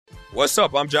What's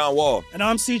up? I'm John Wall. And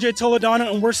I'm CJ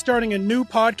Toledano, and we're starting a new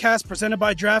podcast presented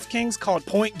by DraftKings called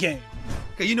Point Game.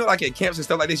 Okay, you know, like at camps and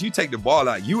stuff like this, you take the ball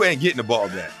out, you ain't getting the ball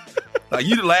back. Like,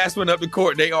 you the last one up the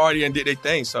court, they already did their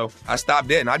thing. So I stopped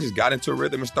that, and I just got into a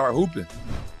rhythm and started hooping.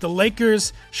 The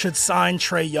Lakers should sign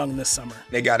Trae Young this summer.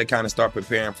 They got to kind of start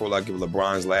preparing for, like, if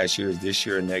LeBron's last year is this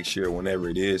year, next year, whenever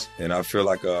it is. And I feel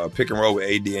like a pick and roll with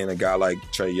AD and a guy like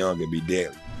Trae Young would be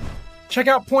deadly. Check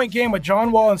out Point Game with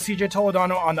John Wall and CJ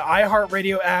Toledano on the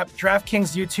iHeartRadio app,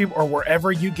 DraftKings YouTube, or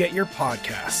wherever you get your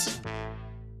podcasts.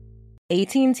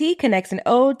 AT&T connects an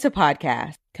ode to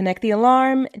podcasts. Connect the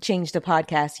alarm, change the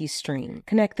podcast you stream.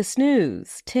 Connect the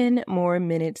snooze, 10 more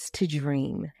minutes to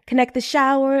dream. Connect the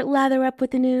shower, lather up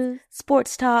with the news,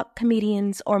 sports talk,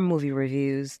 comedians, or movie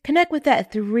reviews. Connect with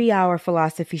that 3-hour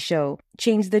philosophy show.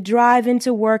 Change the drive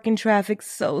into work and traffic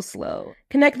so slow.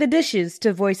 Connect the dishes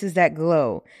to voices that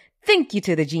glow. Thank you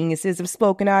to the geniuses of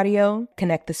spoken audio.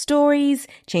 Connect the stories,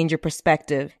 change your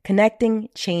perspective. Connecting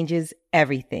changes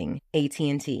everything.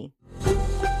 AT&T.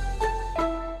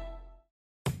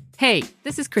 Hey,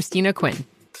 this is Christina Quinn.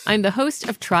 I'm the host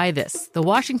of Try This, the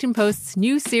Washington Post's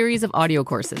new series of audio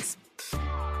courses.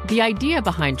 The idea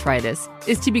behind Try This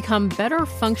is to become better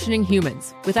functioning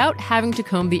humans without having to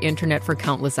comb the internet for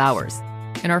countless hours.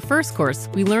 In our first course,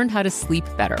 we learned how to sleep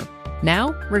better.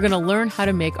 Now, we're going to learn how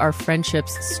to make our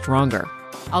friendships stronger.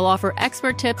 I'll offer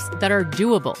expert tips that are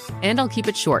doable, and I'll keep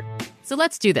it short. So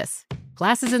let's do this.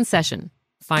 Class is in session.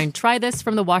 Find Try This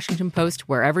from the Washington Post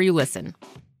wherever you listen.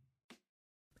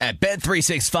 At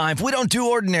Bet365, we don't do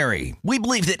ordinary. We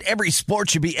believe that every sport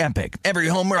should be epic. Every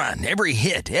home run, every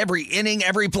hit, every inning,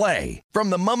 every play. From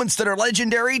the moments that are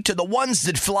legendary to the ones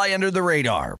that fly under the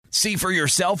radar. See for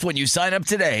yourself when you sign up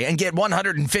today and get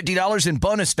 $150 in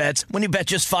bonus bets when you bet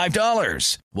just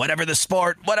 $5. Whatever the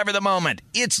sport, whatever the moment,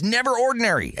 it's never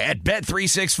ordinary at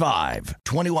Bet365.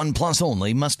 21 plus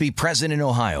only. Must be present in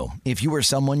Ohio. If you or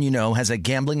someone you know has a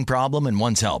gambling problem and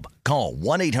wants help, call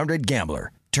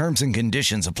 1-800-GAMBLER. Terms and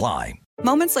conditions apply.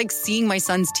 Moments like seeing my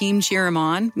son's team cheer him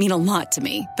on mean a lot to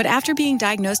me. But after being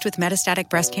diagnosed with metastatic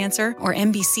breast cancer, or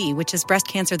MBC, which is breast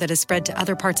cancer that has spread to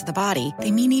other parts of the body,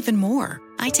 they mean even more.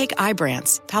 I take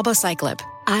Ibrance, palbociclib.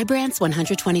 Ibrance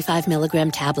 125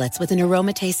 milligram tablets with an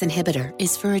aromatase inhibitor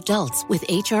is for adults with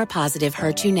HR-positive,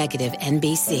 HER2-negative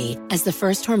MBC as the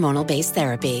first hormonal-based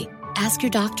therapy. Ask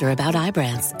your doctor about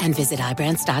Ibrance and visit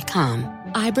Ibrance.com.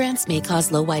 Ibrance may cause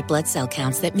low white blood cell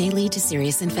counts that may lead to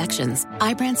serious infections.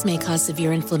 Ibrance may cause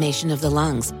severe inflammation of the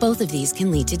lungs. Both of these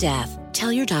can lead to death.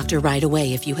 Tell your doctor right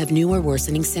away if you have new or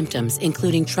worsening symptoms,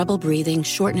 including trouble breathing,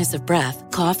 shortness of breath,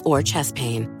 cough, or chest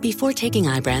pain. Before taking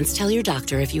Ibrance, tell your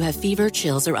doctor if you have fever,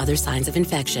 chills, or other signs of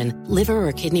infection, liver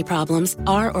or kidney problems,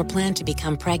 are or plan to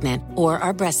become pregnant, or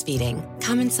are breastfeeding.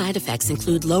 Common side effects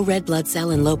include low red blood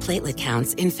cell and low platelet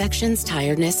counts, infections,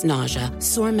 tiredness, nausea,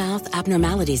 sore mouth,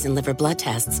 abnormalities in liver blood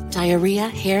tests, diarrhea,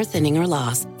 hair thinning or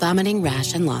loss, vomiting,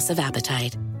 rash, and loss of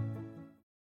appetite.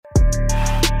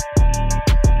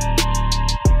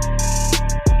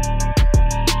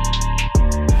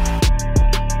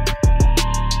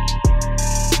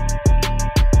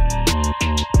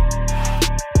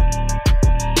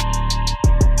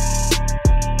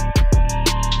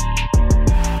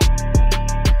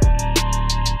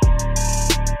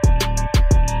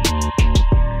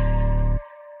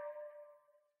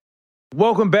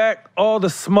 Welcome back, All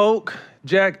the Smoke,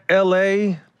 Jack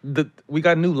LA. We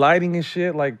got new lighting and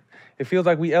shit. Like, it feels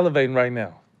like we elevating right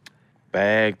now.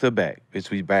 Back to back.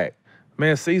 Bitch, we back.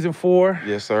 Man, season 4.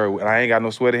 Yes, sir. And I ain't got no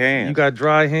sweaty hands. You got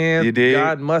dry hands. You did.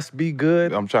 God must be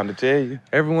good. I'm trying to tell you.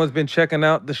 Everyone's been checking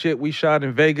out the shit we shot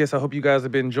in Vegas. I hope you guys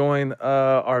have been enjoying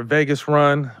our Vegas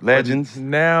run. Legends. But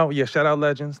now, yeah, shout out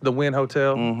Legends, the Wynn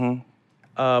Hotel. Mm-hmm.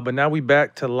 But now we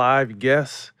back to live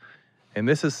guests. And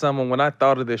this is someone, when I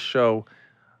thought of this show,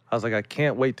 I was like, I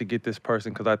can't wait to get this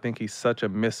person because I think he's such a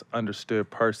misunderstood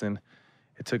person.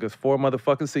 It took us 4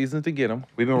 motherfucking seasons to get him.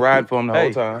 We've been riding for him the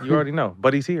whole time. You already know.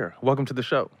 But he's here. Welcome to the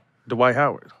show, Dwight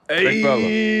Howard.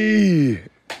 Hey.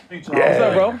 What's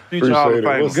up, bro? Appreciate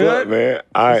it. What's up, man?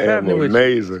 I am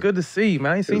amazing. It's good to see you,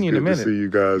 man. I ain't seen you in a minute. It's good to see you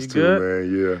guys too,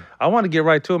 man. Yeah. I want to get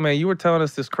right to it, man. You were telling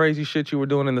us this crazy shit you were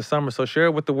doing in the summer, so share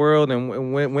it with the world,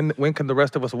 and when can the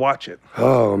rest of us watch it?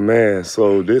 Oh, man.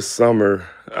 So this summer,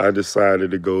 I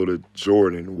decided to go to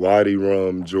Jordan, Wadi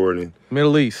Rum, Jordan.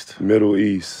 Middle East.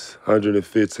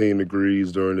 115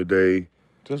 degrees during the day.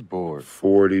 Just bored.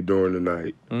 40 during the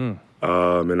night.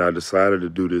 And I decided to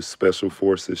do this Special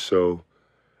Forces show.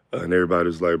 And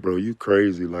everybody's like, bro, you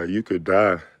crazy. Like, you could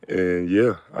die. And,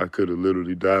 yeah, I could have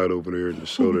literally died over there in the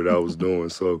show that I was doing.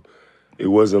 So it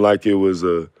wasn't like it was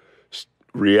a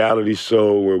reality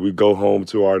show where we go home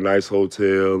to our nice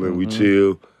hotel and we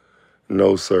chill.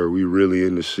 No, sir. We really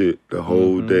in the shit the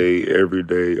whole day, every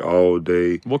day, all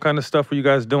day. What kind of stuff were you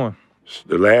guys doing?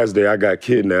 The last day I got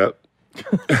kidnapped.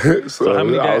 so how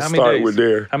many days? I'll start with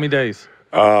there. How many days?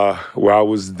 Well, I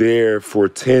was there for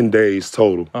 10 days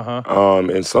total.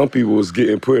 And some people was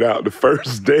getting put out the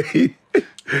first day.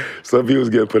 Some people was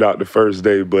getting put out the first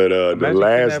day, but the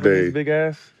last day. His big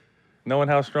ass, knowing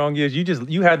how strong he is,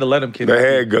 you had to let him kidnap.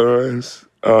 They had guns.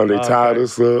 They tied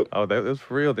us up. Oh, that was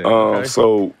for real then. Okay.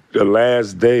 So the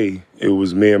last day, it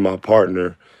was me and my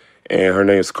partner, and her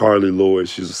name's Carly Lloyd.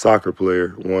 She's a soccer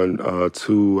player. Won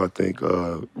 2, I think,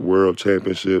 world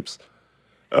championships.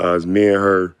 It's me and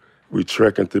her. We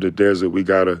trekking through the desert. We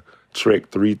gotta trek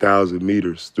 3,000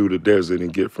 meters through the desert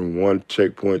and get from one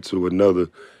checkpoint to another.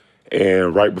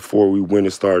 And right before we went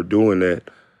and started doing that,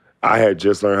 I had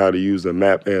just learned how to use a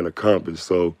map and a compass.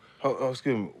 So.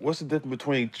 Excuse me. What's the difference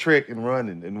between trek and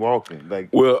running and walking?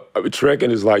 Well, trekking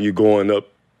is like you're going up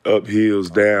hills,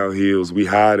 down hills. We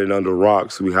hiding under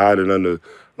rocks. We hiding under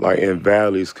in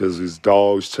valleys because there's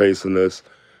dogs chasing us,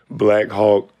 Black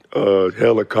Hawk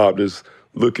helicopters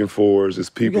looking for us. There's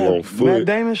people on foot. Matt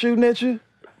Damon shooting at you?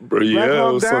 Bro, yeah,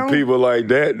 it was some people like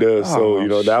that there. So,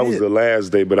 that was the last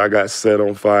day. But I got set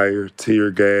on fire, tear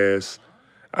gas.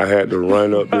 I had to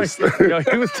run up this. Yo,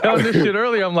 he was telling this shit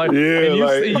earlier. I'm like,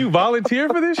 you volunteer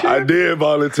for this shit? I did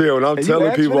volunteer. When I'm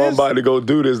telling people I'm about to go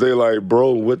do this, they like,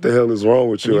 bro, what the hell is wrong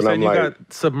with you? And I'm like, you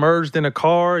got submerged in a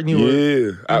car and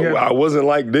I wasn't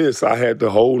like this. I had to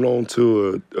hold on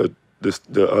to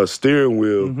the steering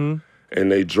wheel,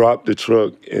 and they dropped the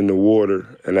truck in the water,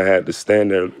 and I had to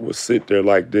sit there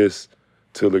like this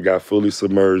till it got fully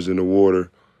submerged in the water,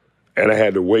 and I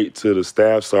had to wait till the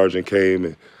staff sergeant came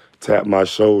and tap my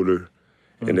shoulder,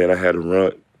 and then I had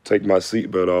to take my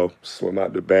seatbelt off, swim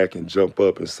out the back, and jump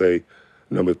up and say,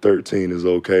 number 13 is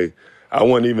okay. I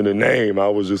wasn't even a name. I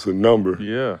was just a number.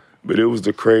 Yeah. But it was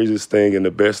the craziest thing and the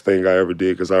best thing I ever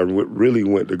did because I really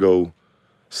went to go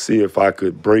see if I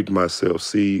could break myself,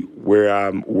 see where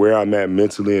I'm at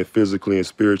mentally and physically and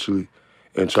spiritually,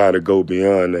 and try to go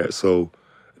beyond that. So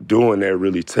doing that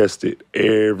really tested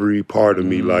every part of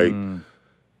me. Like, man.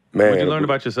 What did you learn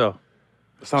about yourself?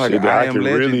 Sounds like I can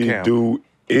really do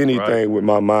anything with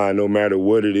my mind, no matter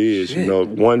what it is.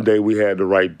 One day we had to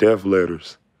write death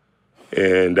letters,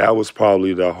 and that was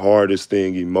probably the hardest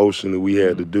thing emotionally we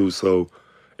had to do. So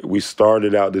we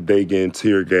started out the day getting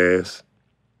tear gas.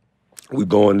 We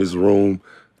go in this room,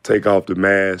 take off the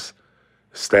mask.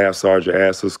 Staff sergeant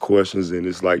asks us questions, and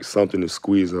it's like something is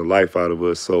squeezing the life out of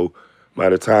us. So by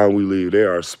the time we leave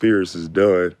there, our spirits is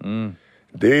done.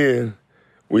 Then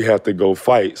we have to go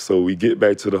fight. So we get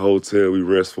back to the hotel, we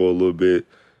rest for a little bit.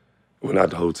 Well, not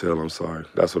the hotel, I'm sorry.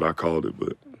 That's what I called it,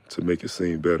 but to make it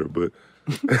seem better. But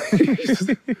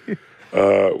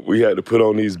we had to put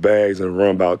on these bags and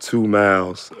run about 2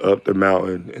 miles up the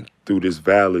mountain and through this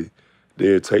valley.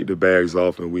 Then take the bags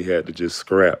off, and we had to just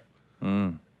scrap.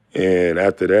 And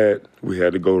after that, we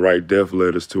had to go write death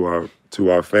letters to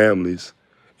our families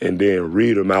and then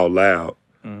read them out loud.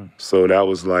 So that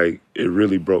was like, it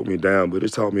really broke me down, but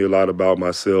it taught me a lot about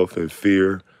myself and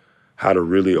fear, how to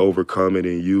really overcome it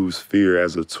and use fear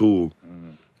as a tool.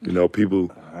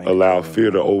 People allow fear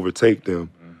to overtake them,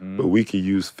 but we can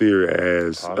use fear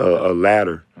as a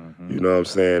ladder. You know what I'm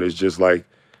saying? It's just like,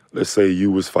 let's say you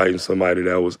was fighting somebody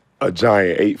that was a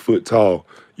giant, 8 foot tall.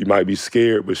 You might be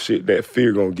scared, but shit, that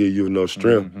fear gonna give you enough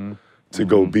strength to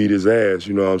go beat his ass,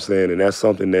 you know what I'm saying? And that's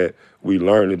something that we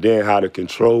learned, and then how to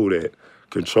control that.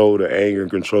 Control the anger,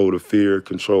 control the fear,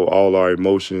 control all our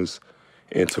emotions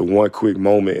into one quick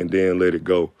moment and then let it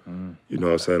go. You know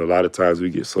what I'm saying? A lot of times we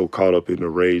get so caught up in the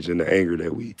rage and the anger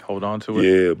that we hold on to it.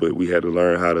 Yeah, but we had to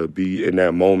learn how to be in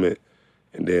that moment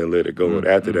and then let it go. And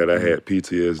after that, I had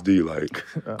PTSD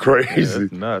like crazy.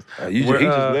 Yeah, nuts. He just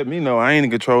let me know I ain't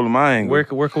in control of my anger.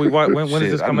 Where can we watch? When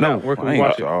is this coming out? Where can we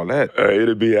watch it? All that.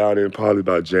 It'll be out in probably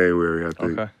about January, I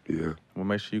think. Okay. Yeah. Well,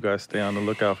 make sure you guys stay on the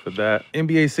lookout for that.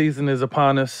 NBA season is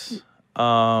upon us.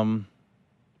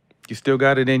 You still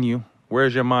got it in you.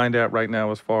 Where's your mind at right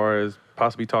now as far as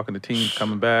possibly talking to teams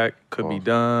coming back? Could be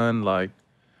done.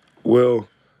 Well,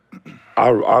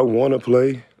 I want to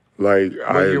play. I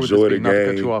enjoy the game. Not to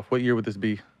cut you off. What year would this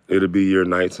be? It'll be year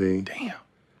 19. Damn.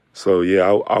 So, yeah,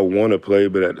 I want to play,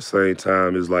 but at the same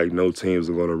time, it's like no teams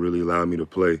are going to really allow me to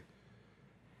play.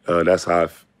 That's how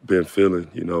I've been feeling,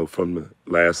 from the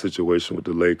last situation with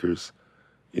the Lakers.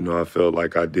 I felt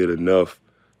like I did enough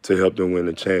to help them win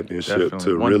the championship.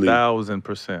 Definitely. To really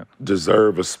 1,000%.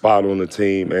 deserve a spot on the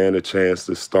team and a chance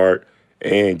to start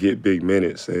and get big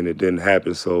minutes, and it didn't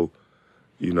happen. So,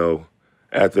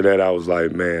 after that, I was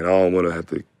like, man, I don't want to have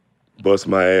to bust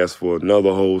my ass for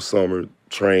another whole summer,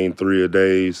 train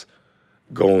 3-a-days,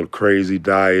 go on a crazy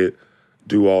diet,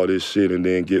 do all this shit, and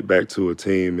then get back to a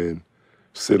team and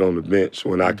sit on the bench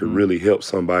when I could really help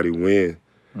somebody win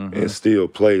and still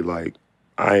play. Like,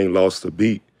 I ain't lost a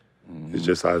beat. It's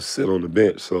just I sit on the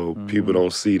bench, so people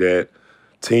don't see that.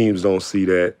 Teams don't see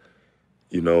that,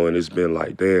 you know, and it's been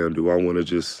like, damn, do I want to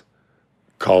just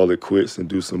call it quits and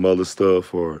do some other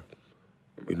stuff, or,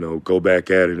 you know, go back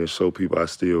at it and show people I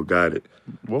still got it?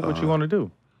 What would you want to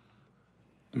do?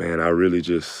 Man, I really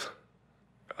just,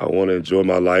 I want to enjoy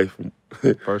my life.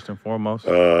 First and foremost.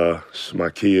 My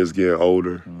kids getting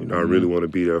older. You know, I really want to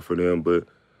be there for them, but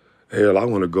hell, I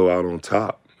want to go out on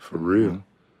top, for real.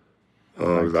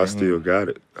 'Cause I still got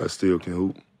it. I still can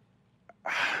hoop.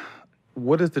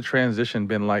 What has the transition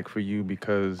been like for you?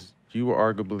 Because you were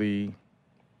arguably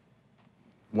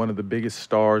one of the biggest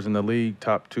stars in the league,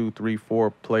 top 2, 3, 4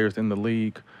 players in the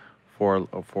league for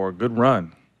a good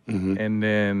run. And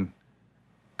then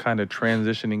kind of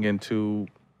transitioning into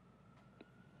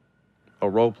a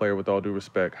role player, with all due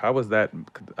respect. How was that?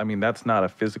 I mean, that's not a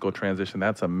physical transition.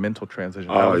 That's a mental transition.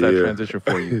 How was that transition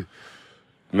for you?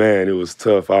 Man, it was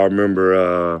tough. I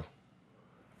remember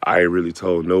I ain't really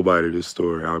told nobody this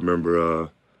story. I remember,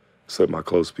 except my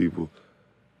close people,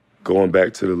 going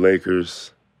back to the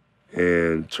Lakers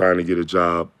and trying to get a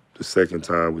job the second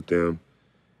time with them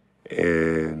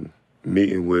and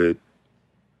meeting with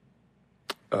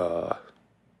the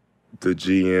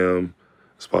GM.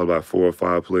 It's probably about 4 or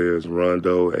 5 players,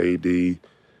 Rondo, AD, a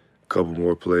couple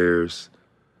more players.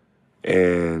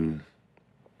 And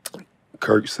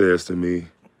Kirk says to me,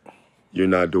 "You're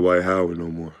not Dwight Howard no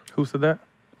more." Who said that?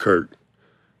 Kirk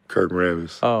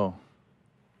Rambis. Oh.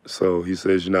 So he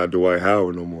says, "You're not Dwight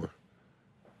Howard no more.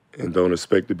 And don't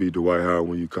expect to be Dwight Howard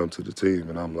when you come to the team."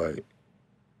 And I'm like,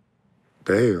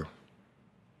 damn,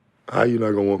 how you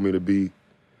not gonna want me to be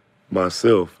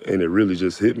myself? And it really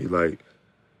just hit me like,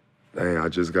 dang, I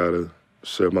just gotta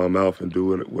shut my mouth and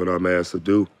do what I'm asked to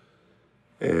do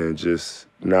and just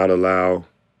not allow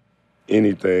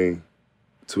anything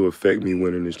to affect me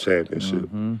winning this championship.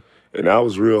 And that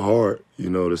was real hard, you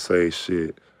know, to say,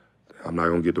 shit, I'm not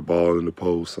gonna get the ball in the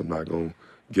post. I'm not gonna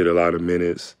get a lot of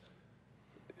minutes.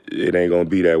 It ain't gonna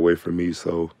be that way for me,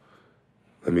 so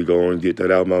let me go and get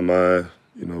that out of my mind,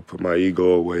 you know, put my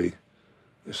ego away.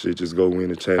 And shit, just go win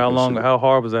the championship. How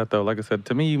hard was that, though? Like I said,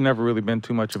 to me, you've never really been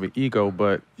too much of an ego,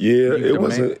 but... Yeah,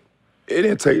 it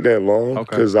didn't take that long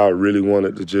because I really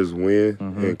wanted to just win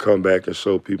and come back and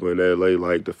show people in L.A.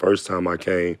 Like, the first time I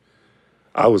came,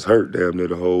 I was hurt damn near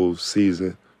the whole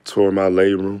season, tore my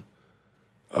labrum.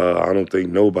 I don't think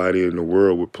nobody in the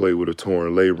world would play with a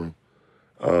torn labrum.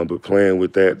 But playing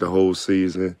with that the whole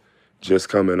season, just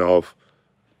coming off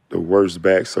the worst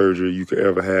back surgery you could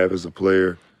ever have as a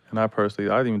player. And I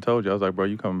even told you, I was like, bro,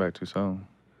 you coming back too soon.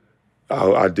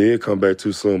 I did come back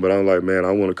too soon, but I'm like, man,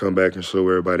 I want to come back and show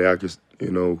everybody I can,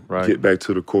 you know, get back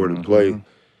to the court and play.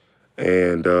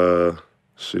 And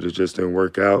shit, it just didn't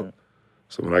work out.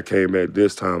 So when I came back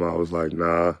this time, I was like,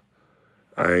 nah,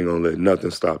 I ain't gonna let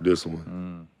nothing stop this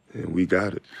one. And we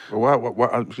got it. Well,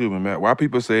 why, excuse me, Matt, why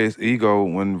people say it's ego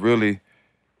when really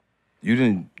you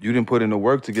didn't put in the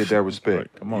work to get that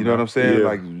respect? Come on, you know what I'm saying? Yeah.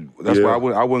 Like, that's why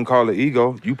I wouldn't call it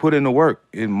ego. You put in the work.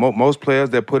 And most players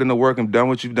that put in the work and done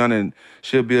what you've done and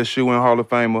should be a shoe-in Hall of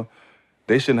Famer,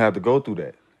 they shouldn't have to go through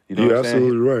that. You know what I'm saying?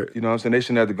 Absolutely right. You know what I'm saying? They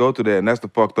shouldn't have to go through that, and that's the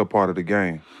fucked up part of the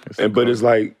game. But it's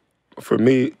like, for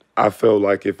me, I felt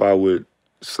like if I would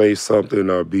say something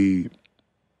or be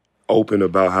open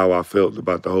about how I felt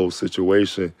about the whole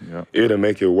situation, it'll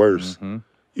make it worse.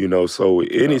 You know, so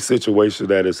any situation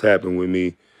that has happened with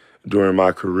me during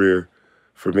my career,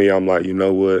 for me, I'm like, you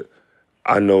know what?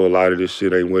 I know a lot of this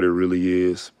shit ain't what it really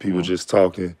is. People just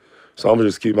talking. So I'm going to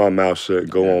just keep my mouth shut and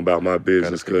go on about my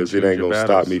business because it ain't going to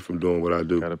stop me from doing what I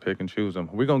do. Got to pick and choose them.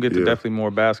 We're going to get to definitely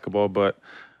more basketball, but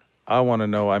I want to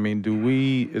know, I mean,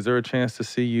 is there a chance to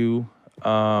see you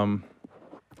in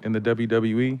the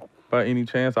WWE by any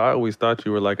chance? I always thought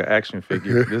you were like an action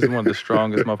figure. This is one of the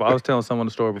strongest motherfuckers. I was telling someone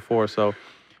the story before, so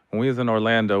when we was in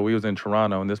Orlando, we was in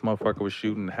Toronto, and this motherfucker was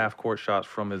shooting half-court shots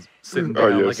from his sitting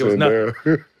down. Like it was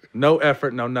nothing. No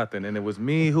effort, no nothing. And it was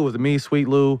me, Sweet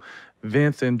Lou,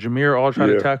 Vince, and Jameer all trying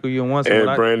to tackle you in one.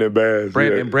 And Brandon Bass.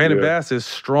 Brandon Bass is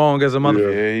strong as a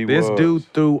motherfucker. This dude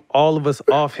threw all of us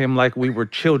off him like we were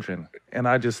children. And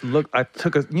I just looked,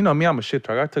 you know me, I'm a shit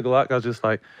talker. I took a lot. I was just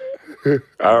like,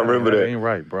 I remember that. Ain't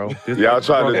right, bro. Y'all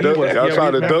trying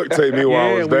to duct tape me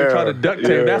while I was there. We were trying to duct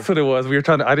tape. That's what it was. We were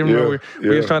trying to. I didn't remember. We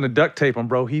was trying to duct tape him,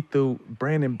 bro. He threw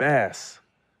Brandon Bass,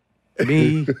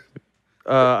 me,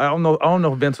 I don't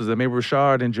know if Vince was there. Maybe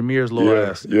Rashard and Jameer's little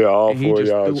ass. Yeah, all And he four of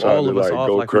just y'all threw tried all to of us like off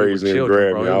go like we were crazy and children,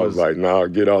 grab bro. me. It I was like, nah,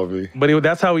 get off me. But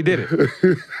that's how he did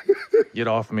it. Get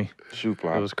off me. Shoe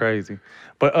fly. It was crazy.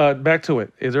 But back to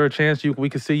it. Is there a chance we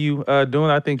could see you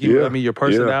doing? I think you. Yeah, I mean, your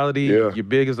personality. yeah. You're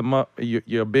big as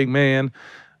you're a big man.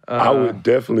 I would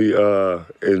definitely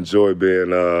enjoy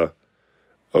being a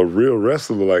real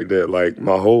wrestler like that. Like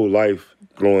my whole life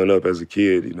growing up as a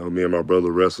kid, you know, me and my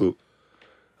brother wrestled.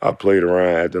 I played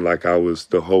around acting like I was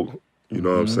the Hulk, you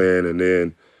know what I'm saying? And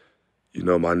then, you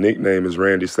know, my nickname is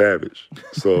Randy Savage.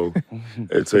 So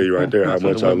it tell you right there how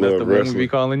much I love that's the wrestling. room we be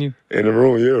calling you? In the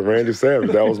room, yeah, Randy Savage.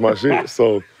 That was my shit.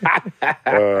 So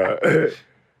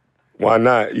why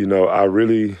not? You know, I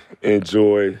really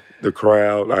enjoy the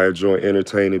crowd. I enjoy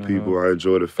entertaining people. I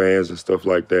enjoy the fans and stuff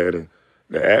like that. And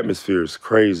the atmosphere is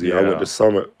crazy. Yeah. I went to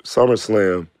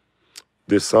SummerSlam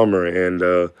this summer,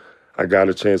 and I got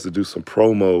a chance to do some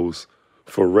promos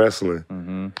for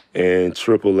wrestling. And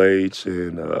Triple H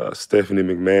and Stephanie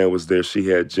McMahon was there. She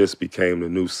had just became the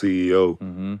new CEO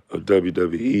of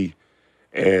WWE.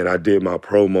 And I did my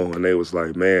promo, and they was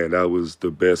like, man, that was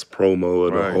the best promo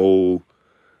of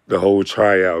the whole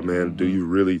tryout, man. Do you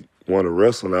really want to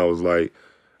wrestle? And I was like,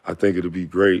 I think it'll be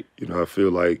great. You know, I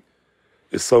feel like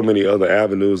there's so many other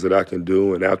avenues that I can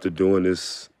do. And after doing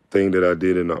this thing that I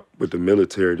did with the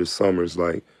military this summer, it's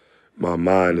like my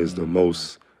mind is the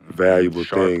most valuable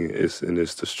thing. It's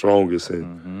the strongest.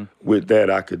 And with that,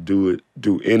 I could do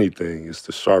anything. It's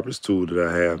the sharpest tool that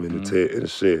I have in the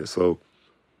shed. So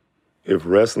if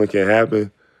wrestling can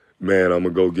happen, man, I'm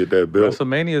gonna go get that belt.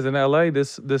 WrestleMania is in LA.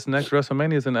 This next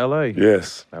WrestleMania is in LA.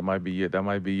 Yes. That might be it. That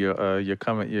might be your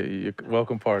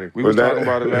welcome party. We was talking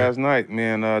about it last night, me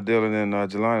and Dylan and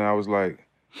Jelani. I was like,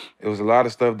 it was a lot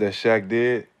of stuff that Shaq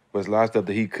did, but it's a lot of stuff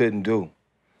that he couldn't do.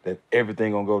 That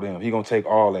everything gonna go to him. He gonna take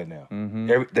all that now.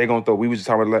 They gonna throw. We was just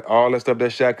talking about all that stuff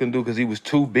that Shaq couldn't do because he was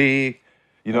too big.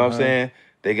 You know what I'm saying?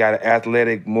 They got an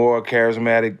athletic, more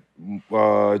charismatic,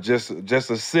 just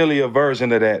a sillier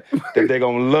version of that they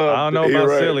gonna love. I don't know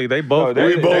about silly. They both.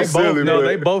 They both silly. No,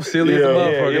 they both silly as a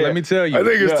motherfucker. Let me tell you. I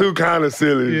think it's two kind of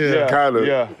silly. Kind of.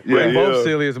 They both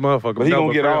silly as a motherfucker. But he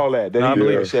gonna get all that. I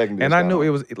believe it. Shaq And I knew it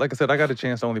was, like I said, I got a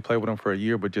chance to only play with him for a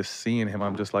year, but just seeing him,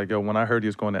 I'm just like, yo, when I heard he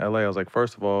was going to LA, I was like,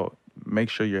 first of all, make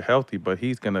sure you're healthy, but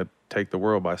he's gonna take the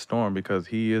world by storm because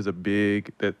he is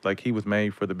he was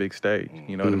made for the big stage.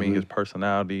 You know what I mean? His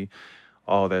personality,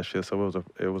 all that shit. So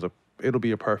it'll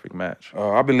be a perfect match.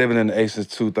 I've been living in the A since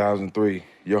 2003.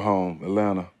 Your home,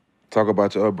 Atlanta. Talk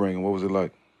about your upbringing. What was it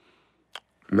like?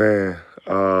 Man,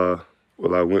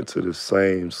 well, I went to the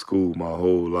same school my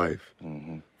whole life,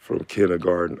 from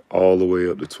kindergarten all the way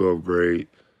up to 12th grade.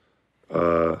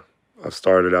 I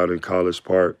started out in College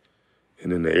Park,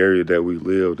 and in the area that we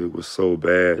lived, it was so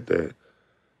bad that,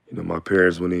 you know, my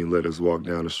parents wouldn't even let us walk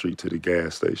down the street to the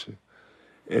gas station.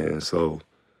 And so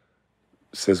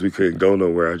since we couldn't go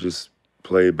nowhere, I just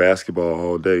played basketball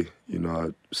all day. You know, I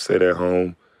sat at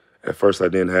home. At first, I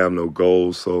didn't have no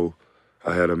goals, so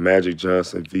I had a Magic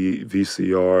Johnson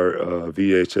VCR,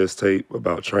 VHS tape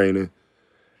about training,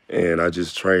 and I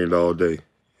just trained all day.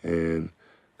 And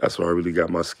that's where I really got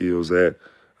my skills at.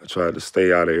 I tried to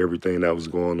stay out of everything that was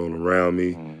going on around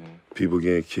me, people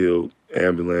getting killed,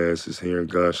 ambulances, hearing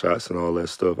gunshots and all that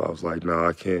stuff. I was like, nah,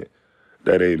 I can't.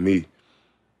 That ain't me.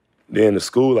 Then the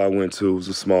school I went to was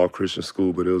a small Christian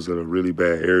school, but it was in a really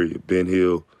bad area, Ben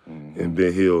Hill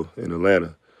in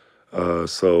Atlanta.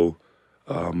 So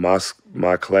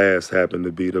my class happened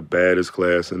to be the baddest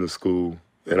class in the school,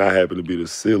 and I happened to be the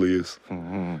silliest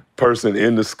person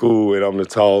in the school, and I'm the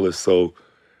tallest. So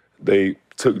they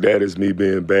took that as me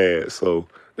being bad. So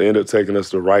they ended up taking us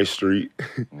to Rice Street,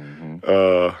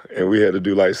 and we had to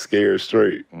do like Scared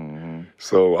Straight.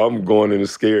 So I'm going into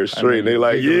Scared Straight, and they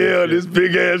like, yeah, this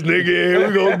big ass nigga in here,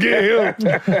 we gonna get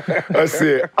him. I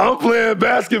said, I'm playing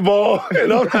basketball,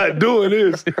 and I'm not doing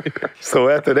this. So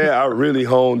after that, I really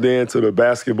honed in to the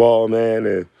basketball, man.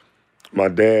 And my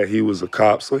dad, he was a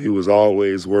cop, so he was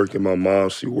always working. My mom,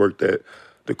 she worked at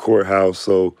the courthouse.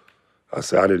 So I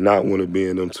said I did not want to be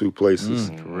in them two places.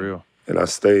 For real. And I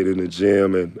stayed in the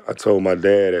gym, and I told my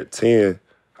dad at 10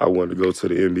 I wanted to go to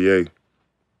the NBA.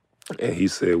 And he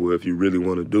said, well, if you really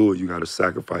want to do it, you got to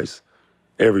sacrifice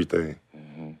everything.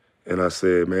 And I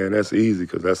said, man, that's easy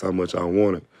because that's how much I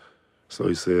wanted. So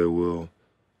he said, well,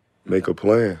 make a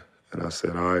plan. And I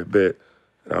said, all right, bet.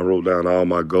 And I wrote down all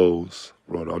my goals.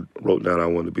 Wrote down I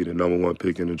wanted to be the #1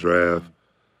 pick in the draft.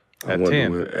 At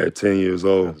 10? At 10 years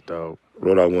old. That's dope.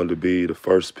 Wrote I wanted to be the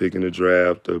first pick in the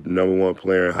draft, the #1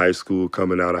 player in high school,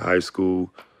 coming out of high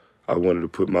school. I wanted to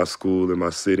put my school and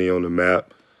my city on the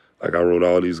map. Like, I wrote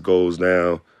all these goals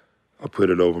down. I put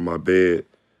it over my bed.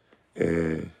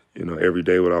 And, you know, every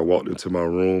day when I walked into my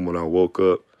room, when I woke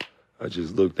up, I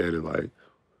just looked at it like,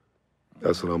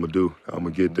 that's what I'm going to do. I'm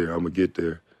going to get there. I'm going to get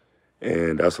there.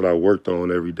 And that's what I worked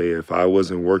on every day. If I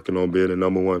wasn't working on being the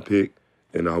number one pick,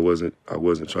 then I wasn't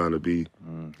trying to be,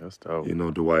 that's dope. You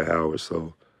know, Dwight Howard.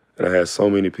 So, and I had so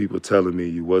many people telling me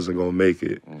you wasn't going to make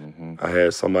it. I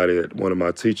had somebody, one of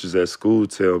my teachers at school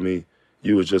tell me,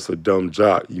 you was just a dumb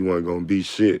jock. You weren't going to be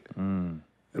shit.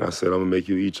 And I said, I'm going to make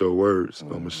you eat your words. I'm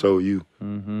going to show you.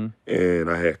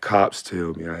 And I had cops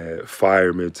tell me. I had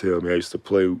firemen tell me. I used to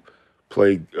play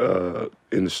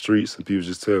in the streets, and people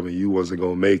just tell me you wasn't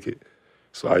going to make it.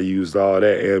 So I used all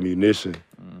that ammunition,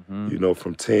 you know,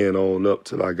 from 10 on up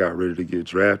till I got ready to get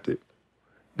drafted.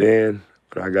 Then,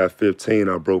 when I got 15,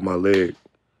 I broke my leg.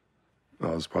 I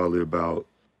was probably about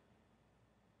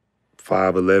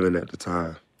 5'11" at the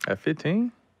time. At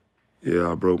 15?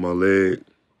 Yeah, I broke my leg.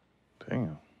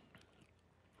 Damn.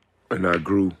 And I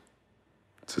grew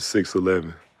to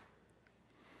 6'11"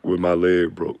 with my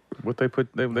leg broke. What they put?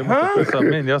 They must have put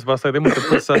something in. I was about to say they must have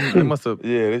put something. They must have.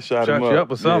 Yeah, they shot him you up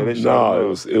with something.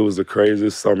 No, it was the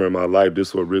craziest summer in my life.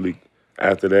 This was really.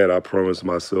 After that, I promised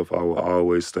myself I would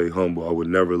always stay humble. I would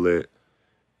never let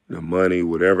the money,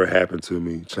 whatever happened to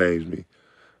me, change me.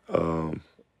 So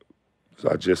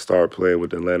I just started playing with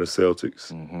the Atlanta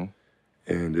Celtics,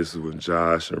 and this is when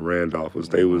Josh and Randolph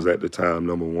they was at the time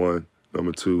number one,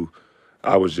 number two.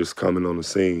 I was just coming on the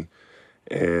scene,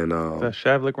 and is that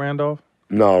Shavlik Randolph?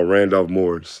 No, Randolph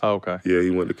Morris. Oh, okay. Yeah, he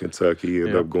went to Kentucky. He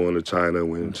ended up going to China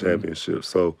and winning championships.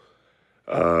 So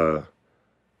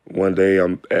one day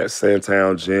I'm at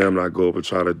Sandtown Gym, and I go up and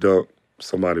try to dunk.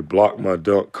 Somebody blocked my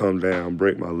dunk, come down,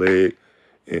 break my leg,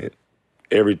 and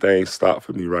everything stopped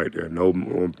for me right there. No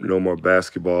more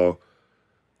basketball.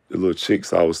 The little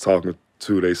chicks I was talking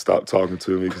to, they stopped talking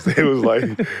to me because they was like,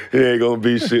 he ain't going to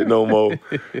be shit no more.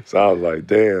 So I was like,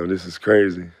 damn, this is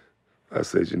crazy. I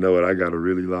said, you know what, I got to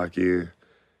really lock in,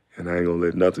 and I ain't going to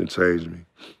let nothing change me.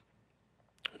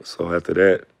 So after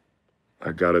that,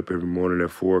 I got up every morning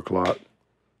at 4 o'clock.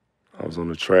 I was on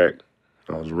the track.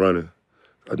 I was running.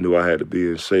 I knew I had to be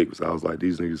in shape because I was like,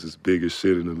 these niggas is big as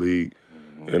shit in the league.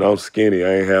 And I'm skinny.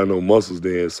 I ain't have no muscles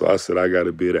then. So I said, I got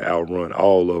to be able to outrun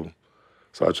all of them.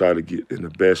 So I tried to get in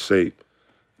the best shape.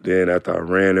 Then after I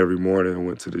ran every morning, I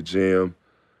went to the gym,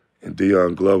 and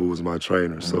Deion Glover was my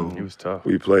trainer. So he was tough.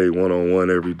 We played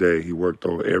one-on-one every day. He worked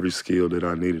on every skill that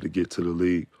I needed to get to the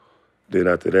league. Then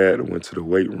after that, I went to the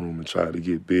weight room and tried to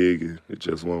get big, and it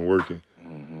just wasn't working.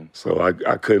 So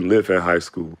I couldn't lift in high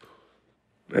school.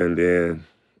 And then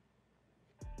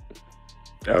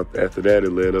after that,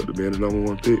 it led up to being the number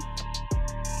one pick.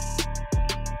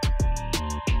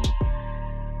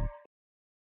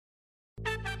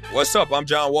 What's up? I'm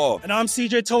John Wall. And I'm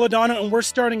CJ Toledano, and we're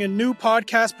starting a new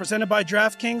podcast presented by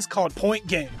DraftKings called Point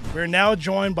Game. We're now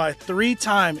joined by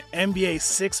 3-time NBA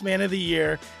Sixth Man of the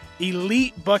Year,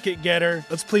 elite bucket getter.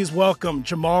 Let's please welcome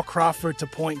Jamal Crawford to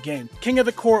Point Game. King of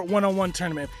the Court one-on-one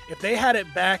tournament. If they had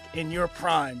it back in your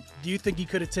prime, do you think you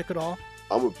could have took it all?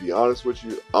 I'm going to be honest with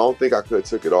you. I don't think I could have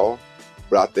took it all,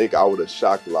 but I think I would have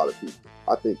shocked a lot of people.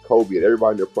 I think Kobe and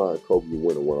everybody in their prime, Kobe would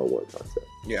win a one-on-one contest.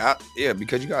 Yeah,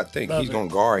 because you got to think, he's going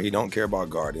to guard. He don't care about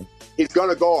guarding. He's going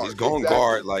to guard. He's going to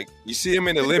guard. Like, you see him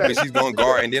in the Olympics, he's going to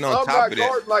guard. And then on top of that. I'm not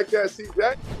guarding like that,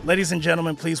 CJ. Ladies and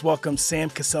gentlemen, please welcome Sam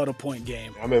Cassell to Point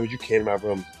Game. I remember you came out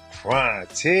from prime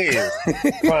 10.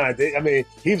 I mean,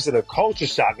 he was in a culture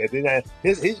shock. And then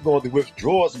he's going through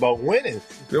withdrawals about winning.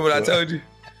 Remember what I told you?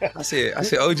 I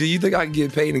said, OG, you think I can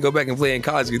get paid and go back and play in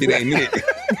college because it ain't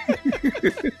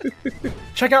it?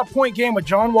 Check out Point Game with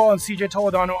John Wall and CJ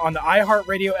Toledano on the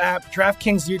iHeartRadio app,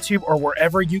 DraftKings YouTube, or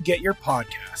wherever you get your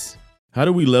podcasts. How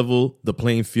do we level the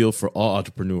playing field for all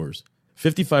entrepreneurs?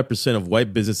 55% of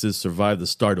white businesses survive the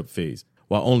startup phase,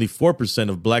 while only 4%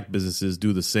 of black businesses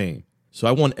do the same. So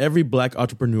I want every black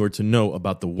entrepreneur to know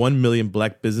about the 1 Million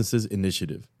Black Businesses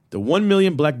Initiative. The 1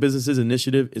 Million Black Businesses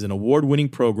Initiative is an award-winning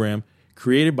program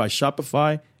created by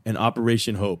Shopify and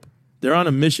Operation Hope. They're on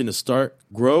a mission to start,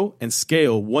 grow, and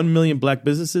scale 1 million black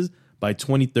businesses by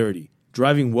 2030,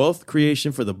 driving wealth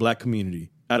creation for the black community.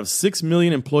 Out of 6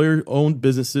 million employer-owned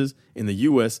businesses in the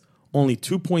U.S., only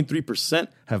 2.3%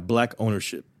 have black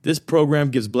ownership. This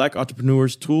program gives black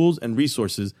entrepreneurs tools and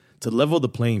resources to level the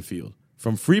playing field,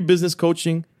 from free business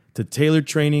coaching to tailored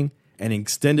training and an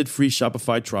extended free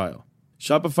Shopify trial.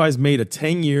 Shopify's made a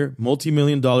 10-year,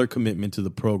 multi-million-dollar commitment to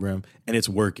the program, and it's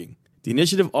working. The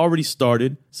initiative already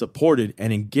started, supported,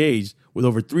 and engaged with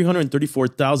over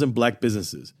 334,000 black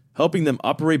businesses, helping them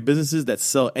operate businesses that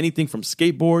sell anything from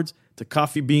skateboards to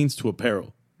coffee beans to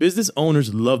apparel. Business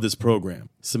owners love this program.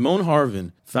 Simone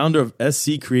Harvin, founder of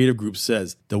SC Creative Group,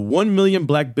 says, the 1 million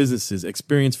black businesses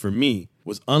experience for me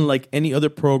was unlike any other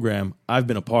program I've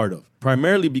been a part of,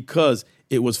 primarily because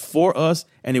it was for us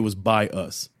and it was by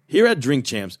us. Here at Drink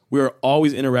Champs, we are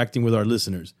always interacting with our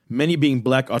listeners, many being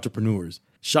black entrepreneurs.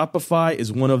 Shopify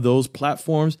is one of those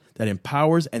platforms that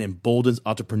empowers and emboldens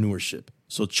entrepreneurship.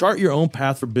 So chart your own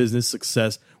path for business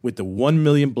success with the 1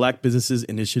 Million Black Businesses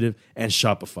Initiative and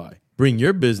Shopify. Bring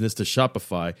your business to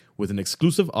Shopify with an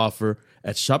exclusive offer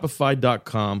at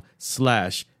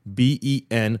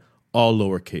shopify.com/BEN, all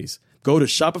lowercase. Go to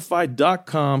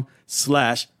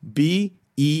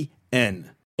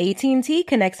shopify.com/BEN. AT&T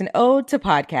connects an ode to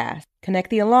podcast.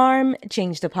 Connect the alarm,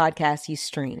 change the podcast you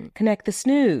stream. Connect the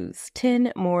snooze,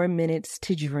 10 more minutes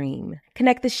to dream.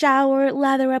 Connect the shower,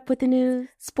 lather up with the news,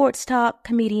 sports talk,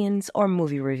 comedians, or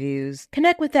movie reviews.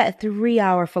 Connect with that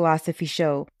 3-hour philosophy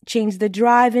show. Change the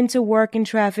drive into work and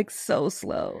traffic so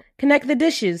slow. Connect the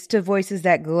dishes to voices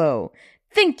that glow.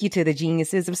 Thank you to the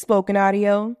geniuses of spoken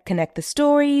audio. Connect the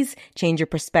stories, change your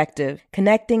perspective.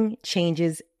 Connecting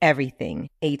changes everything.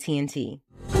 AT&T.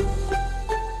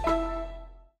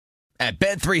 At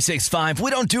Bet365, we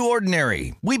don't do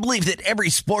ordinary. We believe that every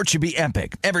sport should be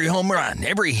epic. Every home run,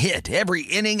 every hit, every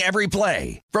inning, every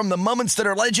play. From the moments that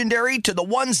are legendary to the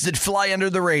ones that fly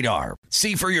under the radar.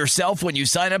 See for yourself when you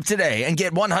sign up today and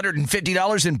get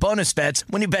 $150 in bonus bets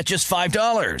when you bet just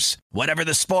 $5. Whatever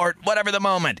the sport, whatever the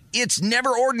moment, it's never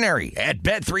ordinary at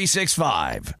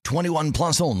Bet365. 21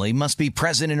 plus only. Must be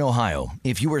present in Ohio.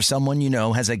 If you or someone you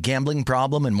know has a gambling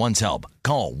problem and wants help,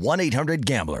 call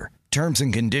 1-800-GAMBLER. Terms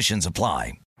and conditions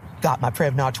apply. Got my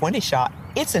Prevnar 20 shot.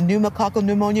 It's a pneumococcal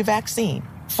pneumonia vaccine.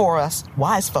 For us,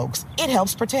 wise folks, it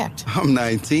helps protect. I'm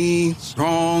 19,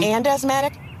 strong. And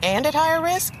asthmatic, and at higher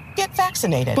risk. Get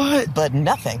vaccinated. But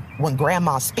nothing when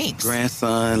grandma speaks.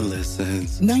 Grandson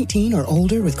listens. 19 or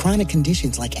older with chronic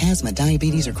conditions like asthma,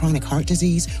 diabetes, or chronic heart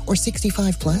disease, or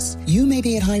 65 plus, you may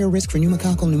be at higher risk for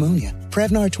pneumococcal pneumonia.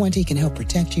 Prevnar 20 can help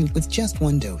protect you with just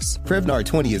one dose. Prevnar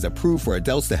 20 is approved for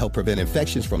adults to help prevent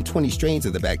infections from 20 strains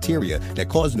of the bacteria that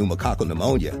cause pneumococcal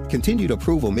pneumonia. Continued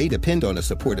approval may depend on a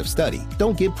supportive study.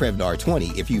 Don't give Prevnar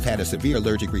 20 if you've had a severe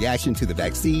allergic reaction to the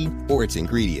vaccine or its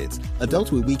ingredients.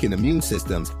 Adults with weakened immune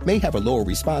systems may have a lower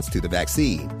response to the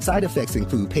vaccine. Side effects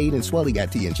include pain and swelling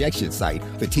at the injection site,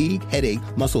 fatigue, headache,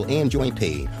 muscle, and joint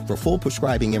pain. For full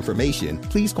prescribing information,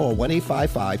 please call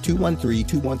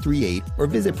 1-855-213-2138 or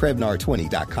visit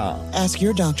Prevnar20.com. Ask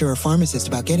your doctor or pharmacist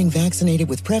about getting vaccinated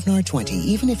with Prevnar 20,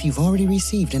 even if you've already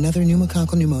received another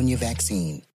pneumococcal pneumonia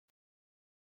vaccine.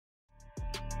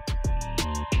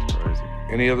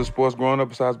 Any other sports growing up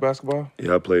besides basketball?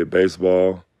 Yeah, I played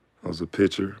baseball. I was a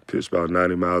pitcher, pitched about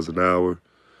 90 miles an hour.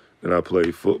 Then I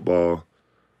played football.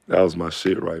 That was my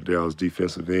shit right there. I was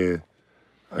defensive end.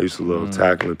 I used to love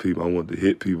tackling people. I wanted to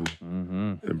hit people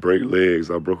and break legs.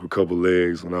 I broke a couple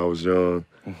legs when I was young.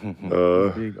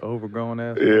 Big overgrown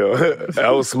ass. Yeah,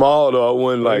 I was small though. I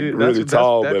wasn't like really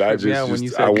tall, but I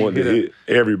wanted to hit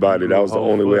everybody. That was the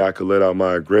only way I could let out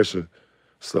my aggression.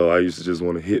 So I used to just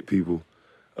want to hit people,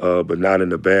 but not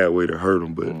in a bad way to hurt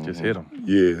them, but just hit them.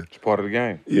 Yeah, it's part of the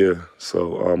game. Yeah.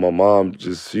 So my mom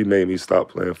she made me stop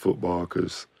playing football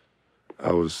because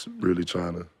I was really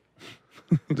trying to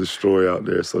destroy out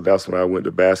there. So that's when I went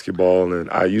to basketball, and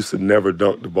I used to never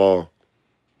dunk the ball.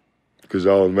 Could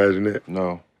y'all imagine that?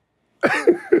 No.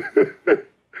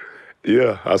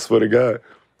 Yeah, I swear to God.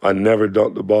 I never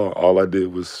dunked the ball. All I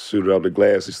did was shoot it out the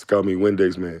glass. They used to call me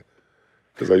Windex Man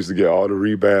because I used to get all the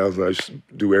rebounds and I used to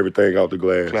do everything out the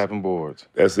glass. Clapping boards.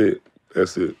 That's it.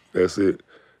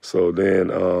 So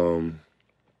then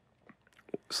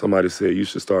somebody said, you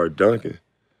should start dunking.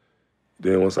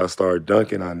 Then once I started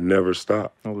dunking, I never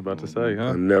stopped. I was about to say, huh?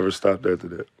 I never stopped after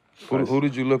that. Who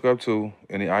did you look up to?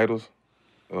 Any idols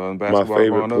in basketball? My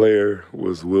favorite player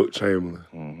was Wilt Chamberlain.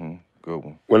 Mm-hmm. Good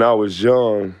one. When I was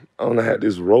young, I had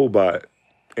this robot,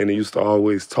 and he used to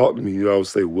always talk to me. He always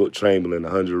say, Wilt Chamberlain,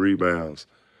 100 rebounds.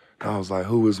 And I was like,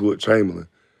 who is Wilt Chamberlain?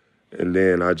 And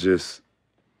then I just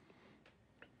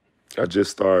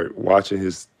started watching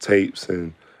his tapes,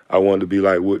 and I wanted to be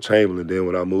like Wilt Chamberlain. Then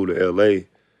when I moved to L.A.,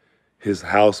 his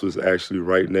house was actually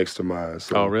right next to mine.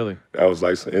 So oh, really? That was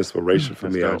like some inspiration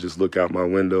for me. Dope. I just look out my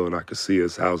window and I could see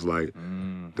his house like,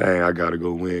 dang, I got to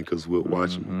go win because Wilt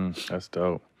watching me. That's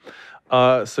dope.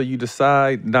 So you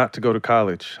decide not to go to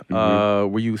college.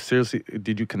 Were you seriously,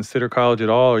 did you consider college at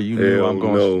all, or you knew I'm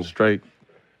going straight?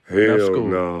 Hell school.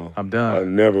 no. I'm done. I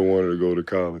never wanted to go to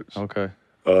college. Okay.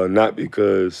 Not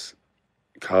because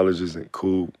college isn't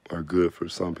cool or good for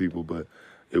some people, but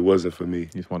it wasn't for me. You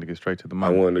just wanted to get straight to the I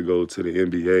money. wanted to go to the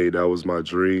NBA. That was my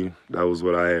dream. That was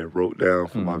what I had wrote down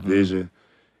for my vision.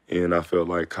 And I felt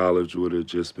like college would have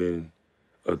just been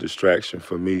a distraction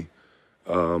for me.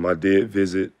 I did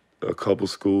visit a couple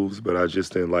schools, but I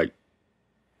just didn't like,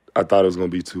 I thought it was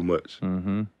going to be too much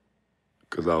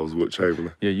because I was Wilt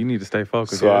Chamberlain. Yeah, you need to stay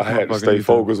focused. So I had to stay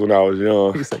focused when I was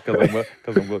young. He said,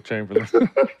 because I'm Wilt Chamberlain.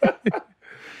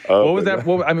 What was that?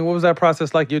 What was that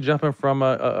process like? You're jumping from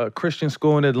a Christian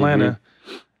school in Atlanta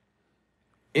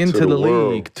into the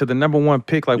league to the number one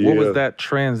pick. Like, what was that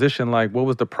transition like? What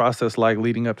was the process like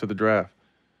leading up to the draft?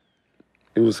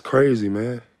 It was crazy,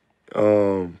 man.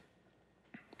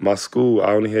 My school,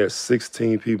 I only had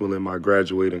 16 people in my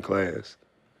graduating class.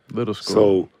 Little school.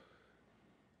 So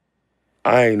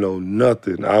I ain't know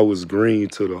nothing. I was green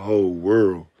to the whole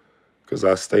world because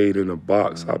I stayed in a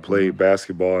box. I played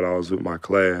basketball and I was with my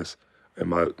class and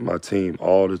my team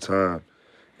all the time.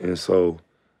 And so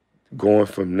going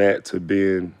from that to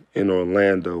being in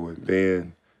Orlando and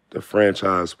being the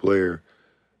franchise player,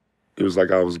 it was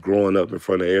like I was growing up in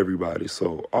front of everybody.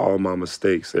 So all my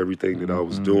mistakes, everything that I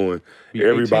was doing,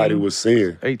 everybody was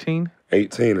seeing. 18?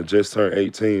 18. I just turned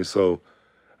 18. So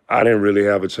I didn't really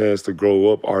have a chance to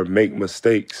grow up or make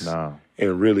mistakes and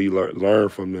really learn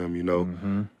from them, you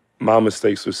know. My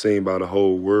mistakes were seen by the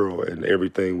whole world and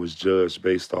everything was judged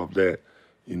based off that,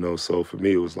 you know. So for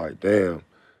me, it was like, damn,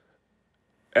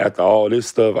 after all this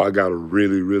stuff, I got to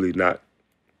really, really not,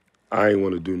 I ain't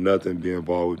want to do nothing, be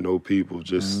involved with no people,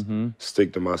 just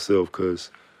stick to myself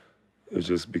because it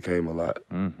just became a lot.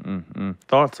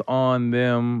 Thoughts on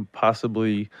them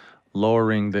possibly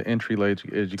lowering the entry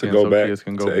education to go so back kids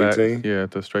can go to back 18? Yeah,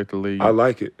 to straight to league. I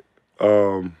like it.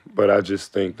 But I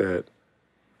just think that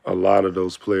a lot of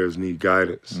those players need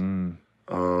guidance. And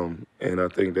I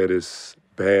think that it's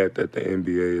bad that the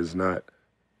NBA is not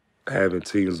having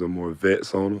teams with more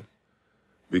vets on them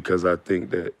because I think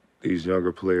that these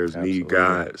younger players need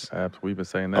guides. We've been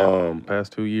saying that the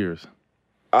past 2 years.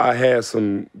 I had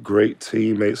some great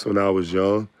teammates when I was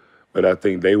young, but I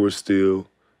think they were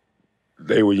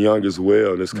young as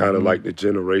well. And it's kind of like the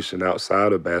generation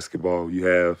outside of basketball. You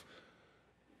have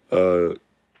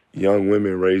young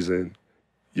women raising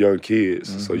young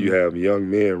kids. So you have young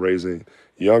men raising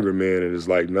younger men, and it's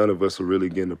like none of us are really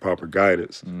getting the proper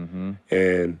guidance.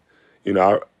 And, you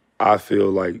know, I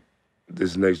feel like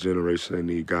this next generation, they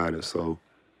need guidance. So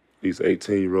these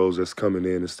 18-year-olds that's coming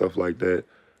in and stuff like that,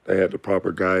 they had the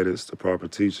proper guidance, the proper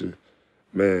teaching.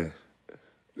 Man,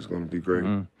 it's going to be great.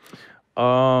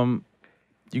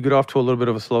 You get off to a little bit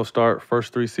of a slow start.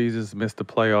 First 3 seasons, missed the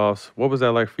playoffs. What was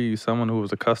that like for you, someone who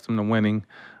was accustomed to winning,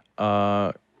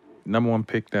 number one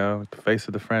pick now, the face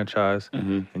of the franchise,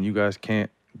 and you guys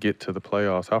can't get to the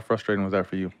playoffs? How frustrating was that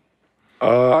for you?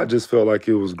 I just felt like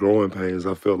it was growing pains.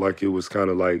 I felt like it was kind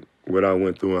of like what I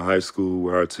went through in high school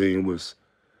where our team was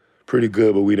pretty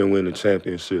good, but we didn't win the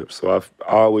championship. So I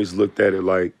always looked at it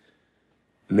like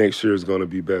next year is going to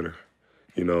be better.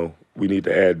 You know, we need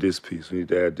to add this piece. We need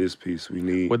to add this piece.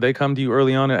 Would they come to you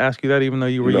early on and ask you that even though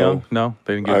you were young? No,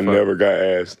 they didn't give a fuck? I never got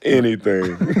asked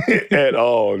anything at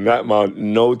all.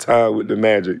 No time with the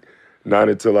Magic. Not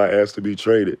until I asked to be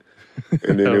traded.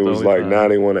 And then it was like, now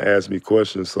they want to ask me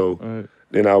questions. So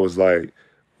then I was like,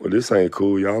 well, this ain't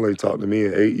cool. Y'all ain't talked to me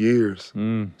in 8 years.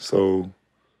 So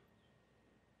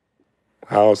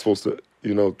how am I supposed to,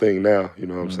 think now? You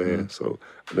know what I'm saying? So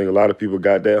I think a lot of people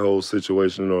got that whole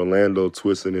situation in Orlando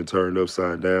twisted and turned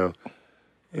upside down.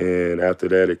 And after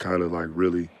that, it kind of like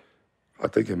really, I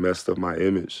think it messed up my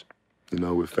image,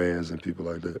 with fans and people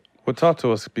like that. Well, talk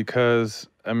to us because,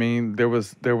 I mean, there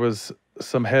was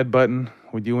some headbutting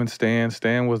with you and Stan.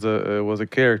 Stan was a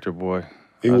character boy.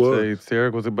 He was.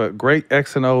 Derek was but great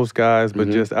X and O's guys, but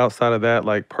just outside of that,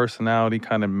 like personality,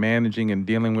 kind of managing and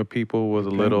dealing with people was a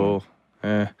little,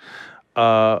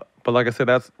 But like I said,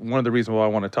 that's one of the reasons why I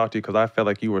want to talk to you, because I felt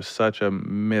like you were such a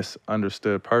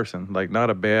misunderstood person. Like,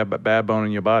 not a bad bone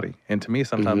in your body. And to me,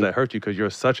 sometimes that hurts you because you're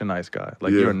such a nice guy.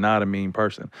 Like, you're not a mean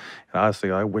person. And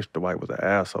honestly, I wish Dwight was an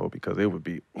asshole because it would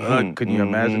be, could you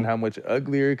imagine how much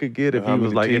uglier it could get if he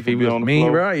was like, if he was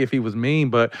mean, right? If he was mean.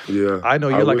 But I know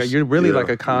you're really like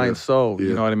a kind soul.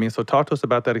 You know what I mean? So talk to us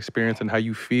about that experience and how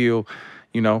you feel,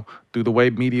 through the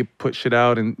way media put shit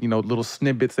out and, little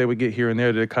snippets they would get here and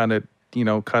there that kind of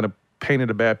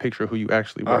painted a bad picture of who you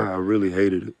actually were. I really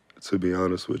hated it, to be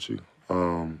honest with you.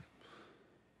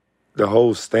 The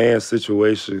whole Stan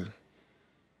situation,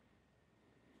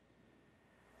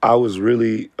 I was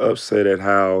really upset at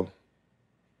how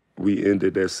we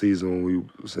ended that season when we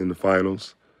was in the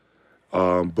finals.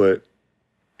 But,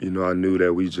 I knew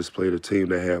that we just played a team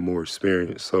that had more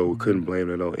experience, so we couldn't blame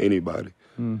it on anybody.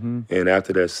 And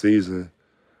after that season,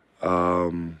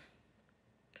 the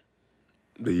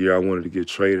year I wanted to get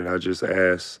traded, I just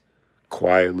asked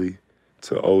quietly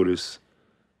to Otis,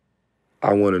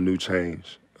 I want a new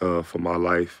change for my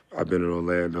life. I've been in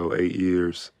Orlando 8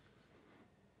 years.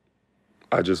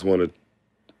 I just want to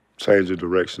change the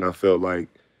direction. I felt like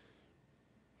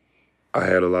I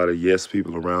had a lot of yes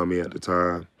people around me at the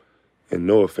time. And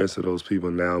no offense to those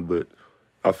people now, but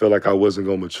I felt like I wasn't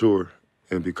going to mature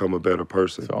and become a better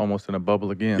person. So almost in a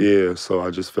bubble again. Yeah, so I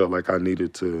just felt like I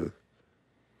needed to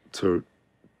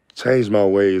change my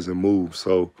ways and move.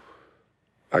 So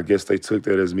I guess they took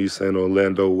that as me saying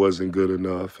Orlando wasn't good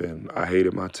enough, and I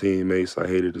hated my teammates, I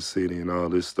hated the city and all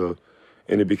this stuff.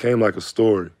 And it became like a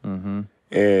story.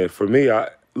 And for me,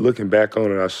 looking back on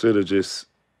it, I should have just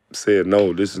said,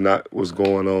 no, this is not what's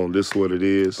going on. This is what it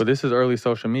is. But this is early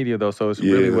social media, though, so it's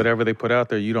really whatever they put out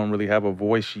there. You don't really have a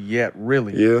voice yet,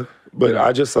 really. Yeah, but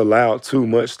I just allowed too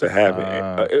much to happen.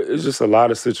 It's just a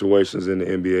lot of situations in the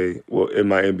NBA, well, in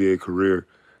my NBA career,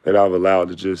 that I've allowed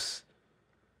to just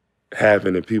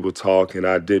happen and people talk, and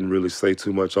I didn't really say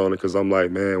too much on it because I'm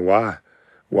like, man, why?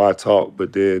 Why talk?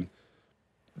 But then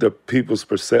the people's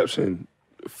perception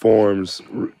forms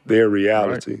their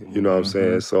reality, you know what I'm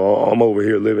saying? So I'm over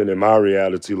here living in my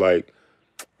reality like,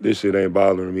 this shit ain't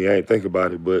bothering me, I ain't think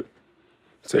about it, but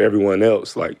to everyone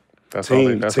else, like,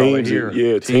 teams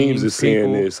is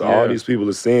seeing this, all these people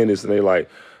are seeing this, and they like,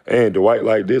 man, Dwight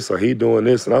like this, or he doing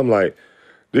this, and I'm like,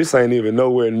 this ain't even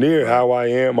nowhere near how I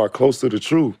am or close to the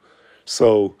truth.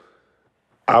 So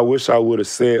I wish I would have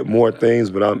said more things,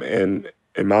 but in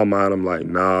my mind, I'm like,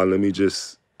 nah, let me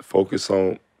just focus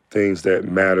on things that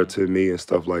matter to me and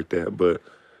stuff like that. But,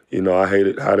 you know, I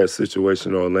hated how that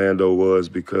situation in Orlando was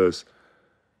because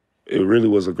it really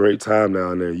was a great time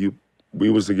down there. We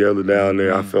was together down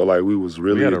there. I felt like we was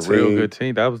really had a team. Real good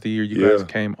team. That was the year you guys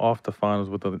came off the finals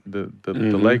with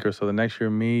the Lakers. So the next year,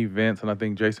 me, Vince, and I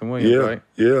think Jason Williams, right?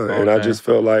 Yeah, and I just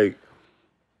felt like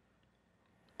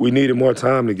we needed more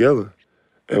time together.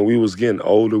 And we was getting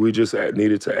older. We just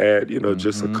needed to add, you know,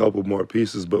 just a couple more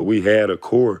pieces. But we had a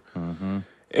core.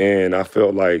 And I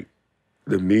felt like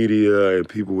the media and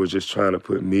people were just trying to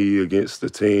put me against the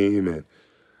team. And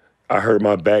I hurt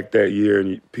my back that year,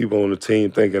 and people on the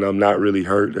team thinking I'm not really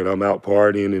hurt, that I'm out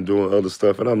partying and doing other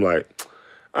stuff. And I'm like,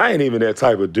 I ain't even that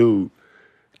type of dude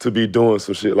to be doing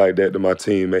some shit like that to my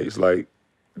teammates. Like,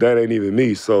 that ain't even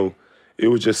me. So it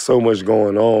was just so much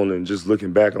going on. And just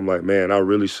looking back, I'm like, man, I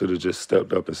really should have just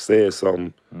stepped up and said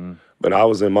something. But I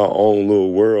was in my own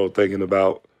little world thinking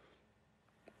about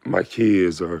my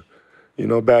kids or, you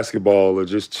know, basketball or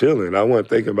just chilling. I wasn't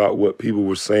thinking about what people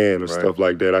were saying or stuff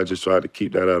like that. I just tried to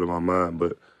keep that out of my mind.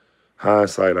 But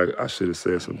hindsight, I should have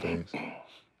said some things.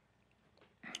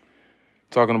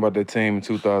 Talking about that team in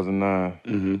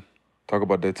 2009, talk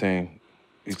about that team,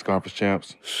 East Conference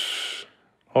champs.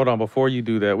 Hold on, before you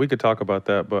do that, we could talk about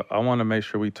that, but I want to make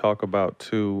sure we talk about,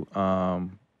 too,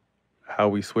 how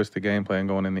we switched the game plan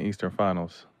going in the Eastern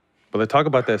Finals. But let's talk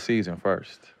about that season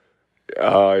first.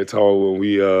 It's all when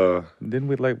we didn't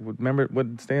we remember what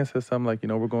Stan said something like, you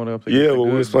know, we're going up against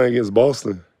when we was playing against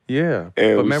Boston. Yeah.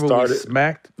 And but remember we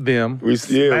smacked them. We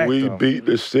beat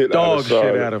the shit out of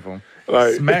Charlotte. Shit out of them.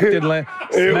 Like, smacked Atlanta.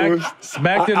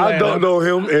 Smacked Atlanta. I don't know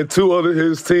him and two other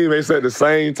his teammates at the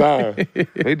same time.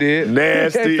 They did.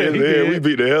 Nasty and then we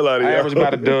beat the hell out of y'all. I averaged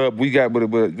about a dub. We got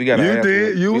You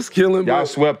did. You was killing. Y'all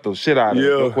swept the shit out of it.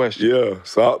 No question. Yeah.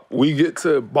 So we get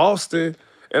to Boston.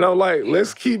 And I'm like,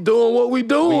 let's keep doing what we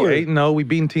doing. We 8-0. We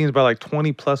beating teams by like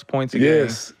 20-plus points a game.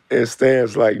 Yes. And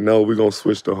Stan's like, no, we're going to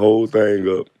switch the whole thing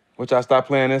up. What, y'all stop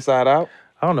playing inside out?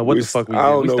 I don't know what the fuck we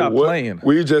did. We stopped playing.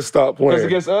 We just stopped playing. Because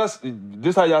against us,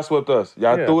 this how y'all swept us.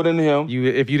 Y'all threw it into him.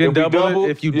 If you didn't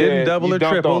double or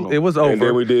triple, it was over. And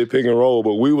then we did pick and roll,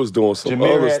 but we was doing some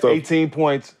other stuff. Jameer had 18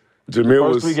 points Jameer in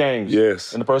the first 3 games.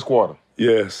 Yes. In the first quarter.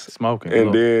 Yes. Smoking.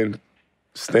 And then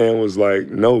Stan was like,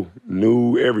 no,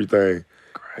 knew everything.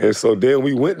 And so then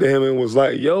we went to him and was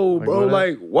like, yo, bro,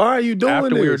 like, why are you doing this?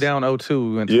 After we were down 0-2,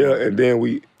 we went to him. And then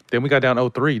we got down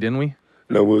 0-3, didn't we?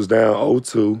 No, we was down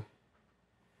 0-2.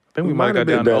 I think we might have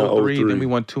got down 0-3, then we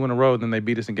won 2 in a row, then they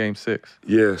beat us in Game 6.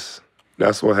 Yes,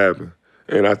 that's what happened.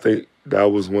 And I think that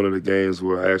was one of the games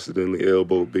where I accidentally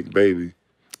elbowed Big Baby.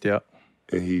 Yeah.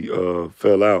 And he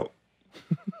fell out.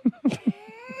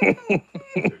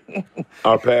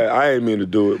 I didn't mean to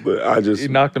do it, but I just... You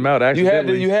knocked him out,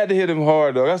 accidentally. You had to hit him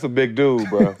hard, though. That's a big dude,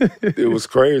 bro. It was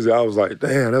crazy. I was like,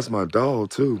 damn, that's my dog,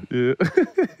 too. Yeah.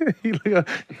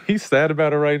 He's sad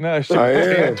about it right now. I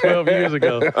am. 12 years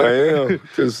ago. I am.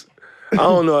 Because, I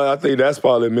don't know, I think that's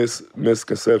probably a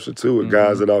misconception, too, with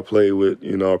guys that I played with,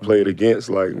 you know, or played against,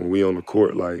 like, when we on the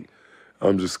court, like,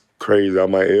 I'm just crazy. I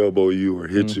might elbow you or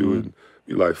hit you and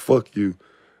be like, fuck you.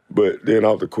 But then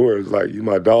off the court, it's like, you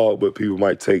my dog, but people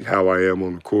might take how I am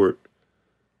on the court,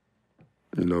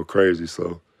 crazy.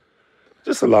 So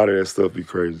just a lot of that stuff be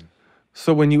crazy.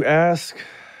 So when you ask,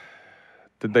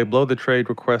 did they blow the trade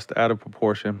request out of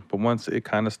proportion? But once it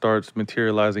kind of starts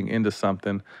materializing into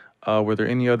something, were there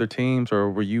any other teams, or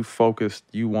were you focused,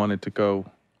 you wanted to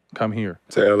come here?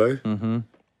 To L.A.? Mm-hmm.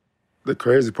 The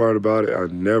crazy part about it, I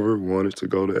never wanted to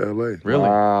go to L.A. Really?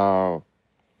 Wow.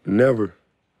 Never.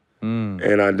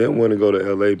 And I didn't want to go to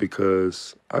L.A.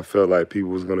 because I felt like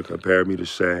people was going to compare me to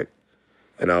Shaq.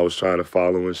 And I was trying to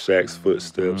follow in Shaq's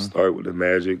footsteps, start with the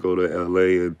Magic, go to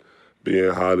L.A. and be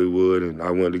in Hollywood. And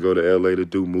I wanted to go to L.A. to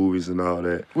do movies and all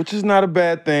that. Which is not a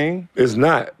bad thing. It's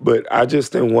not, but I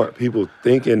just didn't want people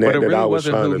thinking that, really I was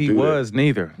trying to do that. But it really wasn't who he was,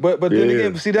 neither. But then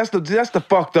again, see, that's the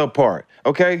fucked up part,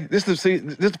 okay? This is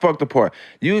the fucked up part.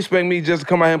 You expect me just to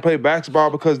come out here and play basketball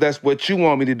because that's what you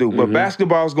want me to do. But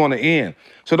basketball is going to end.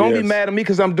 So don't be mad at me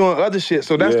because I'm doing other shit.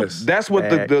 So that's what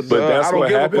the I don't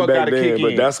give a fuck out of kick in.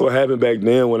 But that's what happened back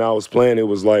then when I was playing. It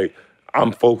was like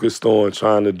I'm focused on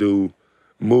trying to do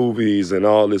movies and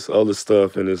all this other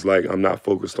stuff, and it's like I'm not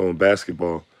focused on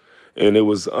basketball. And it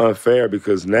was unfair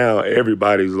because now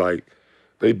everybody's like,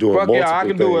 they doing multiple things. I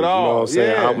can do it all. You know what I'm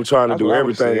saying? I'm trying to do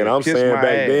everything, and I'm saying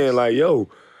back then, like, yo,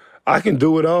 I can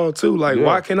do it all too. Like,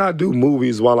 why can't I do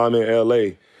movies while I'm in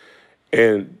L.A.?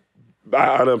 And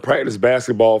I done practice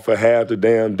basketball for half the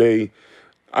damn day.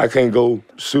 I can't go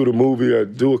shoot a movie or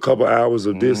do a couple hours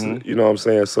of this, you know what I'm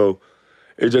saying? So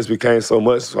it just became so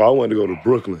much. So I wanted to go to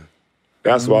Brooklyn.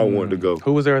 That's where I wanted to go.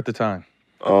 Who was there at the time?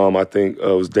 I think it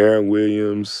was Darren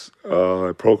Williams.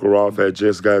 Prokhorov had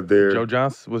just got there. Joe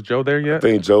Johnson, was Joe there yet? I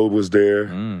think Joe was there.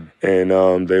 And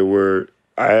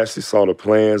I actually saw the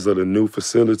plans of the new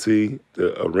facility,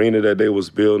 the arena that they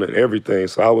was building and everything.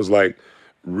 So I was like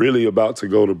really about to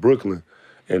go to Brooklyn.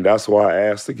 And that's why I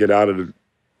asked to get out of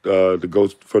to go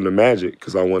from the Magic,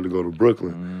 because I wanted to go to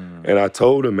Brooklyn. And I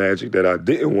told the Magic that I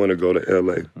didn't want to go to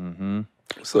L.A.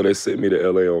 So they sent me to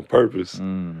L.A. on purpose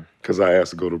because I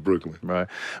asked to go to Brooklyn. Right.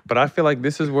 But I feel like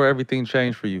this is where everything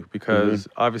changed for you because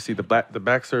obviously the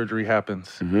back surgery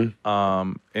happens. And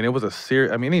it was a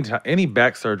serious, I mean, any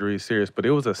back surgery is serious, but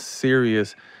it was a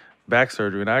serious back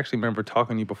surgery. And I actually remember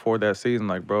talking to you before that season,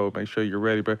 like, bro, make sure you're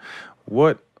ready. But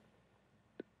what,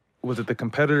 was it the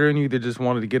competitor in you that just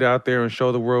wanted to get out there and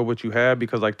show the world what you had?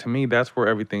 Because, like, to me, that's where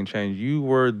everything changed. You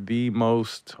were the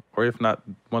most, or if not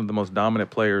one of the most dominant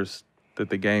players that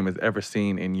the game has ever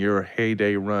seen in your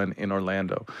heyday run in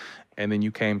Orlando. And then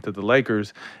you came to the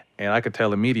Lakers, and I could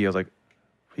tell immediately, I was like,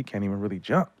 he can't even really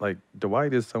jump. Like,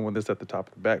 Dwight is someone that's at the top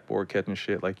of the backboard catching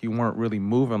shit. Like, you weren't really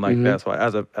moving like that. So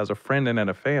as a friend and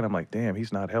a fan, I'm like, damn,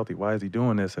 he's not healthy. Why is he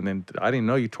doing this? And then I didn't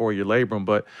know you tore your labrum,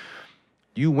 but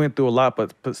you went through a lot,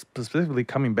 but specifically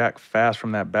coming back fast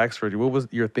from that back surgery. What was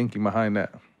your thinking behind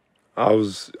that? I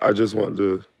just wanted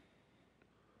to,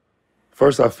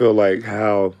 first I feel like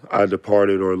how I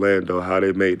departed Orlando, how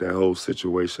they made that whole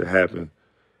situation happen,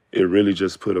 it really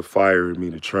just put a fire in me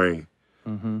to train.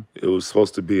 It was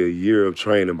supposed to be a year of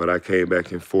training, but I came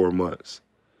back in 4 months.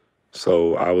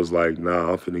 So I was like,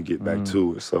 nah, I'm finna get back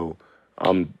to it. So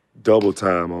I'm double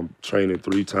time. I'm training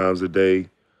 3 times a day.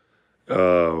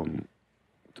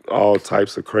 All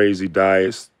types of crazy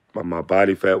diets. My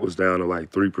body fat was down to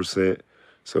like 3%.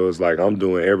 So it's like I'm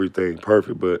doing everything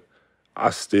perfect, but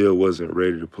I still wasn't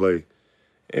ready to play.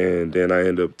 And then I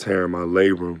ended up tearing my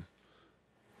labrum,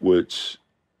 which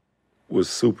was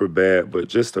super bad, but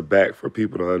just the back for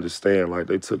people to understand, like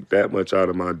they took that much out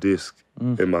of my disc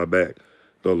in my back.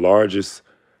 The largest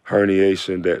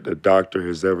herniation that the doctor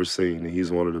has ever seen, and he's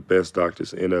one of the best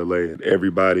doctors in LA, and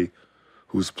everybody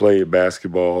who's played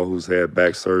basketball, who's had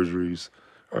back surgeries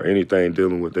or anything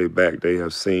dealing with their back, they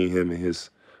have seen him and his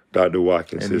Dr.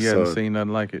 Watkins, and his son. And he hasn't seen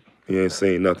nothing like it. He ain't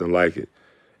seen nothing like it.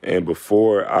 And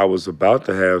before I was about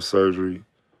to have surgery,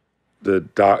 the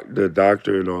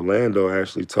doctor in Orlando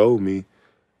actually told me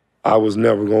I was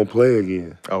never going to play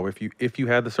again. Oh, if you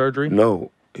had the surgery? No,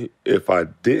 if I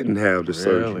didn't have the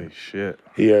surgery. Really? Shit.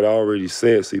 He had already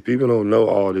said, see, people don't know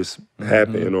all this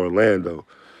happened in Orlando.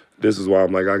 This is why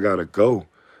I'm like, I got to go.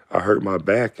 I hurt my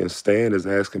back, and Stan is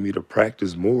asking me to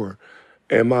practice more,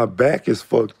 and my back is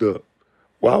fucked up.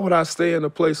 Why would I stay in a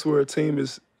place where a team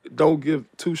don't give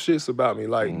 2 shits about me?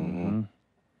 Like,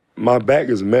 my back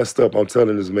is messed up. I'm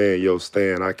telling this man, yo,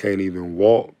 Stan, I can't even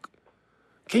walk.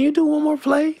 Can you do one more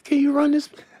play? Can you run this?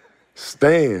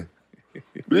 Stan,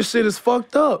 this shit is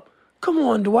fucked up. Come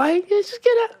on, Dwight, just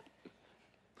get out.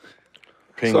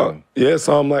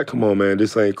 So I'm like, come on, man,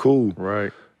 this ain't cool.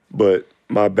 Right. But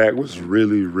my back was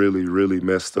really, really, really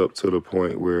messed up to the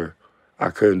point where I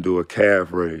couldn't do a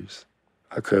calf raise.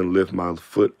 I couldn't lift my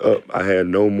foot up. I had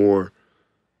nothing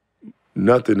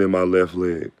in my left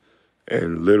leg.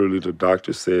 And literally the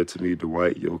doctor said to me,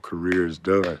 Dwight, your career is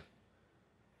done.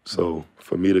 So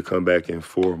for me to come back in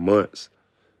 4 months,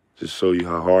 just show you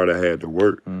how hard I had to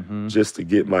work just to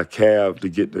get my calf, to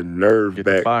get the nerve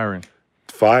back.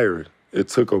 Firing. It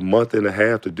took a month and a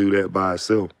half to do that by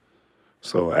itself.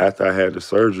 So after I had the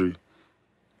surgery,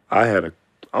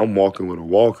 I'm walking with a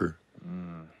walker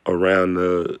around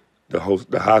the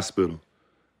hospital.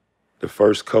 The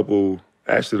first couple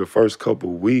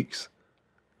weeks,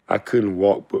 I couldn't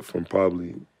walk but from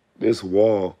probably this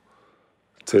wall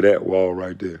to that wall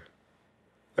right there.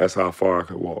 That's how far I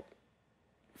could walk,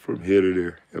 from here to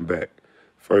there and back.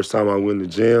 First time I went to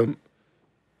the gym,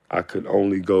 I could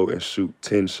only go and shoot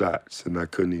 10 shots, and I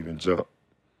couldn't even jump.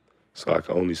 So I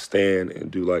could only stand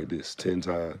and do like this 10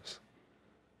 times.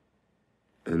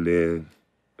 And then,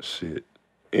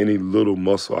 any little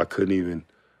muscle, I couldn't even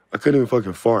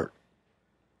fucking fart.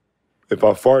 If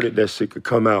I farted, that shit could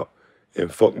come out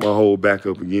and fuck my whole back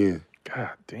up again.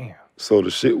 God damn. So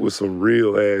the shit was some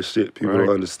real ass shit. People don't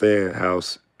understand how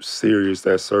serious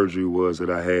that surgery was that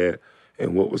I had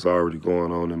and what was already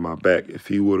going on in my back. If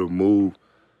he would have moved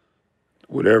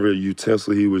whatever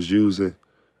utensil he was using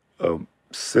a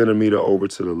centimeter over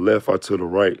to the left or to the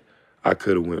right, I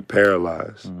could have went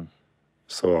paralyzed.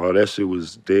 So all that shit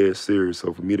was dead serious.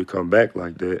 So for me to come back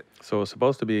like that. So it's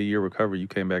supposed to be a year recovery. You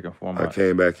came back in 4 months. I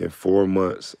came back in 4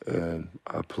 months, and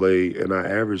I played, and I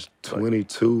averaged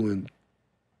 22 and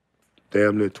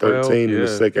damn near 13 in the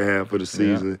second half of the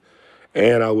season.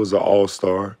 And I was an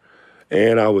all-star,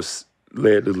 and I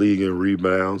led the league in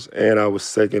rebounds, and I was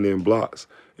second in blocks.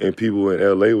 And people in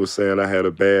L.A. was saying I had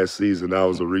a bad season. That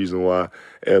was the reason why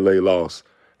L.A. lost.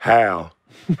 How?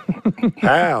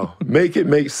 How? Make it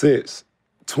make sense.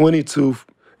 22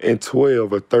 and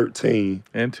 12 or 13.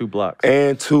 And 2 blocks.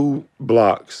 And 2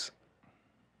 blocks.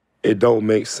 It don't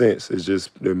make sense. It's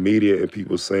just the media and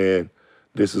people saying,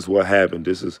 this is what happened.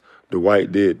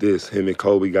 Dwight did this. Him and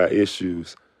Kobe got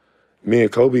issues. Me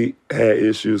and Kobe had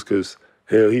issues because,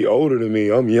 hell, he older than me.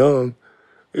 I'm young.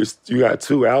 You got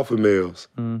 2 alpha males.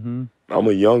 I'm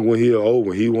a young one, he an old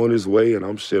one. He want his way, and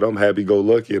I'm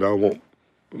happy-go-lucky, and I want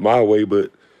my way,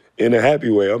 but in a happy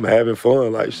way. I'm having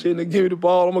fun. Like, shit, nigga, give me the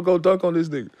ball. I'm going to go dunk on this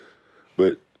nigga.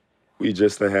 But we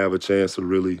just didn't have a chance to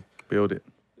really build it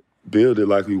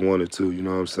like we wanted to, you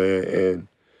know what I'm saying? And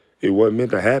it wasn't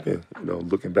meant to happen. You know,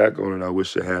 looking back on it, I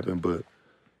wish it happened, but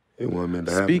it wasn't meant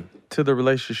to happen. Speak to the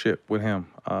relationship with him.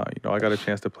 I got a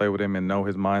chance to play with him and know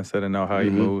his mindset and know how he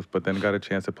moves, but then got a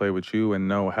chance to play with you and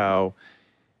know how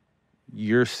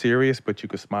you're serious, but you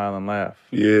could smile and laugh.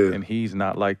 Yeah. And he's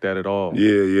not like that at all.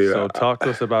 Yeah. So talk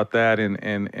to us about that,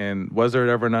 and was there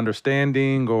ever an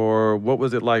understanding, or what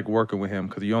was it like working with him?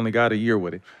 Because you only got a year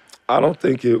with it. I don't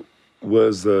think it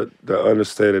was the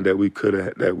understanding that we could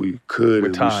and we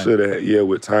should have,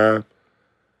 with time.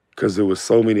 Because there was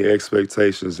so many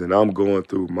expectations, and I'm going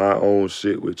through my own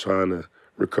shit with trying to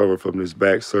recover from this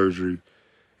back surgery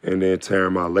and then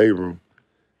tearing my labrum.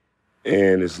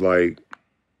 And it's like,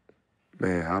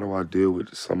 man, how do I deal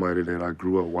with somebody that I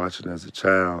grew up watching as a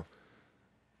child?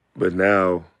 But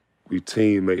now we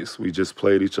teammates. We just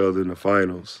played each other in the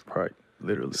finals. Right,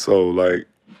 literally. So, like,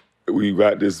 we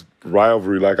got this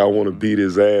rivalry, like I want to beat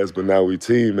his ass, but now we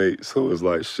teammates. So it's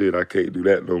like, shit, I can't do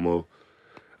that no more.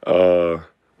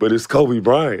 But it's Kobe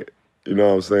Bryant. You know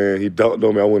what I'm saying? He dunked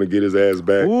on me. I want to get his ass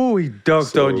back. Ooh, he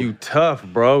dunked on you tough,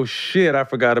 bro. Shit, I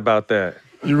forgot about that.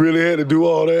 You really had to do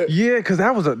all that? Yeah, because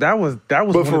that was one of them ones. That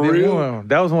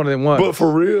was one of them ones. But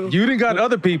for real? You didn't got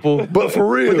other people. But for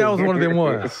real? But that was one of them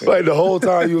ones. Like the whole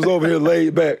time you was over here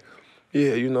laid back.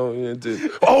 Yeah, you know.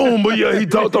 But yeah, he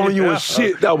dunked on you and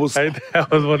shit. That was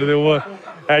one of them ones.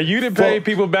 Hey, you didn't pay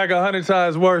people back 100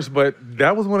 times worse, but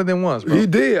that was one of them ones, bro. He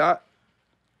did.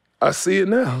 I see it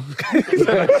now.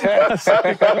 I see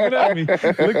it coming at me.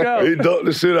 Look out. He dunked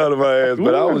the shit out of my ass,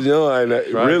 but I was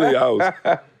young.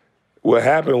 What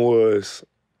happened was,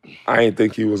 I didn't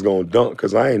think he was going to dunk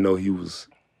because I didn't know he was,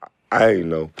 I didn't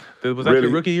know. Was that your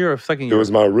rookie year or second year? It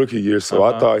was my rookie year, so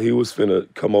I thought he was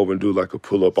finna come over and do like a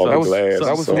pull-up on the glass. So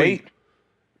that was 8?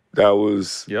 That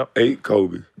was 8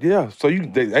 Kobe. Yeah, so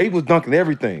 8 was dunking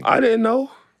everything. I didn't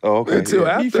know. Oh, okay. Until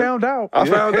after. He found out. I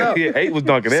found out. Yeah, 8 was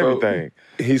dunking everything.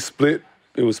 He split,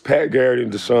 it was Pat Garrett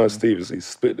and Deshaun Stevens. He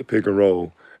split the pick and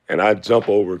roll, and I jump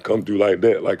over and come through like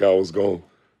that, like I was going,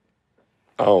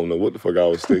 I don't know what the fuck I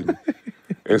was thinking.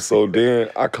 And so then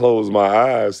I closed my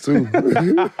eyes too.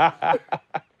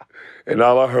 And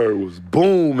all I heard was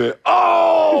boom and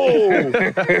oh!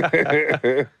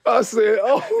 I said,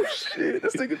 oh shit,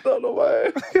 this nigga thought on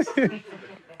my ass.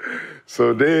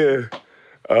 So then,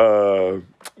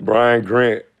 Brian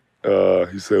Grant,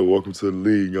 he said, welcome to the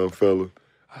league, young fella.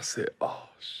 I said, oh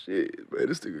shit, man,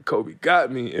 this nigga Kobe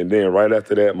got me. And then right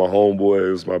after that, my homeboy,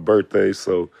 it was my birthday,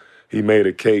 so he made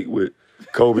a cake with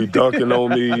Kobe dunking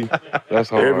on me. That's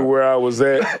hard. Everywhere I was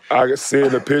at, I could see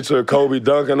a picture of Kobe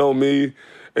dunking on me.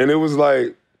 And it was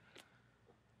like,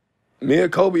 me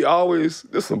and Kobe always,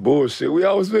 this some bullshit. We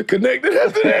always been connected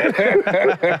after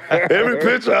that. Every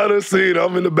picture I done seen,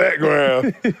 I'm in the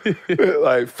background.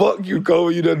 Like, fuck you,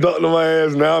 Kobe, you done dunked on my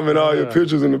ass. Now I'm in all your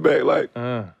pictures in the back. Like,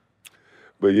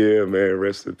 but yeah, man,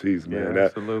 rest in peace, man. Yeah,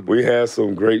 absolutely. We had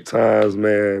some great times,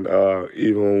 man,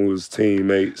 even when we was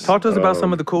teammates. Talk to us about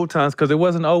some of the cool times, because it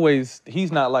wasn't always,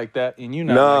 he's not like that and you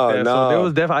not like that. So there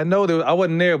was definitely, I know, I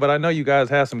wasn't there, but I know you guys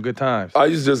had some good times. I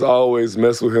used to just always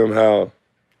mess with him how,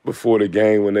 before the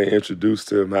game, when they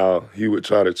introduced him, how he would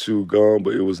try to chew gum,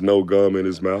 but it was no gum in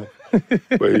his mouth.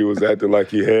 But he was acting like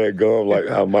he had gum, like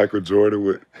how Michael Jordan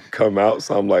would come out.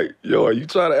 So I'm like, yo, are you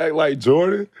trying to act like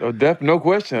Jordan? Oh, no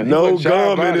question. No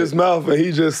gum in his mouth, and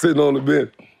he just sitting on the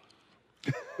bench.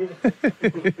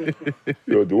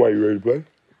 Yo, Dwight, you ready to play?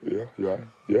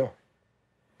 Yeah.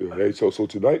 Hey, so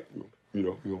tonight,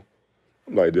 you know.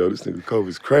 I'm like, yo, this nigga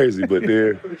Kobe's crazy. But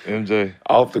then MJ,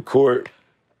 off the court,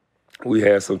 we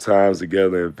had some times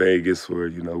together in Vegas where,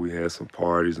 you know, we had some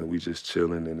parties and we just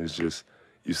chilling, and it's just,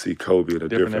 you see Kobe in a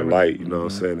different light, you know what I'm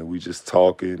saying? And we just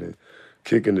talking and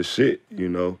kicking the shit, you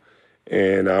know?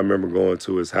 And I remember going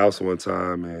to his house one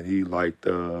time, and he liked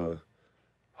that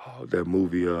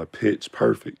movie Pitch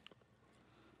Perfect.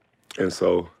 And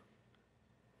so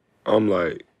I'm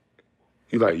like,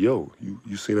 he like, yo,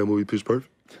 you seen that movie Pitch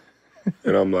Perfect?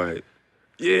 And I'm like,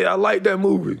 yeah, I like that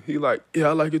movie. He like, yeah,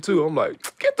 I like it too. I'm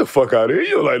like, get the fuck out of here.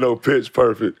 You don't like no Pitch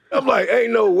Perfect. I'm like,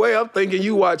 ain't no way. I'm thinking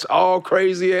you watch all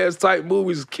crazy ass type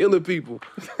movies killing people,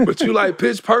 but you like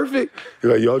Pitch Perfect?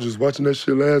 You're like, y'all just watching that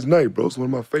shit last night, bro. It's one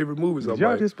of my favorite movies. Did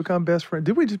y'all just become best friends?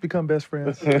 Did we just become best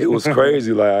friends? It was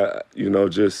crazy. Like, you know,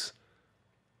 just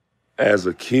as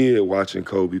a kid watching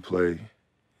Kobe play,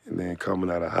 and then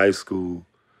coming out of high school,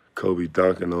 Kobe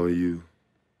dunking on you,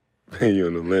 then you're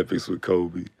in the Olympics with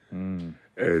Kobe.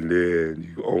 And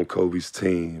then you on Kobe's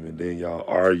team, and then y'all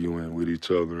arguing with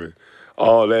each other. And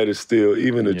all that is still,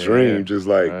 even a dream, just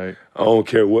like, I don't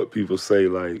care what people say,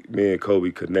 like, me and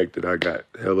Kobe connected. I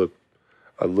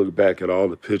look back at all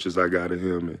the pictures I got of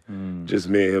him, and just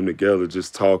me and him together,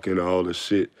 just talking all the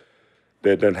shit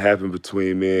that done happened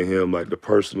between me and him, like the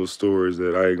personal stories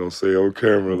that I ain't gonna say on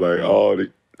camera, like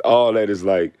all that is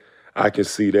like, I can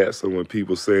see that. So when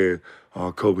people saying,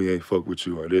 oh, Kobe ain't fuck with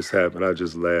you, or this happened, I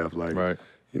just laugh, like,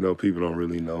 you know, people don't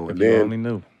really know. And then only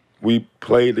knew. We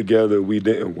played together, we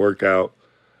didn't work out,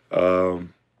 but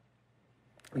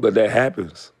that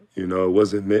happens. You know, it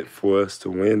wasn't meant for us to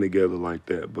win together like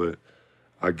that, but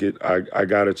I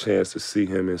got a chance to see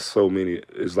him in so many,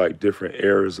 it's like different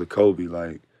eras of Kobe,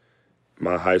 like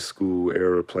my high school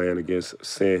era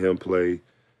seeing him play,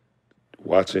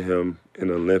 watching him in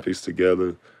the Olympics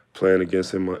together, playing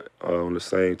against him on the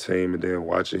same team, and then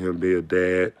watching him be a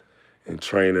dad and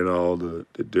training all the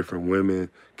different women,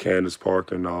 Candace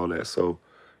Parker and all that. So,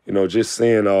 you know, just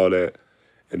seeing all that.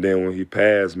 And then when he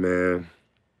passed, man,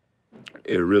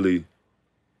 it really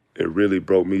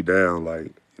broke me down.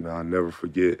 Like, you know, I'll never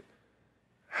forget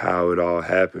how it all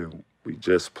happened. We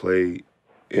just played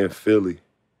in Philly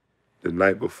the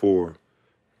night before.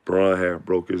 Bron had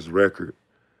broke his record,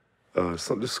 the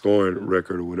scoring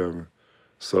record or whatever.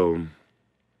 So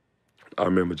I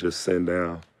remember just sitting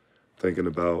down thinking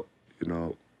about, you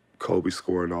know, Kobe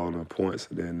scoring all them points,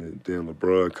 and then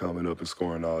LeBron coming up and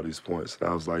scoring all these points. And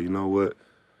I was like, you know what?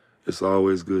 It's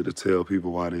always good to tell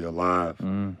people why they're alive,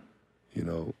 you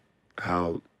know,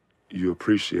 how you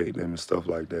appreciate them and stuff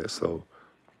like that. So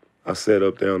I sat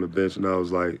up there on the bench and I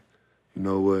was like, you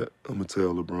know what? I'm going to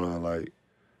tell LeBron, like,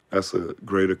 that's a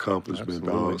great accomplishment,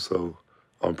 dog. So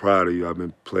I'm proud of you. I've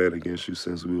been playing against you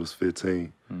since we was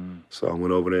 15. So I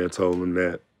went over there and told him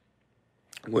that.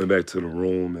 Went back to the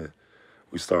room and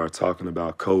we started talking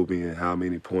about Kobe and how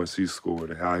many points he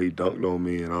scored and how he dunked on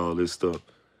me and all this stuff.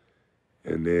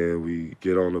 And then we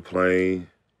get on the plane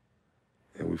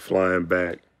and we flying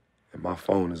back and my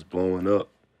phone is blowing up.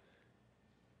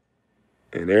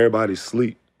 And everybody's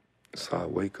asleep. So I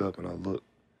wake up and I look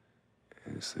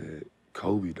and it said,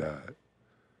 Kobe died.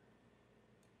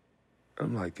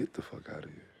 I'm like, get the fuck out of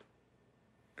here.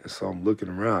 And so I'm looking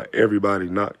around, everybody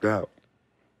knocked out.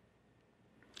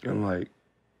 I'm like,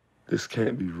 this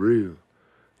can't be real.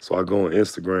 So I go on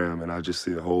Instagram and I just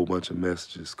see a whole bunch of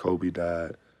messages. Kobe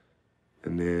died.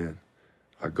 And then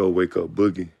I go wake up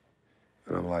Boogie.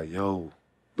 And I'm like, yo,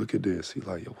 look at this. He's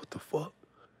like, yo, what the fuck?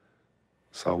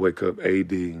 So I wake up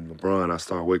AD and LeBron. I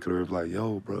start waking up like,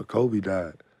 yo, bro, Kobe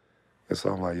died. And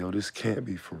so I'm like, yo, this can't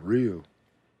be for real.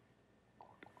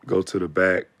 Go to the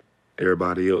back.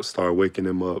 Everybody else start waking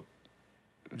him up.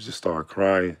 Just start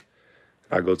crying.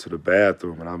 I go to the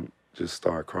bathroom and I'm just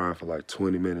start crying for like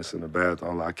 20 minutes in the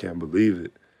bathroom. I'm like, I can't believe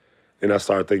it. Then I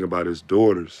started thinking about his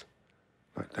daughters.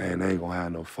 Like, dang, they ain't gonna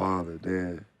have no father.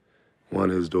 Then one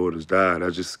of his daughters died. I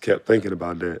just kept thinking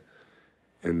about that.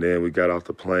 And then we got off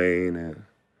the plane and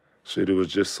shit, it was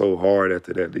just so hard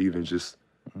after that to even just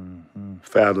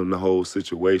fathom the whole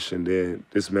situation. Then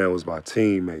this man was my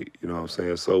teammate, you know what I'm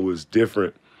saying? So it was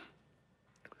different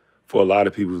for a lot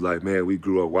of people. It was like, man, we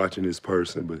grew up watching this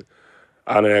person, but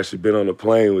I done actually been on the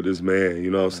plane with this man,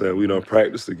 you know what I'm saying? We done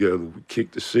practiced together, we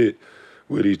kicked the shit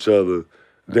with each other.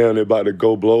 Down there about to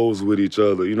go blows with each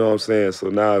other, you know what I'm saying? So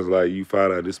now it's like you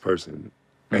find out this person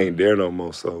ain't there no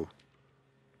more. So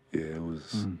yeah, it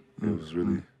was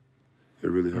really, it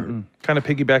really hurt. Kind of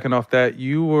piggybacking off that,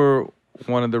 you were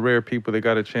one of the rare people that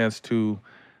got a chance to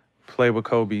play with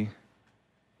Kobe,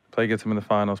 play against him in the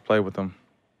finals, play with him,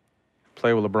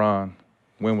 play with LeBron,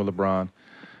 win with LeBron.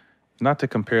 Not to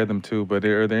compare them to, but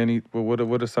are there any,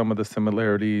 what are some of the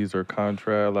similarities or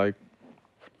contrast, like?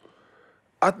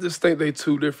 I just think they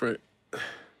two different.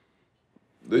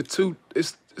 It's two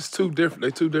different. They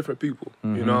two different people.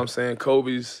 You know what I'm saying?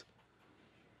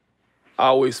 I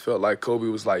always felt like Kobe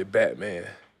was like Batman.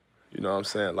 You know what I'm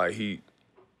saying? Like he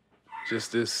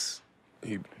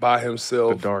by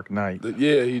himself. The Dark Knight.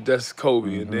 That's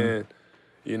Kobe. And then,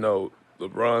 you know,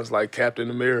 LeBron's like Captain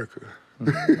America.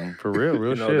 For real,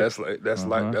 real you know, shit. that's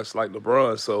like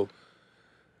LeBron. So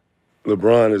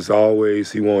LeBron is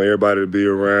always, he want everybody to be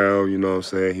around, you know what I'm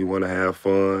saying? He want to have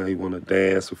fun. He want to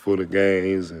dance before the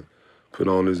games and put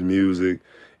on his music.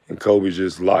 And Kobe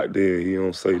just locked in. He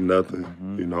don't say nothing.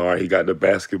 You know, all right, he got the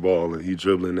basketball and he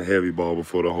dribbling the heavy ball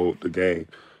before the game.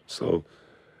 So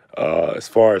as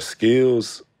far as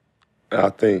skills, I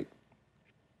think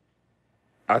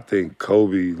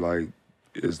Kobe, like,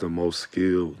 is the most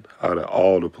skilled out of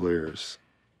all the players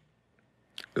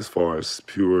as far as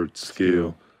pure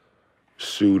skill.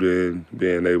 Shooting,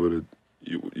 being able to,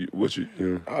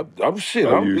 I'm shit.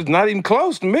 It's not even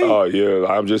close to me. Oh yeah,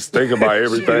 I'm just thinking about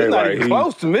everything. It's not even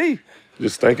close to me.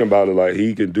 Just thinking about it, like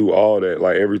he can do all that,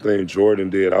 like everything Jordan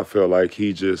did. I felt like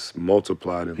he just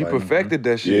multiplied it. He like, perfected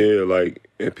that shit. Yeah, like,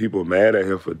 and people mad at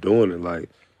him for doing it. Like,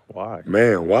 why?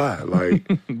 Man, why? Like,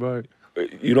 right.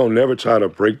 You don't never try to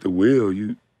break the wheel.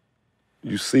 You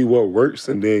see what works,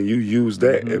 and then you use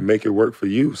that and make it work for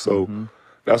you. So.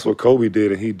 That's what Kobe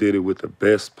did, and he did it with the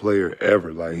best player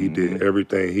ever. Like, he did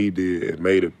everything he did and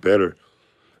made it better.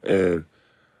 And,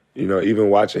 you know,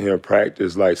 even watching him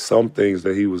practice, like, some things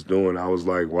that he was doing, I was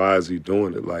like, why is he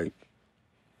doing it? Like,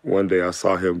 one day I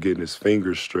saw him getting his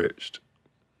fingers stretched.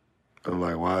 I'm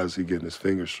like, why is he getting his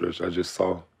fingers stretched? I just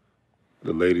saw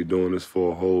the lady doing this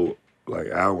for a whole,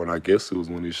 like, hour, and I guess it was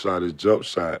when he shot his jump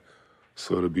shot,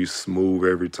 so it'll be smooth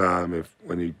every time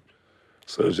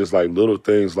So it's just like little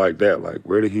things like that. Like,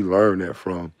 where did he learn that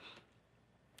from?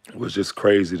 It was just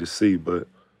crazy to see. But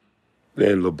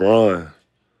then LeBron,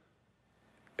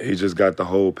 he just got the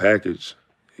whole package.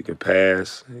 He can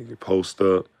pass, he can post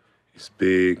up, he's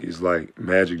big, he's like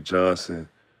Magic Johnson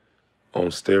on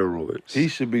steroids. He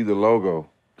should be the logo.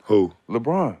 Who?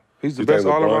 LeBron. He's the best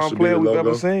all-around player we've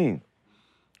ever seen.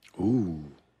 Ooh.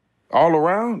 All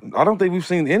around? I don't think we've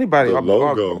seen anybody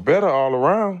better all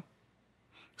around.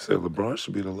 Said LeBron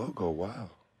should be the logo. Wow.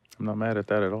 I'm not mad at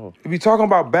that at all. If you're talking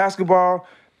about basketball,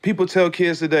 people tell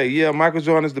kids today, yeah, Michael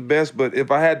Jordan is the best, but if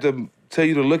I had to tell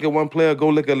you to look at one player, go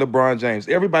look at LeBron James.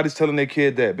 Everybody's telling their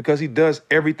kid that because he does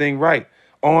everything right,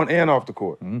 on and off the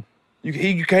court.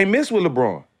 You can't miss with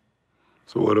LeBron.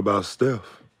 So what about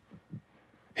Steph?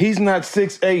 He's not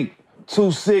 6'8",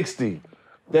 260,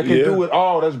 that can do it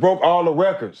all, that's broke all the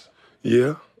records.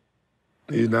 Yeah.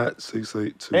 He's not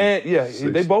 6'8", 2. And yeah,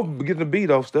 they both getting a B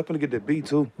though. Steph gonna get that B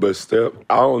too. But Steph,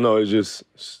 I don't know. It's just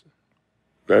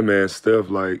that man Steph.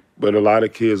 Like, but a lot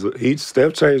of kids,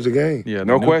 Steph changed the game. Yeah,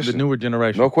 no question. The newer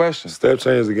generation. No question. Steph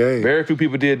changed the game. Very few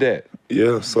people did that.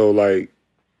 Yeah. So like,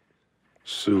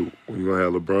 shoot, we gonna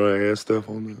have LeBron and Steph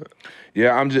on that?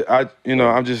 Yeah, I'm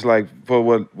just like for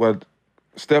what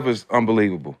Steph is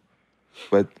unbelievable.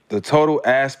 But the total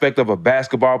aspect of a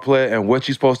basketball player and what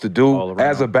you're supposed to do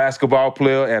as a basketball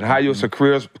player and how your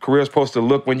career's supposed to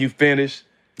look when you finish.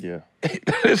 Yeah.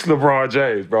 It's LeBron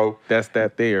James, bro. That's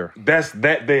that there. That's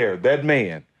that there. That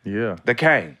man. Yeah. The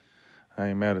king. I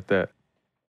ain't mad at that.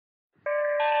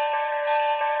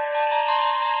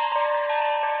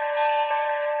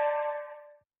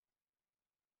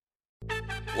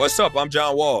 What's up? I'm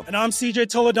John Wall. And I'm CJ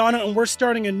Toledano, and we're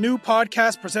starting a new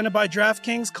podcast presented by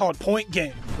DraftKings called Point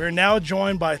Game. We're now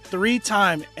joined by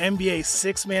three-time NBA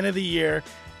Sixth Man of the Year,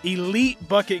 elite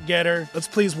bucket getter. Let's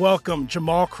please welcome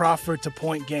Jamal Crawford to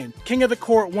Point Game. King of the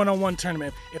Court one-on-one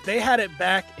tournament. If they had it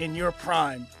back in your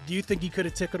prime, do you think he could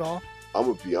have took it all? I'm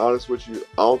going to be honest with you.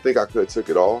 I don't think I could have took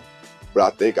it all, but I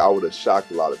think I would have shocked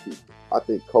a lot of people. I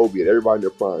think Kobe and everybody in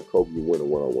their prime, Kobe would win a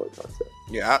one-on-one contest.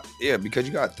 Yeah, because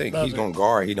you got to think, he's going to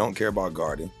guard. He don't care about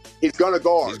guarding. He's going to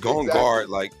guard. He's going to guard.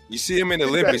 Like, you see him in the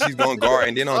Olympics, he's going to guard.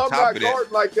 And then on top of that. I'm not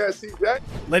guarding like that, CJ.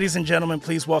 Ladies and gentlemen,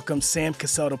 please welcome Sam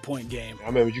Cassell to Point Game. I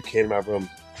remember you came out from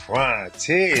crying,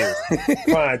 tears.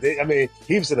 I mean,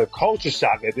 he was in a culture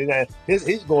shock. And then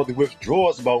he's going through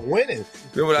withdrawals about winning.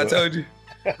 Remember what I told you?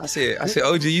 I said,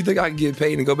 OG, you think I can get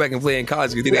paid and go back and play in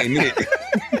college because it ain't it?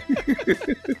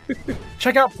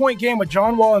 Check out Point Game with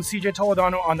John Wall and CJ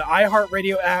Toledano on the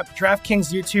iHeartRadio app,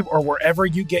 DraftKings YouTube, or wherever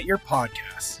you get your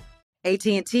podcasts.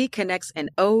 AT&T connects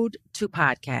an ode to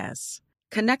podcasts.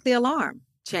 Connect the alarm.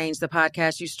 Change the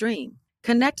podcast you stream.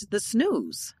 Connect the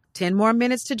snooze. 10 more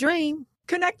minutes to dream.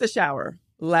 Connect the shower.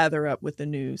 Lather up with the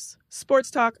news. Sports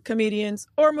talk, comedians,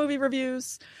 or movie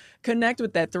reviews. Connect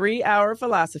with that 3-hour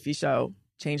philosophy show.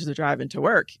 Change the drive into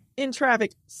work. In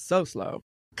traffic so slow.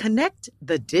 Connect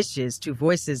the dishes to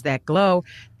voices that glow.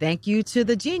 Thank you to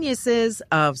the geniuses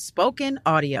of spoken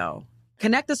audio.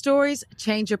 Connect the stories,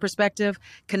 change your perspective.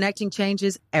 Connecting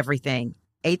changes everything.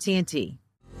 AT&T.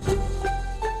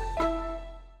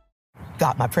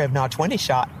 Got my Prevnar 20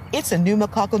 shot. It's a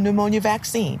pneumococcal pneumonia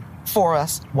vaccine. For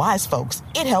us, wise folks,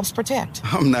 it helps protect.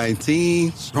 I'm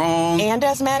 19, strong. And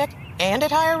asthmatic, and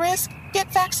at higher risk. Get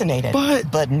vaccinated.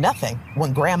 But nothing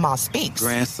when grandma speaks.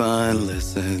 Grandson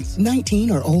listens.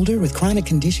 19 or older with chronic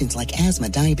conditions like asthma,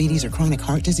 diabetes, or chronic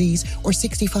heart disease, or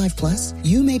 65 plus,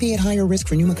 you may be at higher risk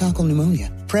for pneumococcal pneumonia.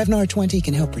 Prevnar 20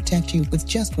 can help protect you with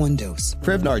just one dose.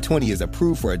 Prevnar 20 is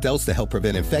approved for adults to help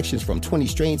prevent infections from 20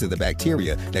 strains of the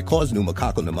bacteria that cause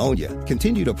pneumococcal pneumonia.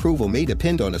 Continued approval may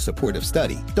depend on a supportive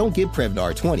study. Don't give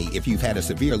Prevnar 20 if you've had a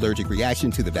severe allergic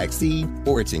reaction to the vaccine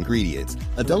or its ingredients.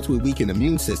 Adults with weakened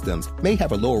immune systems may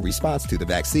have a lower response to the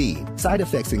vaccine. Side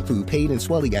effects include pain and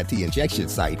swelling at the injection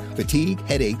site, fatigue,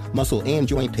 headache, muscle, and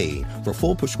joint pain. For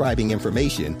full prescribing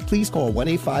information, please call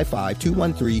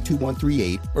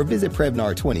 1-855-213-2138 or visit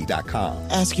Prevnar20.com.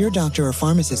 Ask your doctor or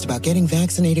pharmacist about getting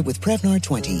vaccinated with Prevnar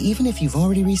 20, even if you've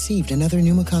already received another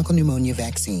pneumococcal pneumonia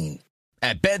vaccine.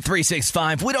 At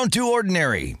Bet365, we don't do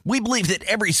ordinary. We believe that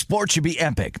every sport should be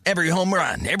epic. Every home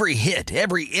run, every hit,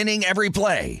 every inning, every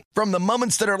play. From the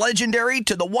moments that are legendary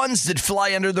to the ones that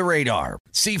fly under the radar.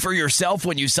 See for yourself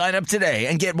when you sign up today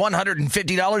and get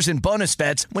 $150 in bonus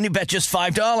bets when you bet just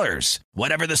 $5.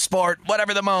 Whatever the sport,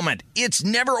 whatever the moment, it's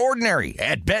never ordinary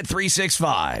at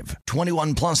Bet365.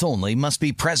 21 plus only. Must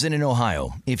be present in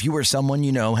Ohio. If you or someone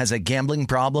you know has a gambling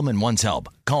problem and wants help,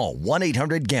 call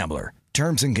 1-800-GAMBLER.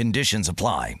 Terms and conditions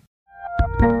apply.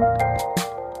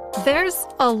 There's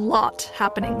a lot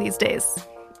happening these days,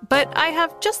 but I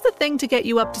have just the thing to get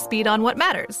you up to speed on what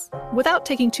matters without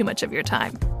taking too much of your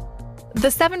time. The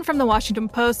 7 from the Washington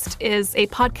Post is a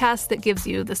podcast that gives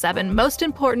you the 7 most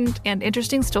important and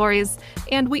interesting stories,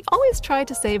 and we always try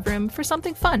to save room for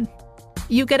something fun.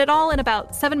 You get it all in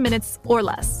about 7 minutes or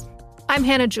less. I'm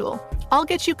Hannah Jewell. I'll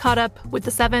get you caught up with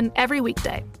the 7 every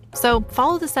weekday. So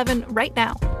follow the 7 right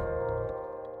now.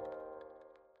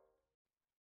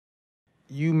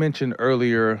 You mentioned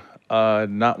earlier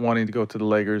not wanting to go to the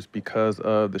Lakers because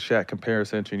of the Shaq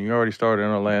comparison. And you already started in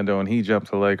Orlando, and he jumped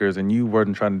to the Lakers, and you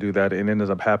weren't trying to do that, and it ended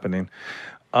up happening.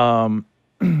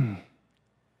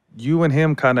 You and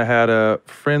him kind of had a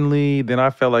friendly, then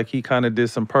I felt like he kind of did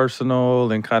some personal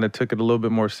and kind of took it a little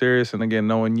bit more serious. And again,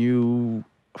 knowing you,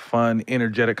 fun,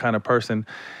 energetic kind of person,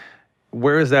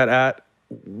 where is that at?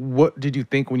 What did you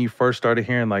think when you first started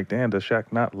hearing, like, damn, does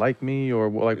Shaq not like me? Or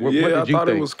like, what did you think? I thought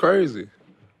it was crazy.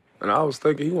 And I was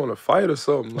thinking he want to fight or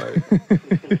something, like,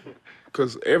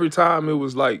 because every time it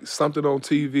was like something on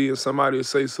TV and somebody would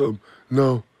say something,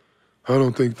 no, I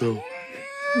don't think so.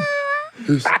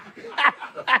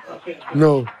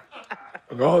 No.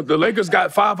 Oh, the Lakers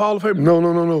got 5 Hall of Famers.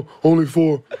 No, only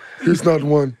 4. It's not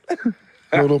 1.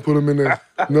 No, don't put him in there.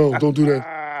 No, don't do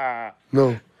that.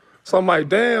 No. So I'm like,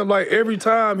 damn, like every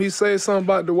time he says something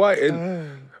about Dwight,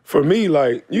 and for me,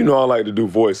 like, you know, I like to do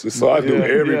voices. So I do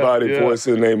everybody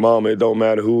voicing their mama. It don't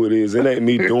matter who it is. It ain't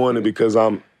me doing it because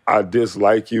I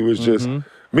dislike you. It's just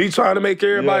me trying to make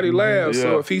everybody laugh.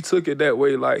 So if he took it that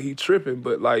way, like, he tripping.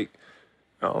 But, like,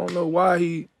 I don't know why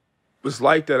he was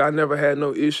like that. I never had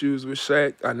no issues with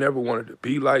Shaq. I never wanted to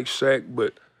be like Shaq,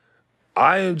 but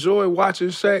I enjoy watching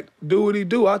Shaq do what he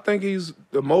do. I think he's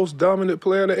the most dominant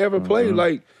player to ever play.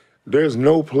 Like, there's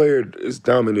no player as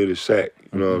dominant as Shaq.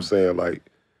 You know what I'm saying? Like,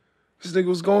 this nigga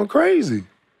was going crazy.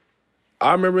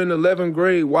 I remember in 11th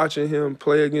grade watching him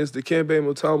play against Dikembe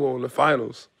Mutombo in the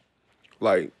finals.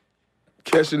 Like,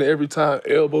 catching it every time,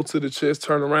 elbow to the chest,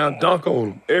 turn around, dunk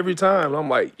on him every time. I'm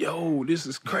like, yo, this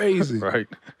is crazy. Right.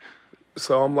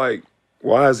 So I'm like,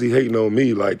 why is he hating on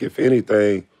me? Like, if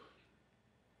anything,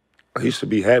 he should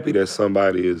be happy that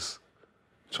somebody is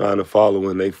trying to follow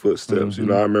in their footsteps. You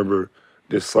know, I remember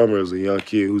this summer as a young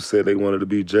kid who said they wanted to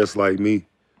be just like me.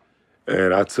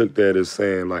 And I took that as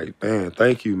saying, like, man,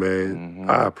 thank you, man.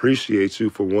 I appreciate you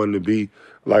for wanting to be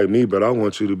like me, but I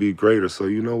want you to be greater. So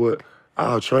you know what?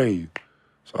 I'll train you.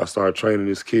 So I started training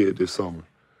this kid this summer.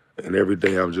 And every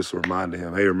day I'm just reminding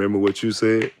him, hey, remember what you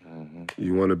said?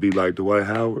 You want to be like Dwight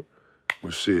Howard?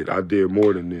 Well, shit, I did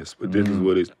more than this, but this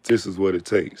is what it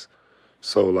takes.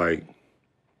 So, like,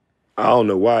 I don't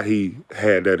know why he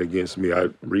had that against me. I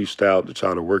reached out to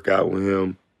try to work out with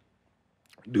him,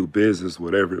 do business,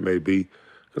 whatever it may be,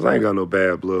 because I ain't got no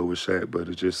bad blood with Shaq, but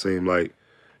it just seemed like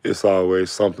it's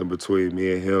always something between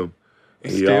me and him.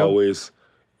 And he always,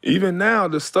 even now,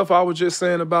 the stuff I was just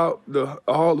saying about the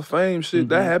Hall of Fame shit,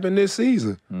 that happened this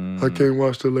season. I can't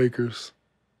watch the Lakers.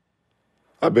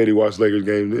 I bet he watched Lakers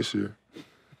game this year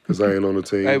because I ain't on the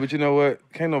team. Hey, but you know what?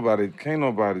 Can't nobody,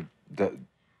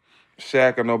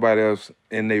 Shaq or nobody else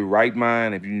in their right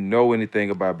mind, if you know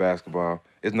anything about basketball,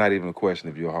 it's not even a question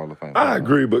if you're a Hall of Fame. I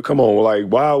agree, but come on, like,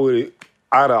 why would it,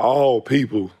 out of all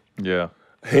people,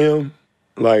 him,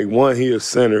 like, one, he a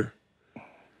center,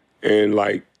 and,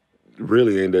 like,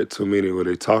 really ain't that too many where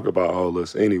they talk about all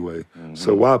this anyway.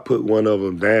 So why put one of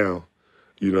them down?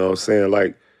 You know what I'm saying?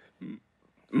 Like,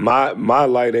 my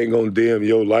light ain't gonna dim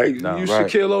your light. You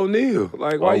Shaquille O'Neal.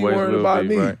 Like, why you worrying about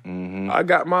me? I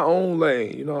got my own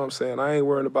lane. You know what I'm saying? I ain't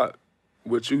worrying about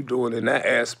what you doing in that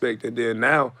aspect. And then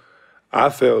now, I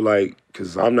felt like,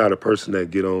 because I'm not a person that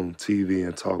get on TV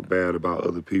and talk bad about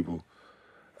other people,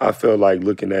 I felt like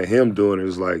looking at him doing it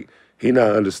is like, he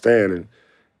not understanding.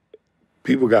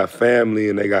 People got family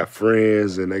and they got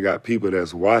friends and they got people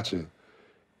that's watching.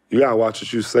 You gotta watch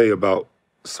what you say about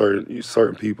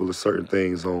certain people or certain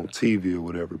things on TV or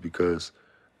whatever, because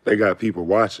they got people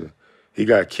watching. He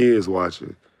got kids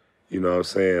watching. You know what I'm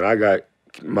saying? I got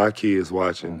my kids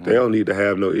watching. They don't need to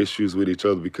have no issues with each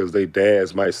other because they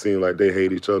dads might seem like they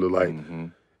hate each other. Like,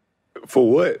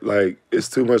 for what? Like, it's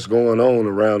too much going on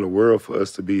around the world for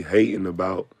us to be hating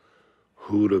about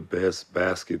who the best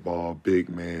basketball big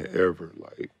man ever.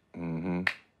 Like,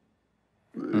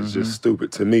 it's just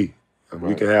stupid to me. I mean,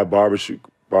 we can have barbecue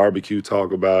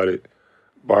talk about it,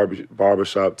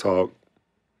 barbershop talk,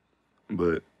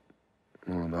 but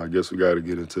I don't know, I guess we got to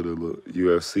get into the little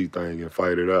UFC thing and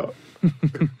fight it out.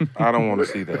 I don't want to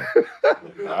see that.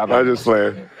 I just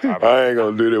playing. I ain't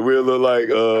gonna do that. We'll look like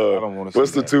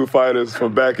what's the two fighters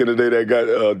from back in the day that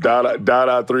got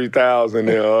Dada 3000 and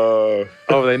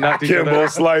they knocked each other Kimbo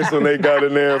out. Slice when they got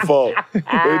in there and fought.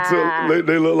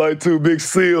 They look like two big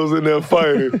seals in there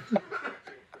fighting.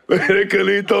 They couldn't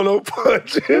even throw no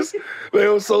punches. They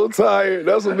were so tired.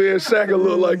 That's what me and Shaq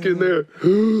look like in there.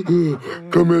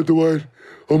 Come here, Dwight.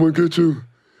 I'm gonna get you.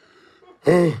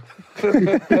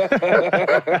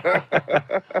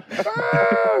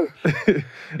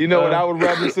 You know what I would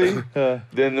rather see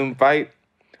than them fight?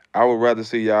 I would rather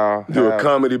see y'all do a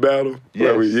comedy battle.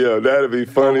 Yes. Yeah, that'd be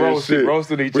funny as shit.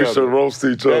 Roasting each we other. should roast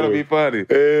each other. That'll be funny.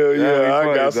 Hell yeah, That'll be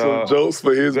I got funny, some jokes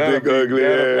for his big ugly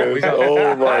ass.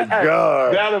 Oh my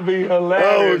God. That'll be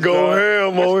hilarious. I would go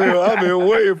ham on him. I've been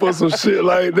waiting for some shit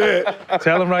like that.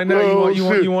 Tell him right now you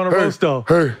want to roast though.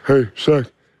 Hey,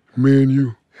 Shaq, me and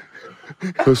you,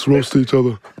 let's roast each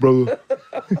other, brother.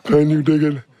 Can you dig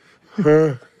it?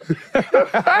 Huh?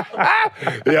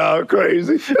 Y'all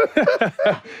crazy.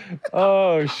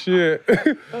 Oh shit.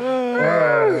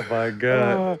 Oh my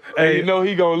God. Hey, you know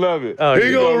he gonna love it.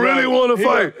 He gonna really want to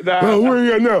fight. Where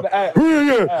he at now? Where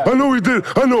he at? I know he did.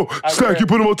 I know. Stack, you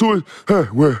put him on to it. Hey,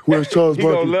 where's Charles He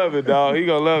Barkley? gonna love it, dog. He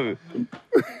gonna love it.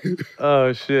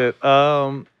 Oh shit.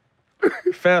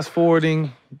 Fast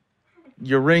forwarding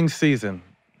your ring season.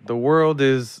 The world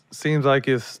seems like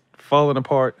it's falling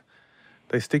apart.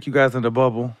 They stick you guys in the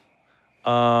bubble.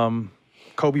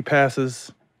 Kobe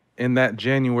passes in that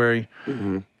January.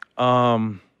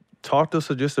 Talk to us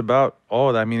just about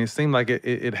all that. I mean, it seemed like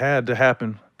it had to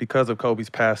happen because of Kobe's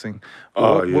passing.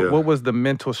 What was the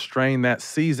mental strain that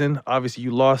season? Obviously, you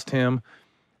lost him.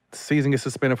 The season gets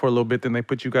suspended for a little bit. Then they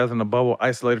put you guys in the bubble,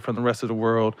 isolated from the rest of the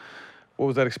world. What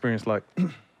was that experience like?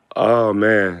 Oh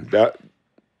man, that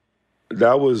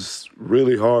was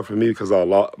really hard for me because I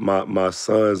lost my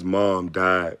son's mom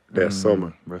died that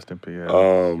summer. Rest in peace.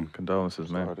 Condolences,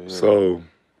 man. So,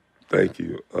 thank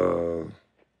you.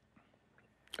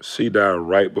 She died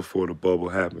right before the bubble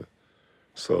happened.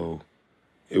 So,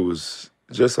 it was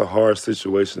just a hard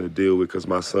situation to deal with because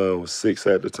my son was 6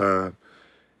 at the time.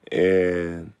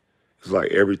 And it's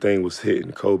like everything was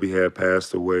hitting. Kobe had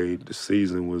passed away. The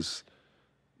season was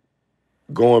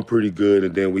going pretty good.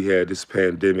 And then we had this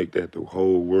pandemic that the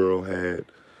whole world had.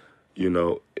 You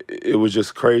know, it was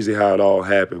just crazy how it all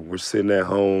happened. We're sitting at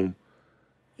home.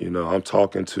 You know, I'm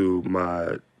talking to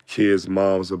my kids'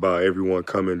 moms about everyone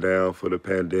coming down for the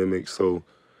pandemic so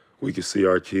we could see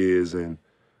our kids and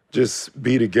just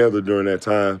be together during that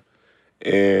time.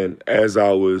 And as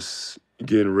I was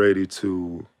getting ready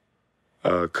to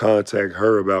contact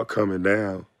her about coming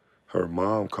down, her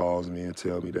mom calls me and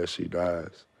tells me that she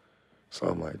dies. So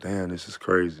I'm like, damn, this is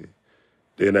crazy.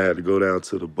 Then I had to go down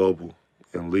to the bubble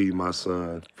and leave my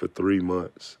son for 3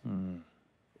 months.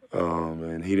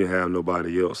 And he didn't have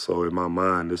nobody else. So in my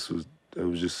mind,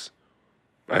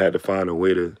 I had to find a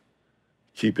way to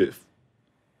keep it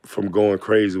from going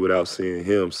crazy without seeing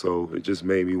him. So it just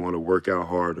made me want to work out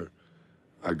harder.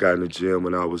 I got in the gym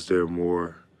and I was there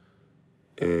more.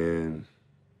 And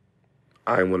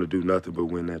I didn't want to do nothing but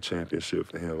win that championship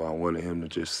for him. I wanted him to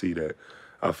just see that.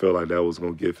 I felt like that was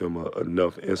going to give him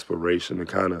enough inspiration to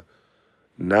kind of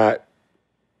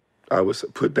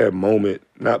put that moment,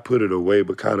 not put it away,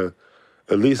 but kind of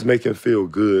at least make him feel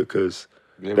good because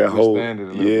that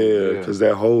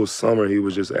whole summer he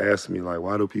was just asking me, like,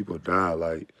 why do people die?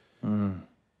 Like,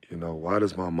 you know, why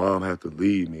does my mom have to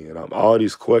leave me? And all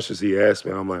these questions he asked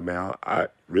me, and I'm like, man, I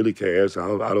really can't answer.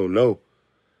 I don't know.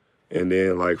 And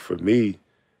then, like, for me,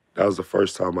 that was the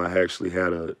first time I actually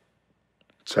had a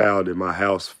child in my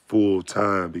house full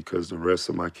time because the rest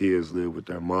of my kids live with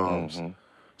their moms.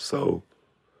 So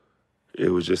it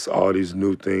was just all these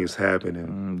new things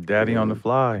happening. Daddy on the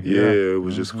fly. Yeah, it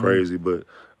was just crazy. But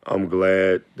I'm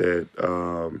glad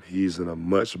that he's in a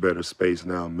much better space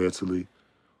now mentally.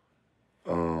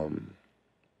 And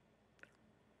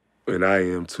I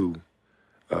am too,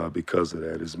 because of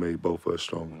that. It's made both of us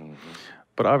stronger.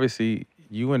 But obviously,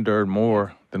 you endured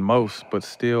more than most, but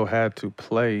still had to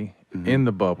play in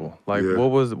the bubble. Like, what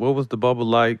was the bubble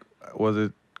like? Was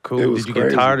it cool? Did you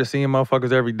get tired of seeing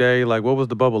motherfuckers every day? Like, what was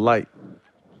the bubble like?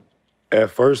 At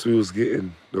first, we was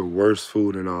getting the worst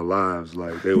food in our lives.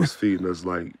 Like, they was feeding us,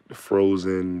 like,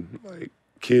 frozen, like,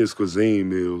 kids' cuisine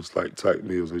meals, like, type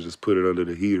meals. They just put it under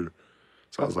the heater.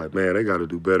 So I was like, man, they got to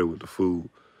do better with the food.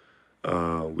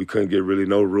 We couldn't get really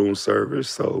no room service,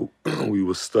 so we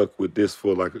was stuck with this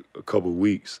for, like, a couple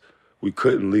weeks. We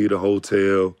couldn't leave the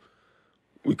hotel.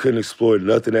 We couldn't explore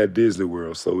nothing at Disney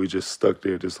World, so we just stuck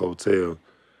there at this hotel.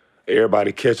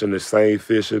 Everybody catching the same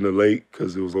fish in the lake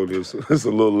because it was only it's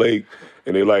a little lake,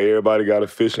 and they like everybody got a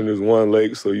fish in this one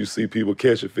lake. So you see people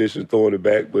catching fish and throwing it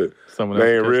back, but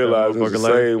they ain't realizing it's the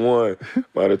same one.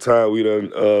 By the time we done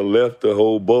left the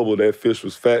whole bubble, that fish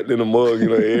was fat in the mug. You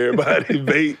know, everybody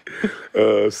bait.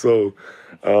 So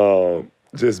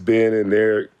just being in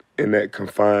there in that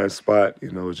confined spot, you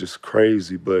know, it's just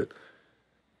crazy. But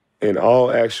in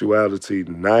all actuality,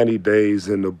 90 days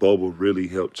in the bubble really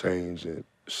helped change and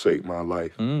shape my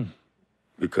life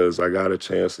because I got a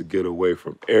chance to get away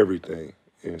from everything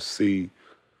and see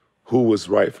who was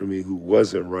right for me, who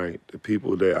wasn't right, the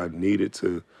people that I needed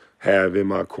to have in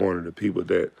my corner, the people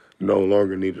that no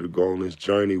longer needed to go on this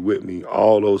journey with me.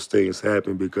 All those things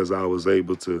happened because I was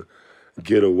able to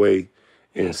get away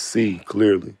and see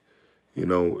clearly. You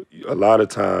know, a lot of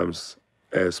times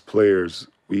as players,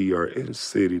 we are in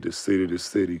city to city to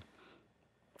city.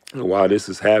 And while this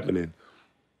is happening,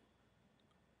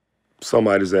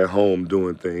 somebody's at home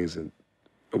doing things and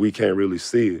we can't really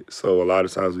see it. So a lot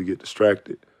of times we get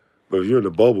distracted. But if you're in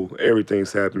the bubble,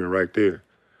 everything's happening right there.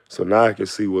 So now I can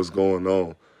see what's going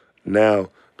on. Now,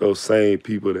 those same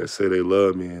people that say they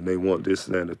love me and they want this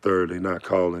and that and the third, they're not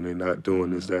calling, they're not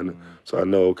doing this, that, and so I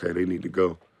know, okay, they need to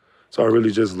go. So I really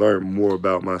just learned more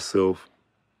about myself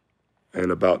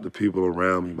and about the people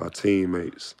around me, my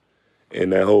teammates.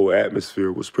 And that whole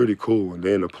atmosphere was pretty cool. And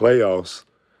then the playoffs,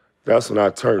 that's when I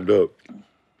turned up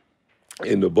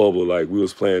in the bubble. Like, we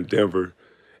was playing Denver,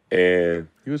 and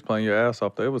you was playing your ass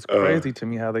off there. It was crazy to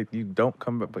me how you don't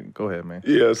come back. But go ahead, man.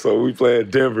 Yeah, so we playing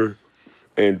Denver,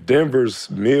 and Denver's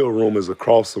meal room is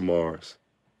across from ours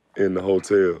in the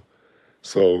hotel.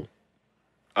 So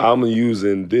I'm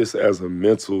using this as a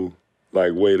mental,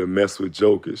 like, way to mess with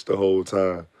Jokic the whole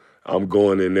time. I'm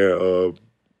going in their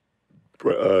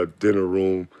dinner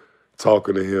room,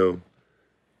 talking to him,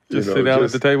 Just sit down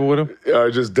at the table with him?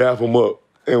 Just dap him up.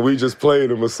 And we just played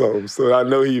him or something. So I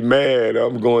know he mad.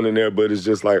 I'm going in there, but it's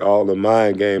just like all the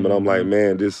mind game. And I'm like,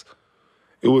 man,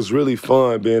 it was really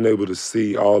fun being able to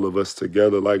see all of us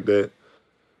together like that.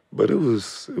 But it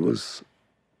was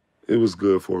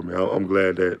good for me. I'm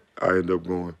glad that I ended up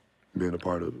being a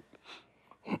part of it.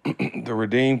 The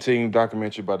Redeem Team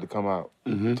documentary about to come out.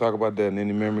 Mm-hmm. Talk about that and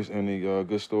any memories, any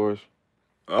good stories?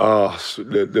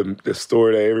 The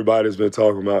story that everybody's been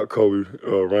talking about, Kobe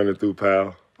running through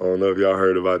Powell. I don't know if y'all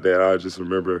heard about that. I just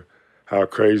remember how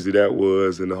crazy that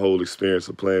was and the whole experience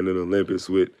of playing in the Olympics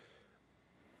with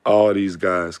all these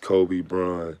guys, Kobe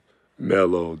Bryant,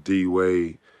 Melo,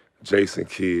 D-Wade, Jason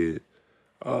Kidd,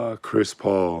 Chris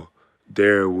Paul,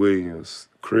 Darren Williams,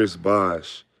 Chris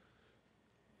Bosh,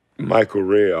 Michael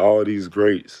Redd, all these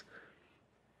greats.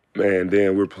 Man,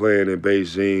 then we're playing in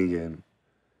Beijing and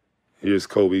here's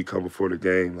Kobe coming before the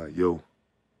game like, yo,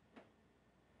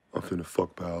 I'm finna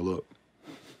fuck Powell up.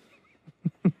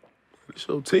 It's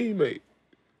your teammate.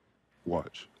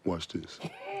 Watch this.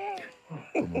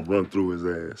 I'm gonna run through his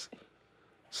ass.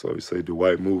 So he say,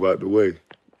 Dwight, move out the way.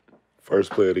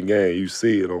 First play of the game, you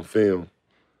see it on film.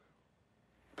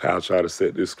 Powell try to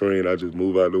set this screen, I just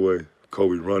move out the way.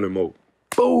 Kobe run him over.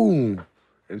 Boom!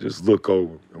 And just look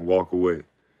over and walk away.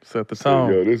 Set the tone.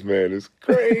 So, yo, this man is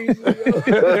crazy.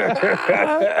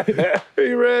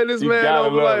 He ran this man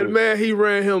over like, man, he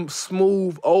ran him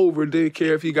smooth over. Didn't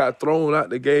care if he got thrown out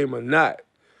the game or not.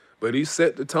 But he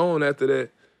set the tone after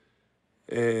that.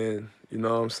 And, you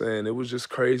know what I'm saying, it was just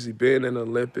crazy being in the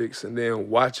Olympics and then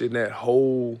watching that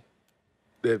whole,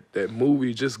 that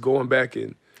movie, just going back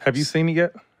and... Have you seen it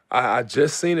yet? I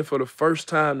just seen it for the first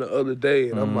time the other day,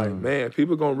 and I'm like, man,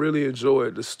 people gonna really enjoy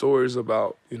it. The stories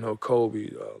about, you know,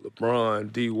 Kobe,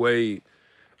 LeBron, D-Wade,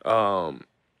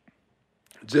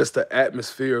 just the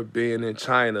atmosphere of being in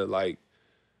China. Like,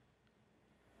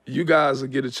 you guys will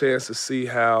get a chance to see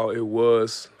how it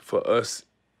was for us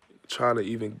trying to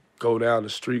even go down the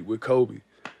street with Kobe.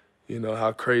 You know,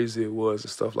 how crazy it was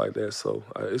and stuff like that. So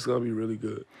it's gonna be really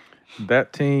good.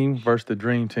 That team versus the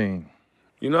Dream Team.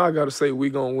 You know, I got to say we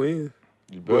going to win.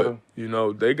 You better. But, you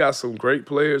know, they got some great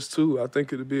players, too. I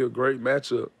think it'll be a great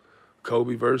matchup.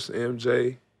 Kobe versus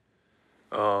MJ.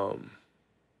 But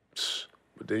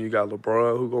then you got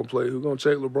LeBron. Who going to play? Who going to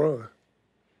check LeBron?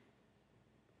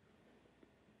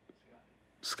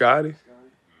 Scotty?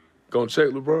 Going to check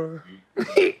LeBron?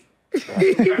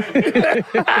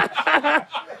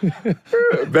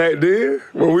 Back then,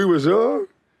 when we was young?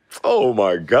 Oh,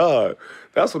 my God.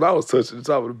 That's when I was touching the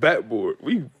top of the backboard.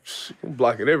 We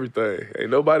blocking everything. Ain't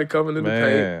nobody coming in the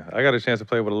paint. I got a chance to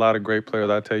play with a lot of great players.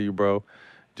 I tell you, bro,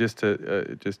 just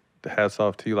hats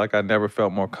off to you. Like, I never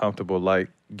felt more comfortable, like,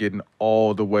 getting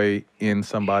all the way in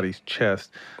somebody's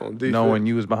chest, knowing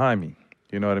you was behind me.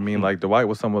 You know what I mean? Like, Dwight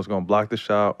was someone who's going to block the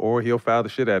shot or he'll foul the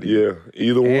shit out of you. Yeah,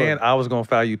 either one. And I was going to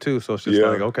foul you, too. So it's just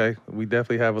like, okay, we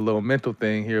definitely have a little mental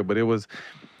thing here. But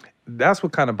that's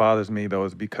what kind of bothers me, though,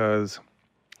 is because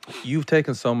you've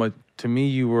taken so much. To me,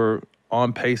 you were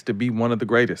on pace to be one of the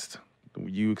greatest.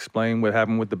 You explained what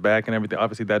happened with the back and everything.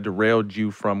 Obviously, that derailed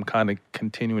you from kind of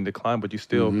continuing to climb, but you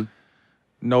still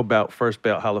first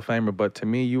ballot Hall of Famer. But to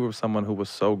me, you were someone who was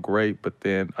so great. But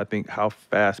then I think how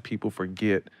fast people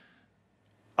forget.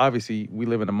 Obviously, we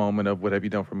live in a moment of what have you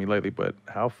done for me lately, but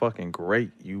how fucking great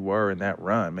you were in that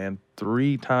run, man.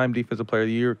 3-time Defensive Player of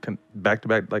the Year,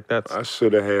 back-to-back like that. I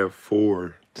should have had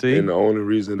 4. See? And the only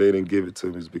reason they didn't give it to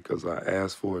me is because I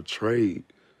asked for a trade.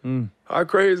 How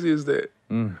crazy is that?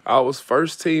 I was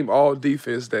first team all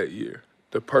defense that year.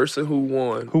 The person who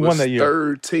won was that year?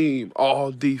 third team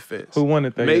all defense. Who won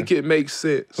it that year? Make it make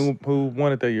sense. Who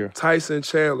won it that year? Tyson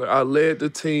Chandler. I led the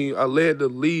team. I led the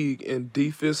league in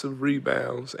defensive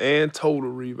rebounds and total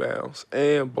rebounds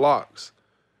and blocks.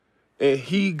 And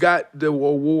he got the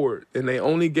award, and they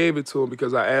only gave it to him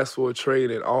because I asked for a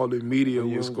trade and all the media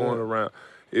was going around.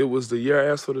 It was the year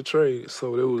I asked for the trade,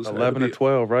 so it was 11 or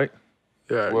 12, right?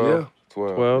 Yeah, 12.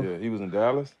 12. Yeah, he was in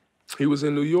Dallas. He was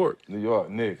in New York. New York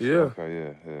Knicks. Yeah.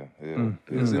 Okay, yeah.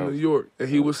 He was in New York, and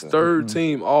he was third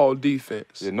team all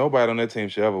defense. Yeah, nobody on that team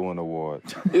should ever win an award.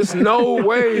 It's no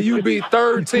way you be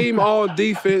third team all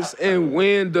defense and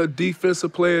win the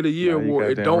Defensive Player of the Year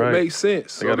award. It don't make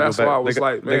sense. So that's why I was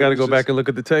like, man, they got to go back and look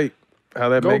at the tape. How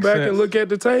that makes sense. Go back and look at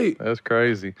the tape. That's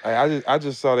crazy. I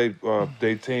just saw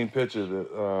they team picture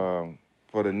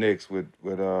for the Knicks with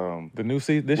the new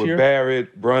season this with year.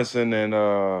 Barrett, Brunson, and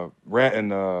was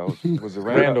it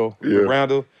Randall? Yeah.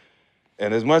 Randall.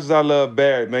 And as much as I love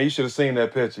Barrett, man, you should have seen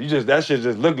that picture. That shit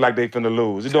just looked like they finna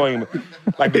lose. It don't even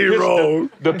like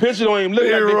the picture don't even look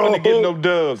like they finna get no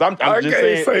dubs. I'm just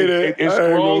saying it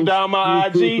scrolled down my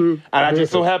IG and I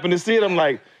just so happened to see it. I'm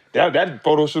like, that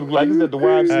photo should look like it's at the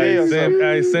YMCA.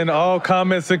 I send all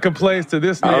comments and complaints to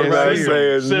this man. I'm not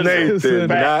saying Nathan,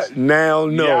 not now,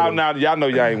 no. Y'all know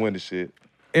y'all ain't win the shit.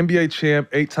 NBA champ,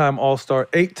 8-time All-Star,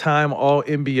 8-time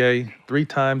All-NBA,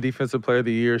 3-time Defensive Player of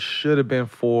the Year, should have been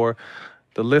 4.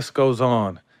 The list goes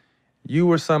on. You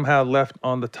were somehow left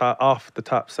on off the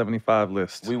top 75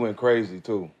 list. We went crazy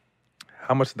too.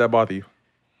 How much did that bother you?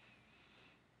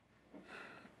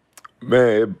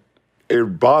 Man,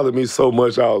 it bothered me so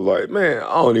much. I was like, man,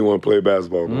 I don't even want to play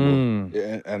basketball no more.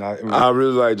 Yeah, and I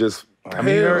really like just. I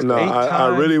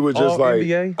really was just like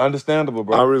NBA? Understandable,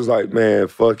 bro. I was like, man,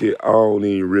 fuck it. I don't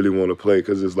even really want to play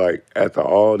because it's like after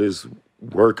all this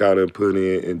work I done put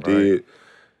in and did,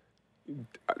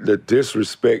 the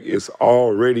disrespect is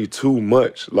already too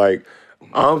much. Like,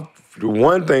 the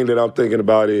one thing that I'm thinking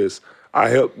about is I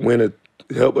help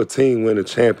a team win a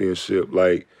championship.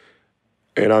 Like,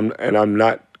 and I'm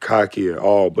not cocky at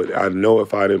all, but I know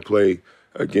if I didn't play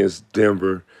against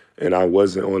Denver and I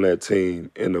wasn't on that team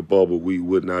in the bubble, we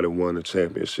would not have won the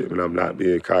championship. And I'm not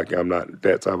being cocky. I'm not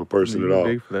that type of person at all.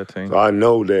 Big for that team. So I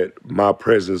know that my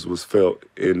presence was felt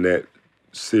in that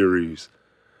series.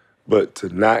 But to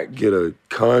not get a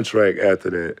contract after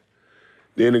that,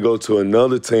 then to go to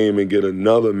another team and get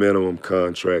another minimum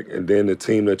contract, and then the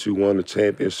team that you won the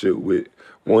championship with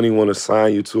won't even want to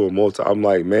sign you to a multi. I'm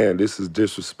like, man, this is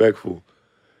disrespectful.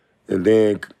 And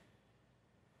then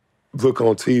look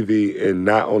on TV and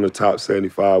not on the top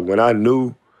 75 when I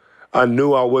knew I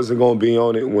wasn't going to be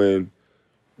on it when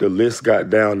the list got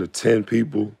down to 10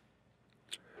 people.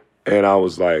 And I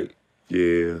was like,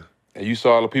 yeah. And you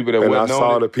saw the people that wasn't on it? And I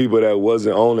saw the people that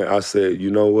wasn't on it. I said, you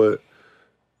know what?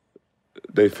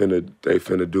 They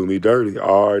finna do me dirty. I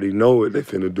already know it. They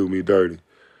finna do me dirty.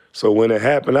 So when it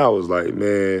happened, I was like,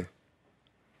 man,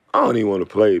 I don't even want to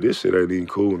play. This shit ain't even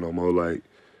cool no more. Like,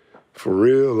 for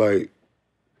real, like,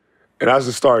 and I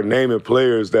just started naming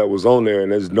players that was on there,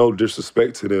 and there's no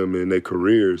disrespect to them in their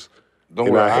careers.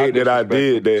 And I hate that I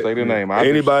did that. Say the name.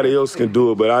 Anybody else can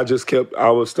do it, but I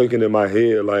was thinking in my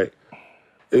head, like,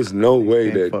 there's no way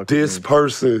that this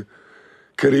person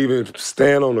could even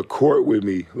stand on the court with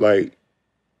me. Like,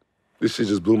 this shit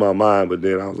just blew my mind. But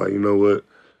then I was like, you know what?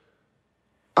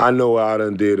 I know what I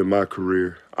done did in my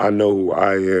career. I know who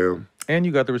I am. And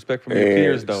you got the respect from your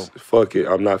peers, though. Fuck it.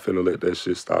 I'm not finna let that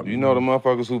shit stop me. You know the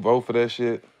motherfuckers who vote for that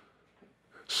shit?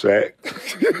 Shaq.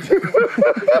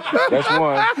 That's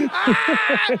one.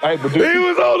 Hey, but he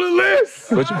was on the list.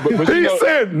 But he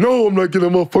said, no, I'm not getting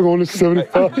a motherfucker on the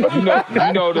 75.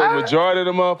 You know the majority of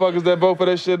the motherfuckers that vote for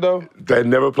that shit, though? That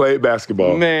never played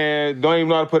basketball. Man, don't even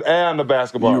know how to put air on the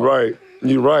basketball. You're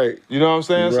right. You know what I'm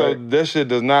saying? So that shit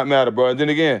does not matter, bro. And then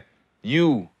again,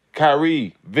 you,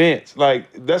 Kyrie, Vince,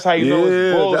 like, that's how you know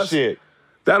it's bullshit.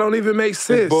 That don't even make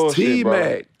sense.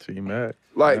 T-Mac.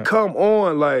 Like, come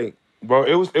on, like. Bro,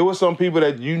 it was some people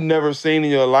that you never seen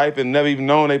in your life and never even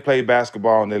known they played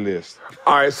basketball on their list.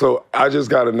 All right, so I just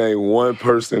got to name one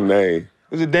person's name.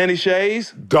 Is it Danny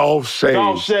Shays? Dolph Shays.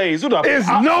 Dolph Shays. There's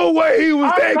no way he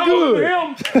was that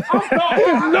good.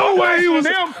 There's no way he was.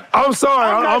 I'm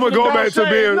sorry. I'm going to go back to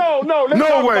being. No, let's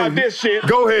talk way. about this shit.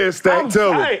 Go ahead, Stack.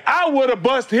 Tell me. Hey, I would have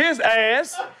bust his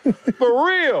ass. For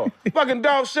real. Fucking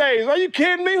Dolph Shays. Are you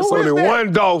kidding me? Who There's is only that?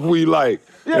 one Dolph we like,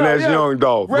 and that's Young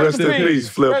Dolph. Rest in peace,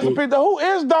 Flipper. Rest in peace. Who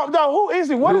is Dolph? Who is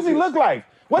he? What does he look like?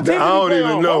 What team does he play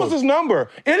on? know. What was his number?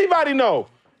 Anybody know?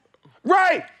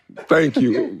 Right. Thank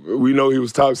you. We know he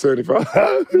was top 75.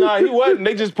 Nah, he wasn't.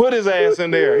 They just put his ass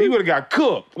in there. He would have got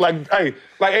cooked. Like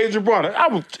Adrian Bronner.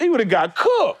 He would have got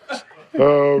cooked.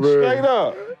 Oh, man. Straight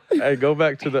up. Hey, go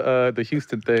back to the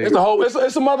Houston thing.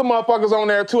 It's some other motherfuckers on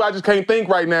there, too. I just can't think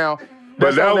right now.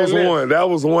 But that was one. That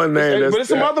was one name. But it's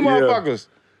some other motherfuckers.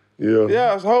 Yeah.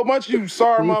 Yeah, it's a whole bunch of you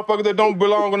sorry motherfuckers that don't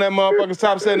belong on that motherfucker's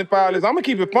top 75 list. I'm going to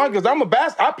keep it fun because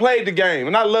I played the game,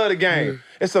 and I love the game.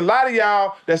 It's a lot of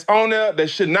y'all that's on there that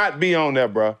should not be on there,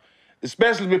 bro.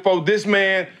 Especially before this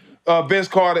man, Vince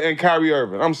Carter, and Kyrie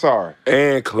Irving. I'm sorry.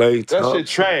 And Klay Thompson. That shit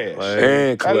trash.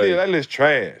 And Klay. That list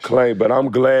trash. Klay, but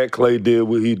I'm glad Klay did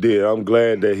what he did. I'm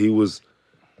glad that he was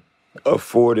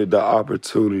afforded the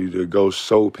opportunity to go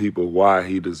show people why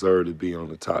he deserved to be on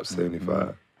the top 75.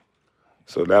 Mm-hmm.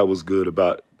 So that was good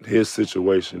about his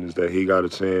situation is that he got a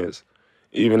chance.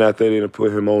 Even after they didn't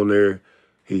put him on there,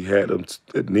 he had a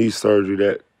knee surgery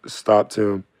that stopped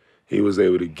him. He was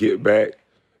able to get back,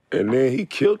 and then he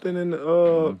killed it in the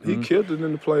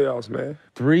playoffs, man.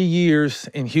 3 years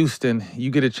in Houston, you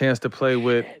get a chance to play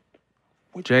with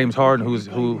James Harden,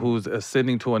 who's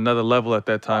ascending to another level at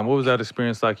that time. What was that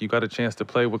experience like? You got a chance to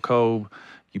play with Kobe,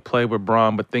 you played with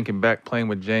Bron, but thinking back, playing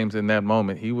with James in that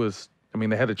moment,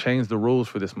 they had to change the rules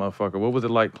for this motherfucker. What was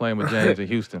it like playing with James in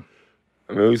Houston?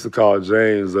 I mean, we used to call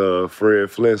James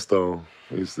Fred Flintstone.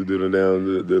 We used to do the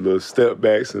little step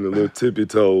backs and the little tippy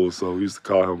toes, so we used to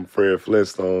call him Fred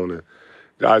Flintstone. And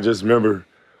I just remember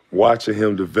watching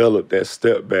him develop that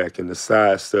step back and the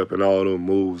side step and all those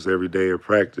moves every day in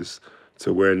practice,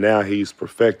 to where now he's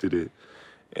perfected it.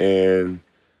 And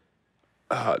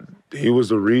he was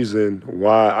the reason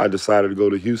why I decided to go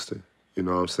to Houston. You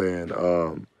know what I'm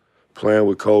saying? Playing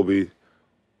with Kobe,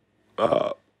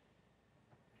 I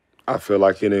feel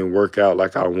like it didn't work out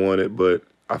like I wanted, but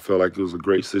I felt like it was a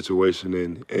great situation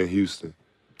in Houston.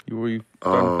 Were you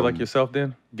starting to feel like yourself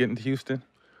then, getting to Houston?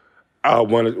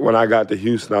 When I got to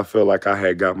Houston, I felt like I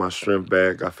had got my strength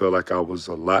back. I felt like I was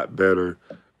a lot better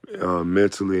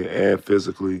mentally and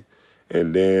physically.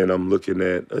 And then I'm looking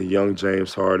at a young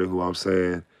James Harden, who I'm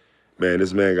saying, man,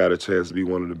 this man got a chance to be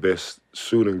one of the best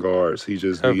shooting guards. He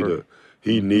just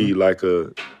need like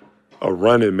a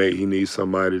running mate. He needs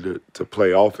somebody to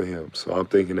play off of him. So I'm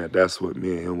thinking that's what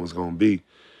me and him was going to be.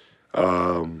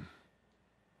 The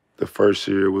first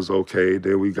year was okay.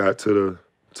 Then we got to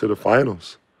the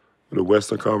finals, the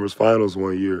Western Conference Finals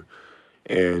one year.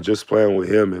 And just playing with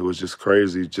him, it was just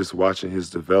crazy, just watching his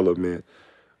development.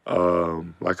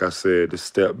 Like I said, the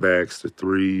step backs, the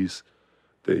threes,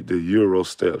 the Euro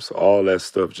steps, all that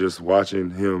stuff, just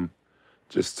watching him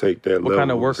just take that level. What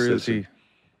kind of worker is he?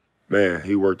 Man,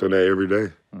 he worked on that every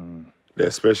day.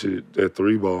 Especially that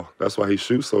three ball. That's why he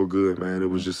shoots so good, man.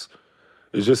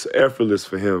 It's just effortless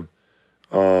for him.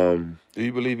 Do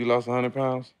you believe he lost 100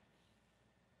 pounds?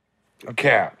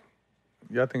 Cap.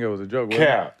 Yeah, I think it was a joke.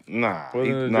 Cap. Nah. I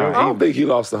don't think he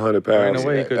lost 100 pounds.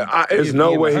 There's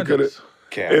no way he could have.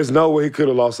 There's no way he could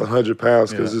have lost 100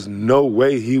 pounds because there's no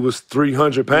way he was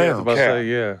 300 pounds. Yeah, I was about to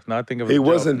say, No, I think it was he a joke.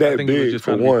 wasn't that I think he was big just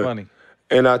for trying to be one. funny.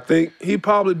 And I think he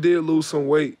probably did lose some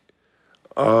weight.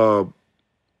 But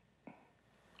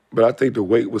I think the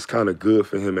weight was kind of good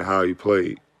for him and how he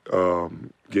played.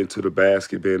 Getting to the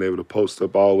basket, being able to post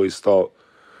up. I always thought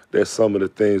that some of the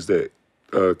things that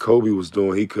Kobe was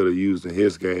doing, he could have used in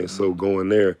his game. So going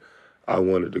there, I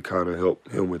wanted to kind of help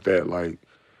him with that. Like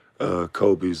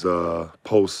Kobe's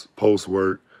post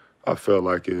work, I felt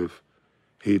like if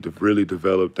he really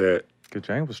developed that. Because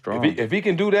James was strong. If he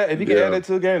can do that, if he can add that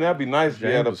to the game, that'd be nice.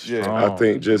 James was strong. I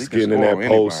think just getting in that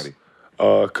post,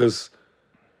 because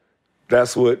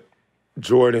that's what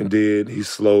Jordan did. He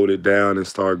slowed it down and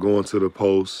started going to the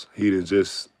post. He didn't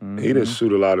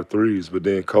shoot a lot of threes, but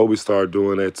then Kobe started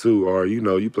doing that too. Or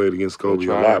you played against Kobe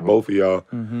a lot, both of y'all.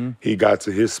 He got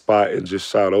to his spot and just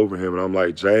shot over him. And I'm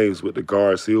like, James, with the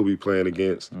guards he'll be playing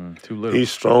against, too little.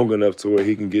 He's strong enough to where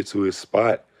he can get to his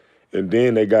spot. And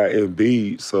then they got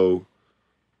Embiid, so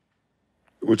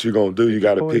what you gonna do? You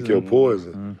got to pick your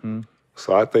poison.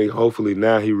 So I think hopefully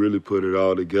now he really put it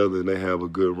all together and they have a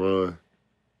good run.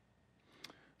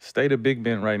 State of Big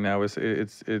Ben right now,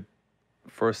 it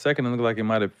for a second it looked like it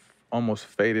might have almost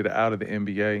faded out of the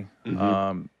NBA.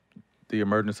 The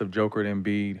emergence of Joker and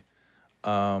Embiid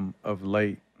of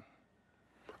late.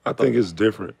 I think it's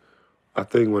different. I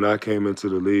think when I came into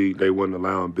the league, they wasn't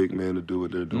allowing big men to do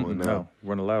what they're doing now. No,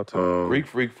 weren't allowed to. Greek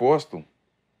Freak forced them.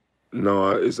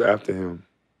 No, it's after him.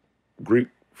 Greek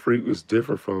Freak was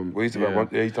different from. Well, he's talking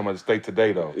about the state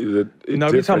today, though.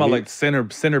 No, you're talking about like center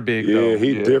big, though. Yeah,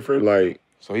 he's different. Like,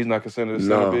 so he's not considered a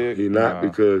center big? No, he's not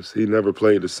because he never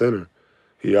played the center.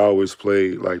 He always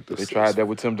played like the. They tried that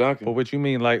with Tim Duncan. But what you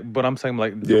mean, but I'm saying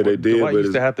yeah, they did. Dwight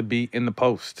used to have to be in the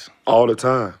post all the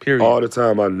time. Period. All the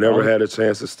time. I never had a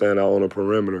chance to stand out on a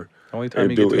perimeter. The only time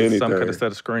you get to some kind of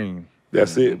set a screen.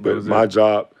 That's it. But my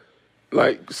job,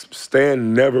 like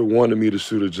Stan never wanted me to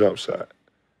shoot a jump shot.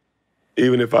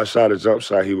 Even if I shot a jump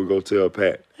shot, he would go tell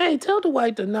Pat, "Hey, tell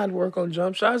Dwight to not work on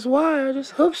jump shots. Why? I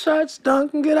just hook shots,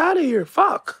 dunk, and get out of here.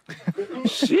 Fuck.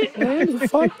 Shit, man.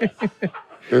 Fuck."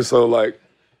 And so, like,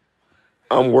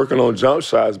 I'm working on jump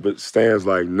shots, but Stan's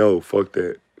like, "No, fuck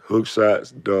that. Hook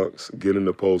shots, dunks, get in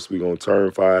the post. We gonna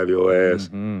turn five your ass,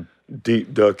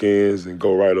 deep duck ins, and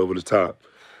go right over the top."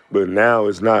 But now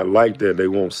it's not like that. They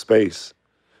want space.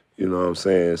 You know what I'm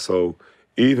saying? So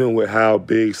even with how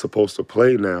Big's supposed to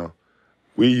play now,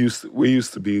 we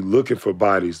used to be looking for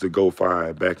bodies to go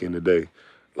find back in the day.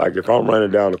 Like if I'm running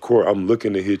down the court, I'm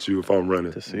looking to hit you if I'm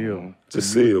running. To seal. To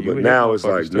seal. But now it's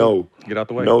like, no. Get out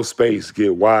the way. No space.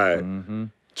 Get wide.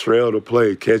 Trail the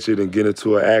play. Catch it and get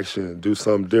into an action. Do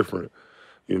something different.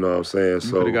 You know what I'm saying?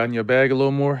 You could have gotten your bag a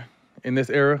little more in this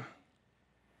era.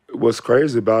 What's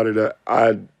crazy about it,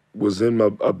 was in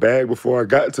a bag before I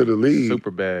got to the league.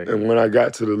 Super bag. And when I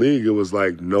got to the league, it was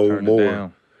like, no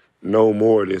more. No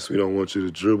more of this. We don't want you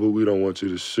to dribble. We don't want you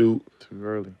to shoot. Too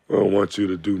early. We don't want you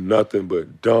to do nothing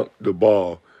but dunk the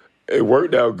ball. It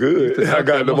worked out good. I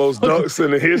got the most dunks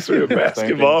in the history of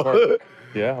basketball.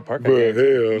 Yeah, Perk. But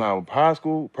hell. Now, high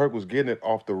school, Perk was getting it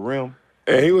off the rim.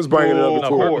 And he was bringing it up the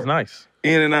court. Perk was nice.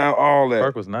 In and out, all that.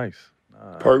 Perk was nice.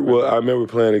 Perk, I remember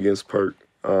playing against Perk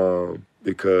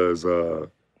because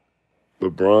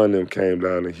LeBron and them came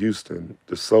down to Houston,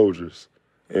 the Soldiers,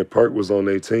 and Perk was on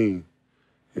their team.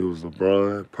 It was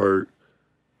LeBron, Perk,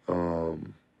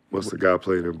 what's the guy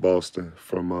played in Boston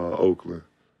from Oakland?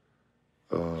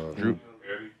 Drew?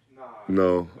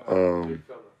 No.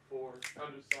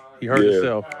 He hurt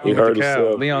himself. He hurt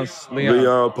himself.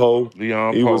 Leon Poe.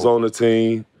 He was on the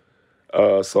team.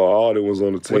 So Alden was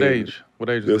on the team. What age? What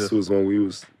age was this? This was when we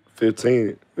was 15.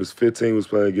 It was 15 was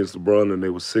playing against LeBron, and they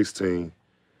was 16.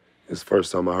 It's the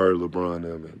first time I heard LeBron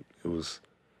them, and it was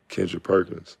Kendrick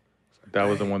Perkins. That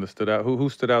was the one that stood out. Who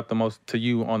stood out the most to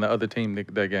you on the other team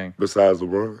that game? Besides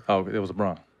LeBron. Oh, it was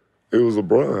LeBron. It was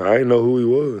LeBron. I didn't know who he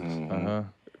was.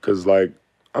 Because, like,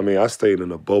 I mean, I stayed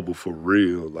in a bubble for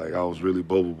real. Like, I was really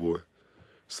bubble boy.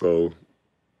 So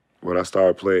when I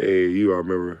started playing AAU, I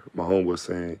remember my homeboy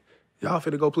saying, y'all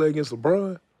finna go play against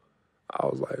LeBron? I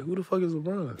was like, who the fuck is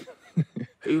LeBron?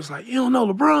 He was like, you don't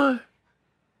know LeBron?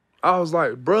 I was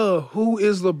like, bruh, who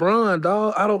is LeBron,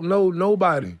 dog? I don't know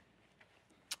nobody.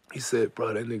 He said,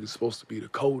 bro, that nigga's supposed to be the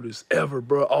coldest ever,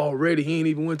 bro. Already, he ain't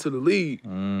even went to the league.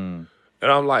 And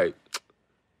I'm like,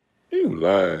 you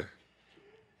lying.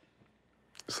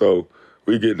 So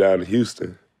we get down to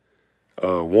Houston.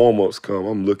 Warm-ups come.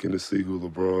 I'm looking to see who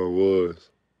LeBron was.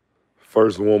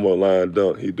 First warm-up line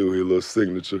dunk, he do his little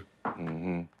signature.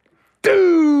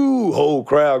 Dude, whole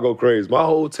crowd go crazy. My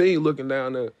whole team looking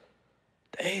down there.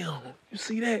 Damn, you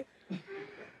see that?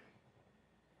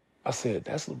 I said,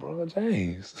 that's LeBron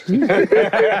James. Okay,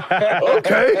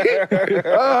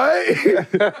 all right.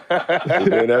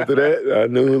 And then after that, I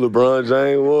knew who LeBron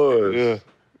James was. Yeah,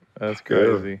 that's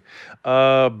crazy.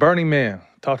 Burning Man,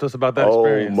 talk to us about that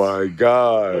experience. Oh, my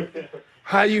God.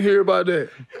 How you hear about that?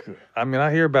 I mean,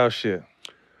 I hear about shit.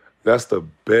 That's the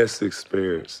best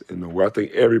experience in the world. I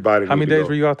think everybody How many days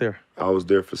were you out there? I was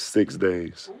there for 6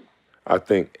 days. I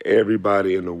think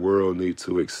everybody in the world needs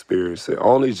to experience it,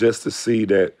 only just to see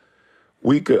that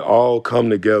we could all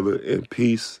come together in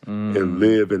peace and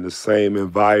live in the same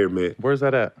environment. Where's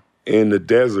that at? In the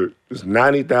desert. There's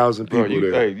 90,000 people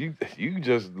there. Hey, you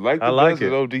just like the like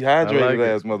desert, it. old dehydrated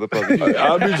ass motherfucker.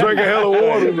 I'll be drinking hella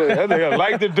water. That nigga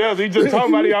like the desert. He just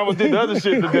talking about he almost did the other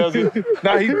shit in the desert.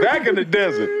 Now he back in the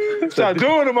desert. Stop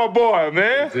doing to my boy,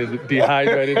 man.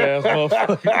 Dehydrated ass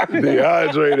motherfucker.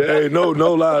 Dehydrated. Hey, no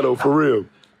lie though, for real.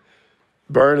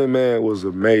 Burning Man was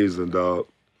amazing, dog.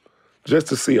 Just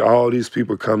to see all these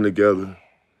people come together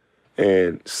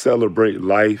and celebrate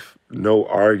life, no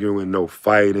arguing, no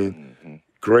fighting,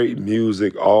 great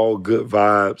music, all good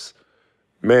vibes.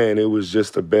 Man, it was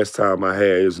just the best time I had.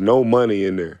 There's no money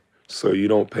in there, so you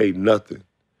don't pay nothing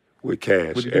with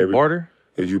cash. Would you do barter?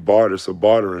 If you barter, it's a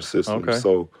bartering system. Okay.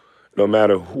 So no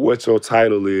matter what your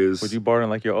title is. Would you barter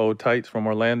like your old tights from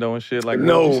Orlando and shit? Like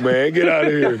no, man, get out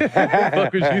of here.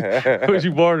 What was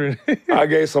you bartering? I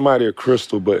gave somebody a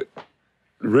crystal, but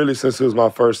really, since it was my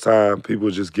first time, people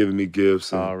were just giving me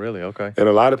gifts. Oh, really? Okay. And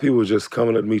a lot of people were just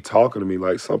coming at me, talking to me.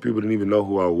 Like, some people didn't even know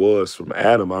who I was from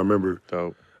Adam. I remember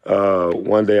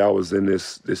one day I was in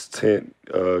this tent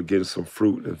getting some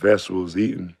fruit and vegetables,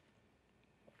 eating,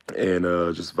 and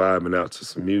just vibing out to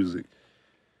some music.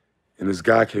 And this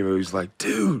guy came in, he's like,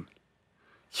 dude,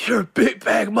 you're a big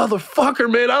bag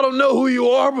motherfucker, man. I don't know who you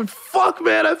are, but fuck,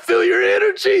 man, I feel your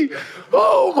energy.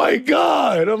 Oh, my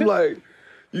God. I'm like,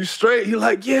 you straight? He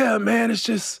like, yeah, man, it's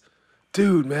just,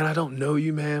 dude, man, I don't know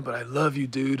you, man, but I love you,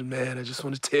 dude, man. I just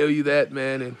want to tell you that,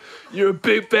 man, and you're a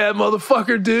big bad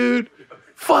motherfucker, dude.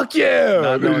 Fuck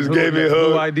yeah. They just gave me a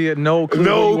hug. No idea, no clue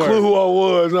who I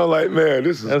was. And I'm like, man,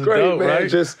 this is great, dope, man. right?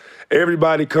 Just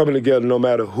everybody coming together, no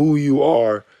matter who you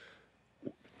are,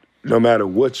 no matter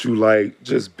what you like,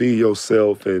 just be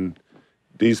yourself, and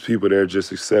these people there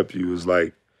just accept you. Is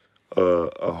like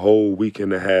a whole week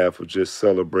and a half of just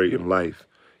celebrating life.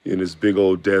 In this big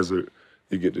old desert,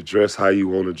 you get to dress how you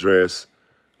want to dress.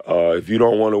 If you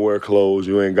don't want to wear clothes,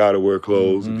 you ain't got to wear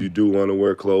clothes. If you do want to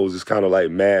wear clothes, it's kind of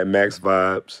like Mad Max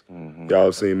vibes. Y'all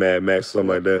have seen Mad Max, something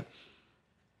like that.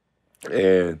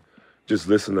 And just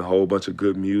listen to a whole bunch of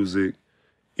good music,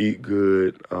 eat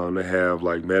good. They have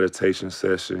like meditation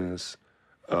sessions.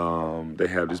 They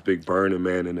have this big Burning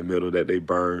Man in the middle that they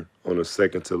burn on the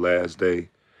second to last day.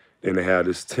 Then they have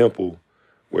this temple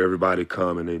where everybody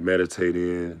come and they meditate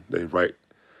in. They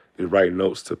write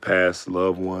notes to past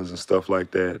loved ones and stuff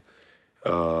like that.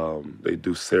 They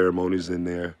do ceremonies in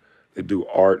there. They do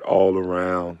art all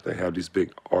around. They have these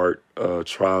big art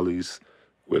trolleys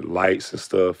with lights and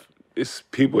stuff. It's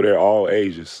people there all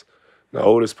ages. The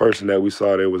oldest person that we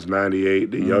saw there was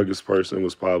 98. The youngest person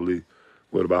was probably,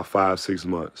 about 5-6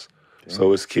 months. Damn.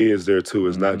 So it's kids there too.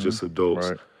 It's not just adults.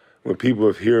 Right. When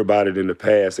people hear about it in the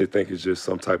past, they think it's just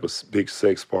some type of big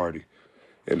sex party.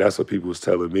 And that's what people was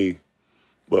telling me.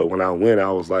 But when I went,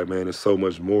 I was like, man, there's so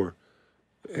much more.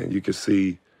 And you can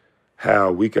see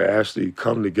how we could actually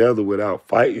come together without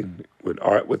fighting,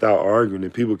 without arguing,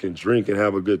 and people can drink and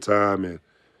have a good time,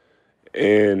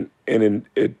 and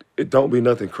it don't be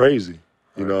nothing crazy,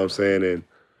 you know what I'm saying? And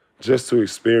just to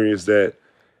experience that,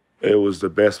 it was the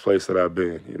best place that I've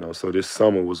been, you know. So this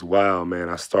summer was wild, man.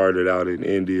 I started out in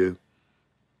India,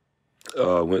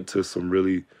 went to some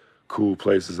really cool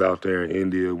places out there in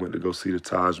India, went to go see the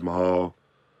Taj Mahal.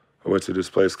 I went to this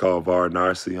place called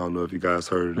Varanasi. I don't know if you guys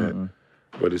heard of that.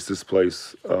 But it's this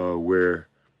place where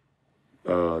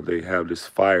they have this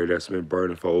fire that's been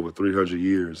burning for over 300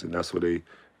 years, and that's where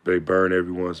they burn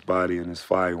everyone's body in this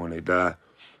fire when they die,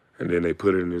 and then they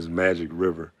put it in this magic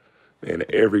river. And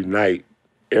every night,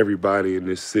 everybody in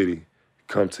this city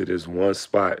come to this one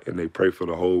spot, and they pray for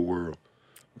the whole world.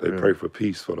 They pray for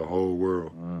peace for the whole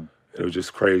world. It was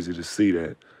just crazy to see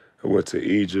that. I went to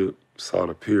Egypt, saw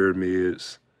the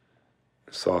pyramids,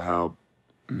 saw how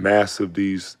massive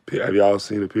these. Have y'all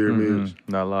seen the pyramids?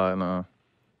 Not lying, no.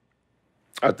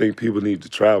 I think people need to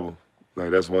travel.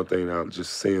 Like, that's one thing.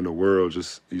 Just seeing the world,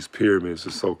 just these pyramids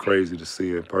is so crazy to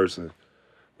see in person.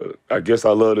 But I guess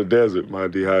I love the desert, my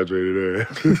dehydrated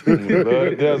ass. Love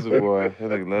the desert, boy. I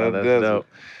think love the desert. Dope.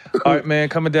 All right, man.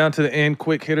 Coming down to the end,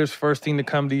 quick hitters. First thing to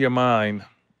come to your mind: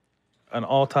 an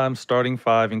all-time starting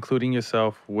five, including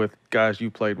yourself, with guys you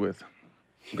played with.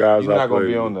 Guys, you're not gonna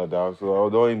be on that, dog. So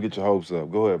don't even get your hopes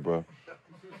up. Go ahead, bro.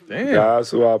 Damn. Guys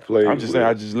who I played. I'm just saying.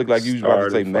 I just look like you was about to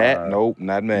say Matt. Nope,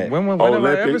 not Matt. When have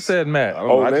I ever said Matt?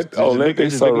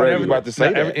 Olympics. About to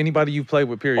say that. Anybody you played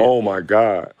with, period. Oh my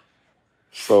God.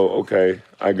 So okay,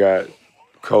 I got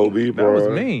Kobe, bro. That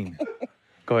was mean.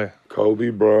 Go ahead. Kobe,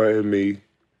 bro, and me.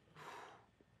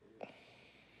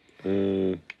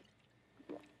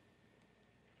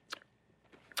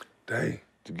 Dang.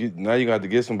 Now you got to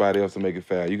get somebody else to make it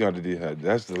foul. You got to do that.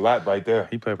 That's a lot right there.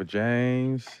 He played with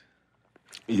James.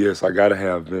 Yes, I gotta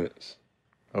have Vince.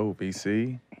 Oh,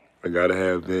 BC. I gotta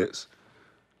have Vince.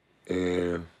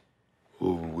 And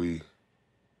we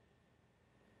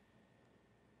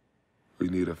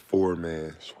need a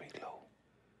 4-man. Sweet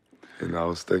Lou. And I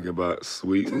was thinking about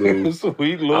Sweet Lou.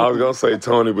 Sweet Lou. I was gonna say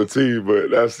Tony Batiste,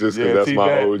 but that's just because that's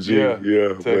my OG.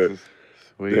 Yeah, but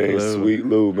Sweet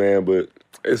Lou, man. But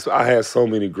I had so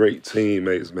many great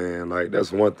teammates, man. Like,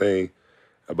 that's one thing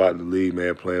about the league,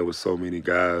 man, playing with so many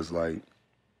guys. Like,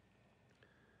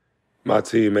 my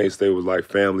teammates, they was like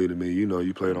family to me. You know,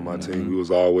 you played on my team. We was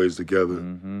always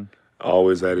together.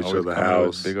 Always at each other's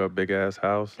house. Big ass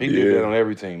house. He did that on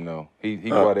every team, though. He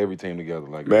brought every team together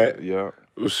like Matt, that. Yeah.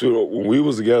 Sure, when we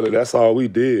was together, that's all we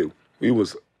did. We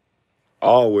was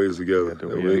always together.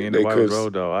 In Dwight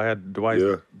Road, though. I had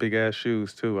Dwight's big ass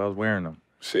shoes too. I was wearing them.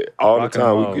 Shit, all the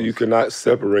time. You could not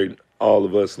separate all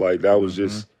of us. Like, that was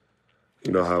just,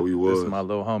 you know, how we was. This is my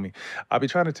little homie. I be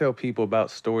trying to tell people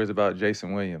about stories about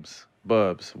Jason Williams.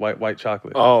 Bubs, white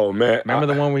chocolate. Oh, man. Remember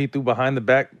the one where he threw behind the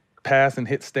back pass and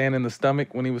hit Stan in the stomach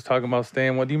when he was talking about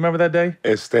Stan? What do you remember that day?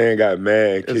 And Stan got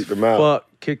mad and kicked him out.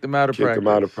 Kicked him out of practice. Kicked him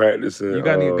out of practice. And, you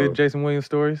got any good Jason Williams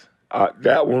stories?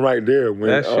 That one right there. When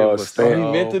that shit was Stan,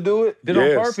 he meant to do it? Did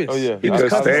on purpose. Oh, yeah.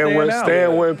 Because Stan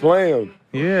wouldn't play him.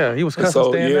 Yeah, he was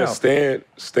cussing Stan out.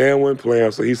 Stan wouldn't play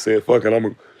him, so he said, fuck it,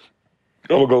 I'm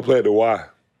gonna go play at the Y.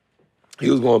 He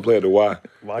was going to play at the Y.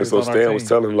 And so Stan was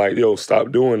telling him, like, yo,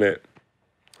 stop doing that.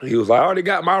 He was like, I already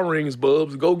got my rings,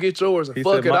 Bubs. Go get yours. And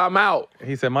I'm out.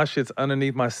 He said, my shit's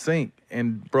underneath my sink.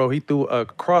 And, bro, he threw a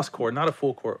cross court, not a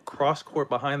full court, cross court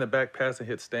behind the back pass and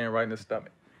hit Stan right in the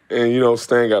stomach. And, you know,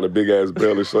 Stan got a big-ass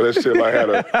belly, so that shit, like,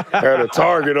 had a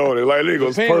target on it. Like, it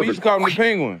was perfect. We used to call him the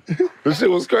Penguin. The shit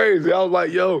was crazy. I was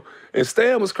like, yo. And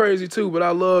Stan was crazy, too, but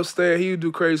I love Stan. He would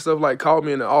do crazy stuff, like call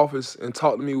me in the office and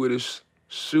talk to me with his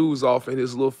shoes off and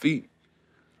his little feet.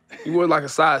 He wore like a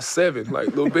size 7, like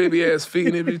little baby-ass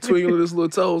feet in between his little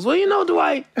toes. Well, you know,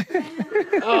 Dwight,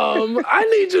 I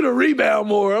need you to rebound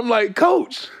more. I'm like,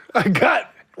 Coach, I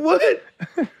got what?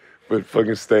 But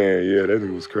fucking Stan, yeah, that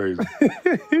nigga was crazy.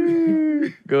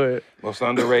 Go ahead. Most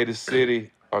underrated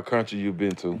city or country you've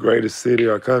been to? Greatest city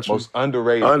or country? Most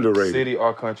underrated city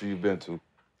or country you've been to?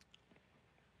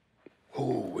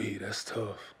 Ooh, That's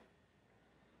tough.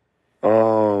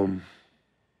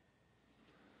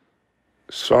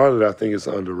 Charlotte, I think, is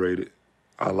underrated.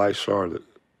 I like Charlotte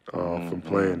from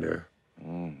playing there.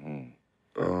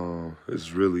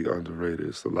 It's really underrated.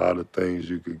 It's a lot of things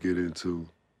you could get into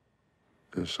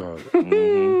in Charlotte.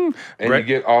 And you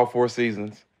get all 4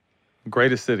 seasons.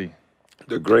 Greatest city.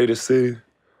 The greatest city?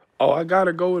 Oh, I got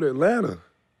to go with Atlanta.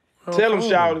 Tell him,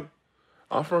 shout it.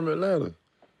 I'm from Atlanta.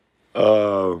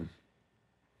 But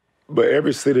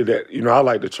every city that, I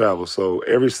like to travel. So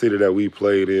every city that we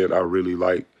played in, I really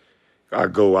like. I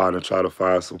go out and try to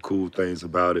find some cool things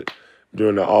about it.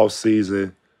 During the off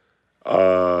season,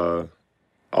 Australia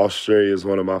is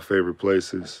one of my favorite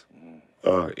places.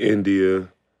 India,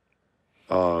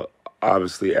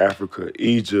 obviously Africa,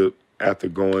 Egypt. After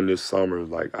going this summer,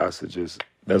 like I suggest,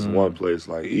 that's one place.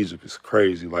 Like Egypt is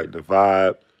crazy. Like the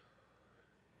vibe,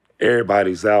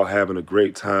 everybody's out having a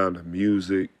great time. The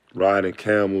music, riding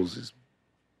camels,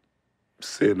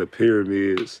 seeing the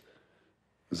pyramids,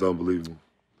 it's unbelievable.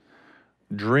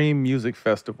 Dream Music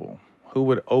Festival. Who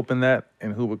would open that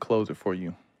and who would close it for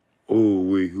you? Who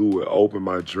would open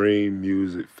my Dream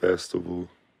Music Festival?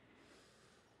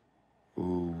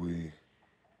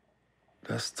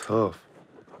 That's tough.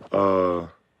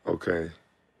 Okay.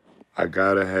 I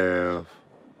gotta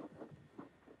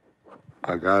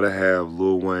have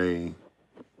Lil Wayne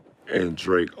and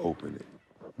Drake open it.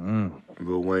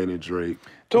 Lil Wayne and Drake.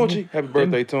 Tunchi, happy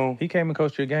birthday, Tune. He came and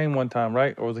coached your game one time,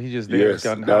 right? Or was he just there? Yes,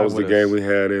 that was the game we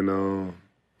had in Orlando.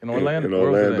 In Where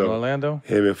was it, in Orlando?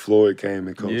 Him and Floyd came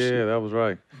and coached. Yeah, that was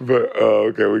right. But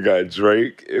okay, we got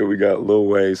Drake and we got Lil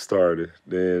Wayne started.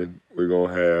 Then we're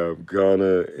gonna have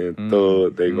Gunna and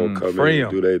Thug. They gonna come in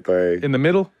and do their thing. In the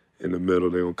middle? In the middle,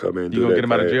 they gonna come in and do You gonna their get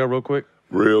them out of thing. jail real quick?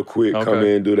 Real quick, Okay. come in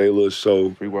and do their little show.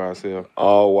 Free YSL.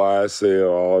 All YSL,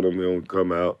 all them gonna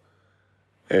come out.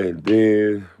 And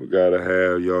then we gotta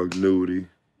have Young Nudie,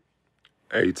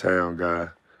 A-Town guy.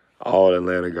 All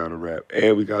Atlanta gotta rap.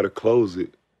 And we gotta close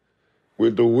it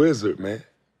with the Wizard, man.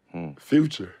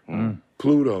 Future.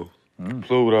 Pluto.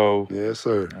 Pluto. Yes,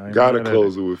 sir. ain't Gotta mad at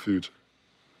close it with Future.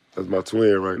 That's my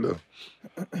twin right now.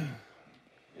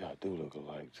 Y'all do look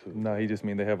alike, too. No, he just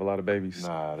mean they have a lot of babies.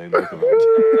 Nah, they look alike.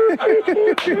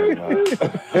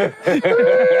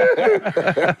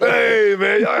 Hey,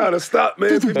 man, y'all gotta stop,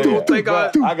 man. People don't think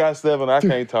I got 7. I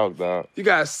can't talk, dog. You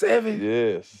got 7?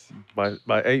 Yes. By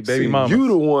 8 baby See, mamas. you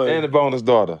the one. And the bonus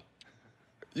daughter.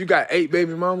 You got 8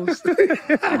 baby mamas? No.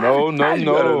 You got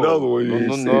another one you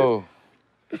ain't No.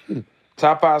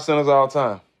 Top 5 centers all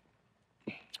time.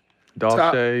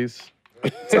 Dolph Shays.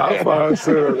 Top 5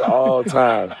 centers all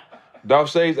time.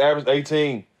 Dolph Shays averaged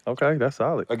 18. Okay, that's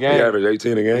solid. A game. He averaged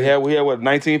 18 a game. We had what,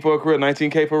 19 for a career,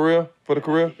 19K for real for the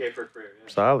career?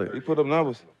 Solid. He put up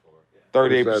numbers.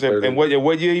 38%. And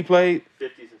what year he played? 50s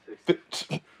and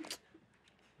 60s.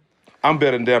 I'm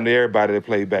better than damn near everybody that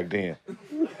played back then.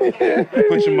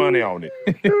 Put your money on it.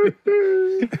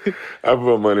 I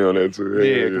put money on that too.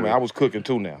 Yeah, come on, I was cooking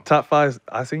too now. Top 5.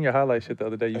 I seen your highlight shit the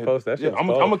other day. You posted that shit. Yeah, I'm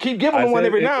gonna keep giving him one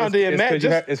every now and then, Matt.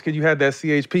 It's because you had that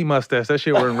CHP mustache. That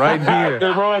shit went right here.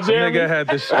 That Ron Jeremy? Nigga had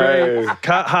the straight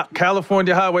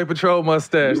California Highway Patrol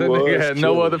mustache. That nigga had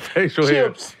no other facial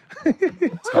hair.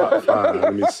 Top 5.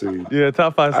 Let me see. Yeah,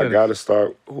 top 5 I centers. gotta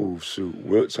start. Oh shoot,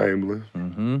 Wilt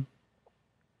Chamberlain,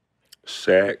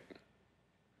 Shaq,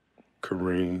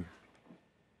 Kareem,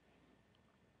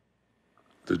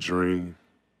 The Dream,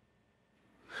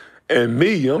 and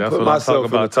me. I'm That's putting what I'm myself talking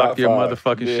in the about. top Talk your 5.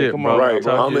 motherfucking shit, come bro. on, Right,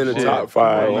 Talk I'm your in the shit. top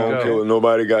 5. There I you don't go. care what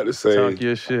nobody got to say. Talk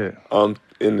your shit. I'm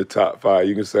in the top 5.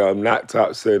 You can say I'm not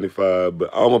top 75, but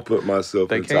I'm gonna put myself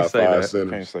They in the can't top say 5 that.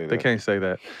 centers. Can't say that. They can't say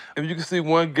that. If you could see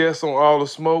one guest on All the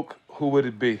Smoke, who would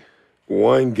it be?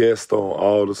 One guest on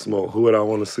All the Smoke. Who would I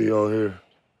want to see on here?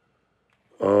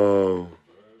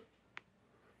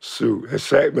 Shoot, has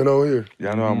Shaq been on here?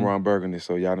 Y'all know I'm Ron Burgundy,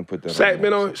 so y'all didn't put that Shaq on.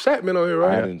 been on. Shaq been on here,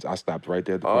 right? I stopped right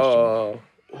there at the question.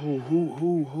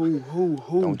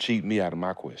 Who? Don't cheat me out of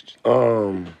my question.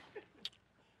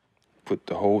 Put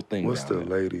the whole thing What's down the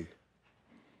there. lady?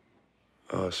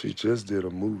 She just did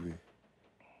a movie.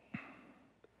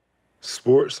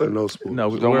 Sports or no sports? No,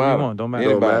 Don't wherever matter. you want. Don't matter.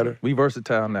 Don't matter. We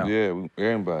versatile now. Yeah,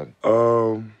 everybody.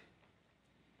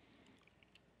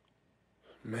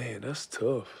 Man, that's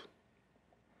tough.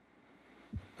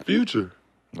 Future.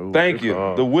 Ooh, Thank good you.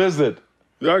 call. The Wizard.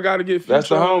 Y'all got to get Future. That's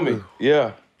the on homie. here.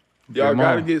 Yeah. Y'all him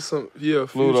got to on. get some. Yeah,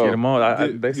 Pluto. Future. Get him on.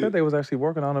 Get- They get- said they was actually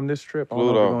working on him this trip. I don't know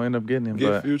if Pluto. we're going to end up getting him.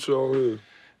 Get But Future on here.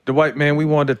 Dwight, man, we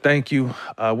wanted to thank you.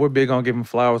 We're big on giving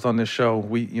flowers on this show.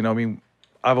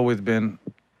 I've always been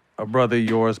a brother of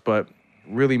yours, but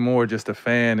really more just a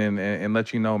fan and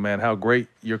let you know, man, how great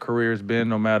your career has been.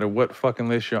 No matter what fucking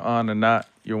list you're on or not,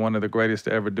 you're one of the greatest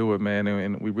to ever do it, man.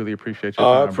 And we really appreciate your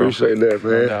time, I appreciate that,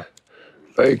 man. No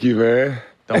Thank you, man.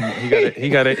 He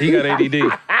got ADD.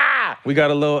 We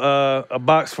got a little a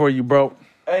box for you, bro.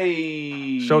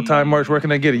 Hey. Showtime merch. Where can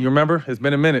they get it? You remember? It's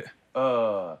been a minute.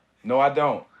 No, I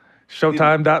don't.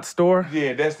 Showtime.store?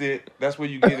 Yeah, that's it. That's where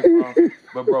you get it from.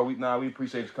 But bro, we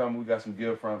appreciate you coming. We got some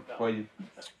gift for you.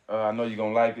 I know you're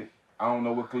gonna like it. I don't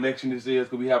know what collection this is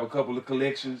because we have a couple of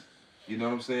collections. You know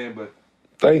what I'm saying? But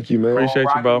thank you, man. Appreciate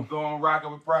you, bro. Going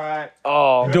rocking with pride.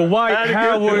 Oh, Dwight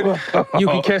Howard. You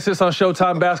can catch this on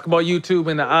Showtime Basketball YouTube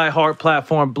and the iHeart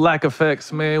platform, Black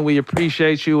Effects, man. We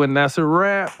appreciate you, and that's a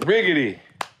wrap. Riggedy.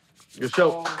 Your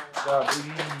show.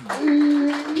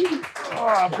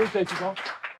 I appreciate you, bro.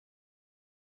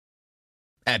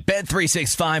 At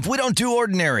Bet365, we don't do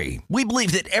ordinary. We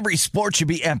believe that every sport should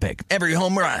be epic. Every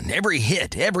home run, every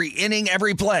hit, every inning,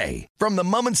 every play. From the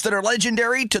moments that are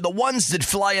legendary to the ones that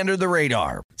fly under the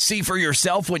radar. See for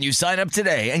yourself when you sign up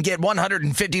today and get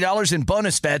 $150 in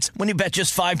bonus bets when you bet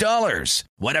just $5.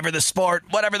 Whatever the sport,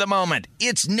 whatever the moment,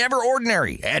 it's never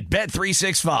ordinary at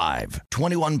Bet365.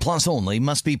 21 plus only.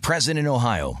 Must be present in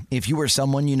Ohio. If you or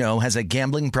someone you know has a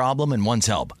gambling problem and wants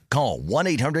help, call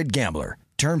 1-800-GAMBLER.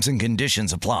 Terms and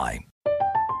conditions apply.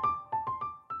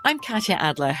 I'm Katya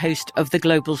Adler, host of The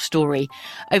Global Story.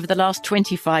 Over the last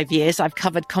 25 years, I've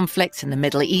covered conflicts in the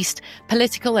Middle East,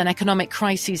 political and economic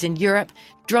crises in Europe,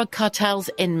 drug cartels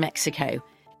in Mexico.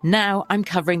 Now I'm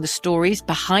covering the stories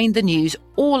behind the news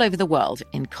all over the world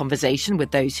in conversation with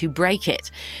those who break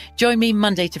it. Join me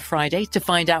Monday to Friday to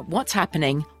find out what's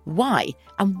happening, why,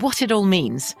 and what it all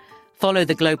means. Follow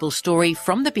The Global Story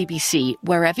from the BBC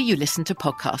wherever you listen to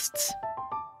podcasts.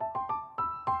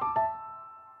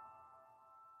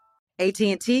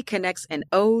 AT&T connects an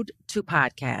ode to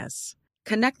podcasts.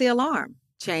 Connect the alarm.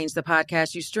 Change the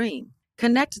podcast you stream.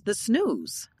 Connect the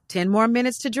snooze. 10 more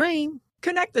minutes to dream.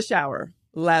 Connect the shower.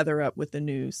 Lather up with the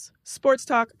news, sports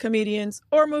talk, comedians,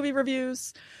 or movie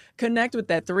reviews. Connect with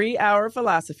that 3-hour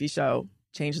philosophy show.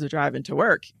 Change the drive into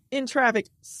work in traffic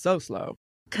so slow.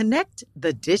 Connect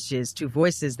the dishes to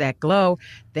voices that glow.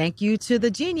 Thank you to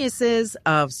the geniuses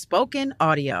of spoken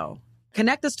audio.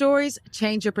 Connect the stories,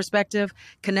 change your perspective.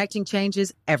 Connecting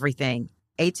changes everything.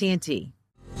 AT&T.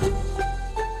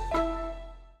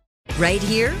 Right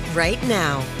here, right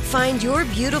now. Find your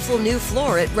beautiful new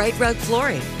floor at Right Rug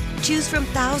Flooring. Choose from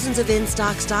thousands of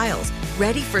in-stock styles,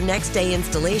 ready for next day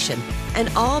installation, and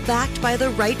all backed by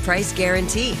the right price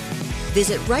guarantee.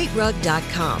 Visit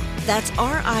rightrug.com. That's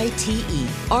RITERUG.com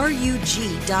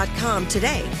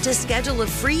today to schedule a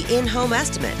free in-home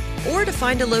estimate or to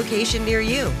find a location near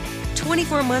you.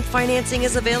 24-month financing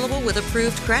is available with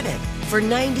approved credit. For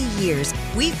 90 years,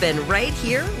 we've been right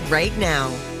here, right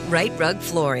now. Right Rug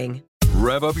Flooring.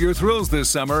 Rev up your thrills this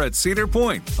summer at Cedar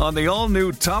Point on the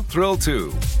all-new Top Thrill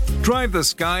 2. Drive the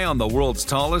sky on the world's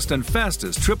tallest and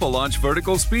fastest triple-launch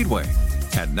vertical speedway.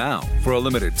 And now, for a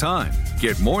limited time,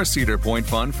 get more Cedar Point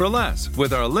fun for less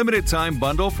with our limited-time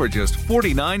bundle for just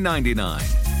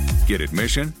 $49.99. Get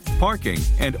admission, parking,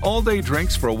 and all-day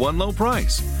drinks for one low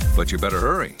price. But you better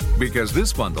hurry, because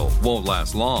this bundle won't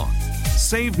last long.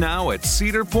 Save now at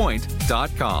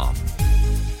cedarpoint.com.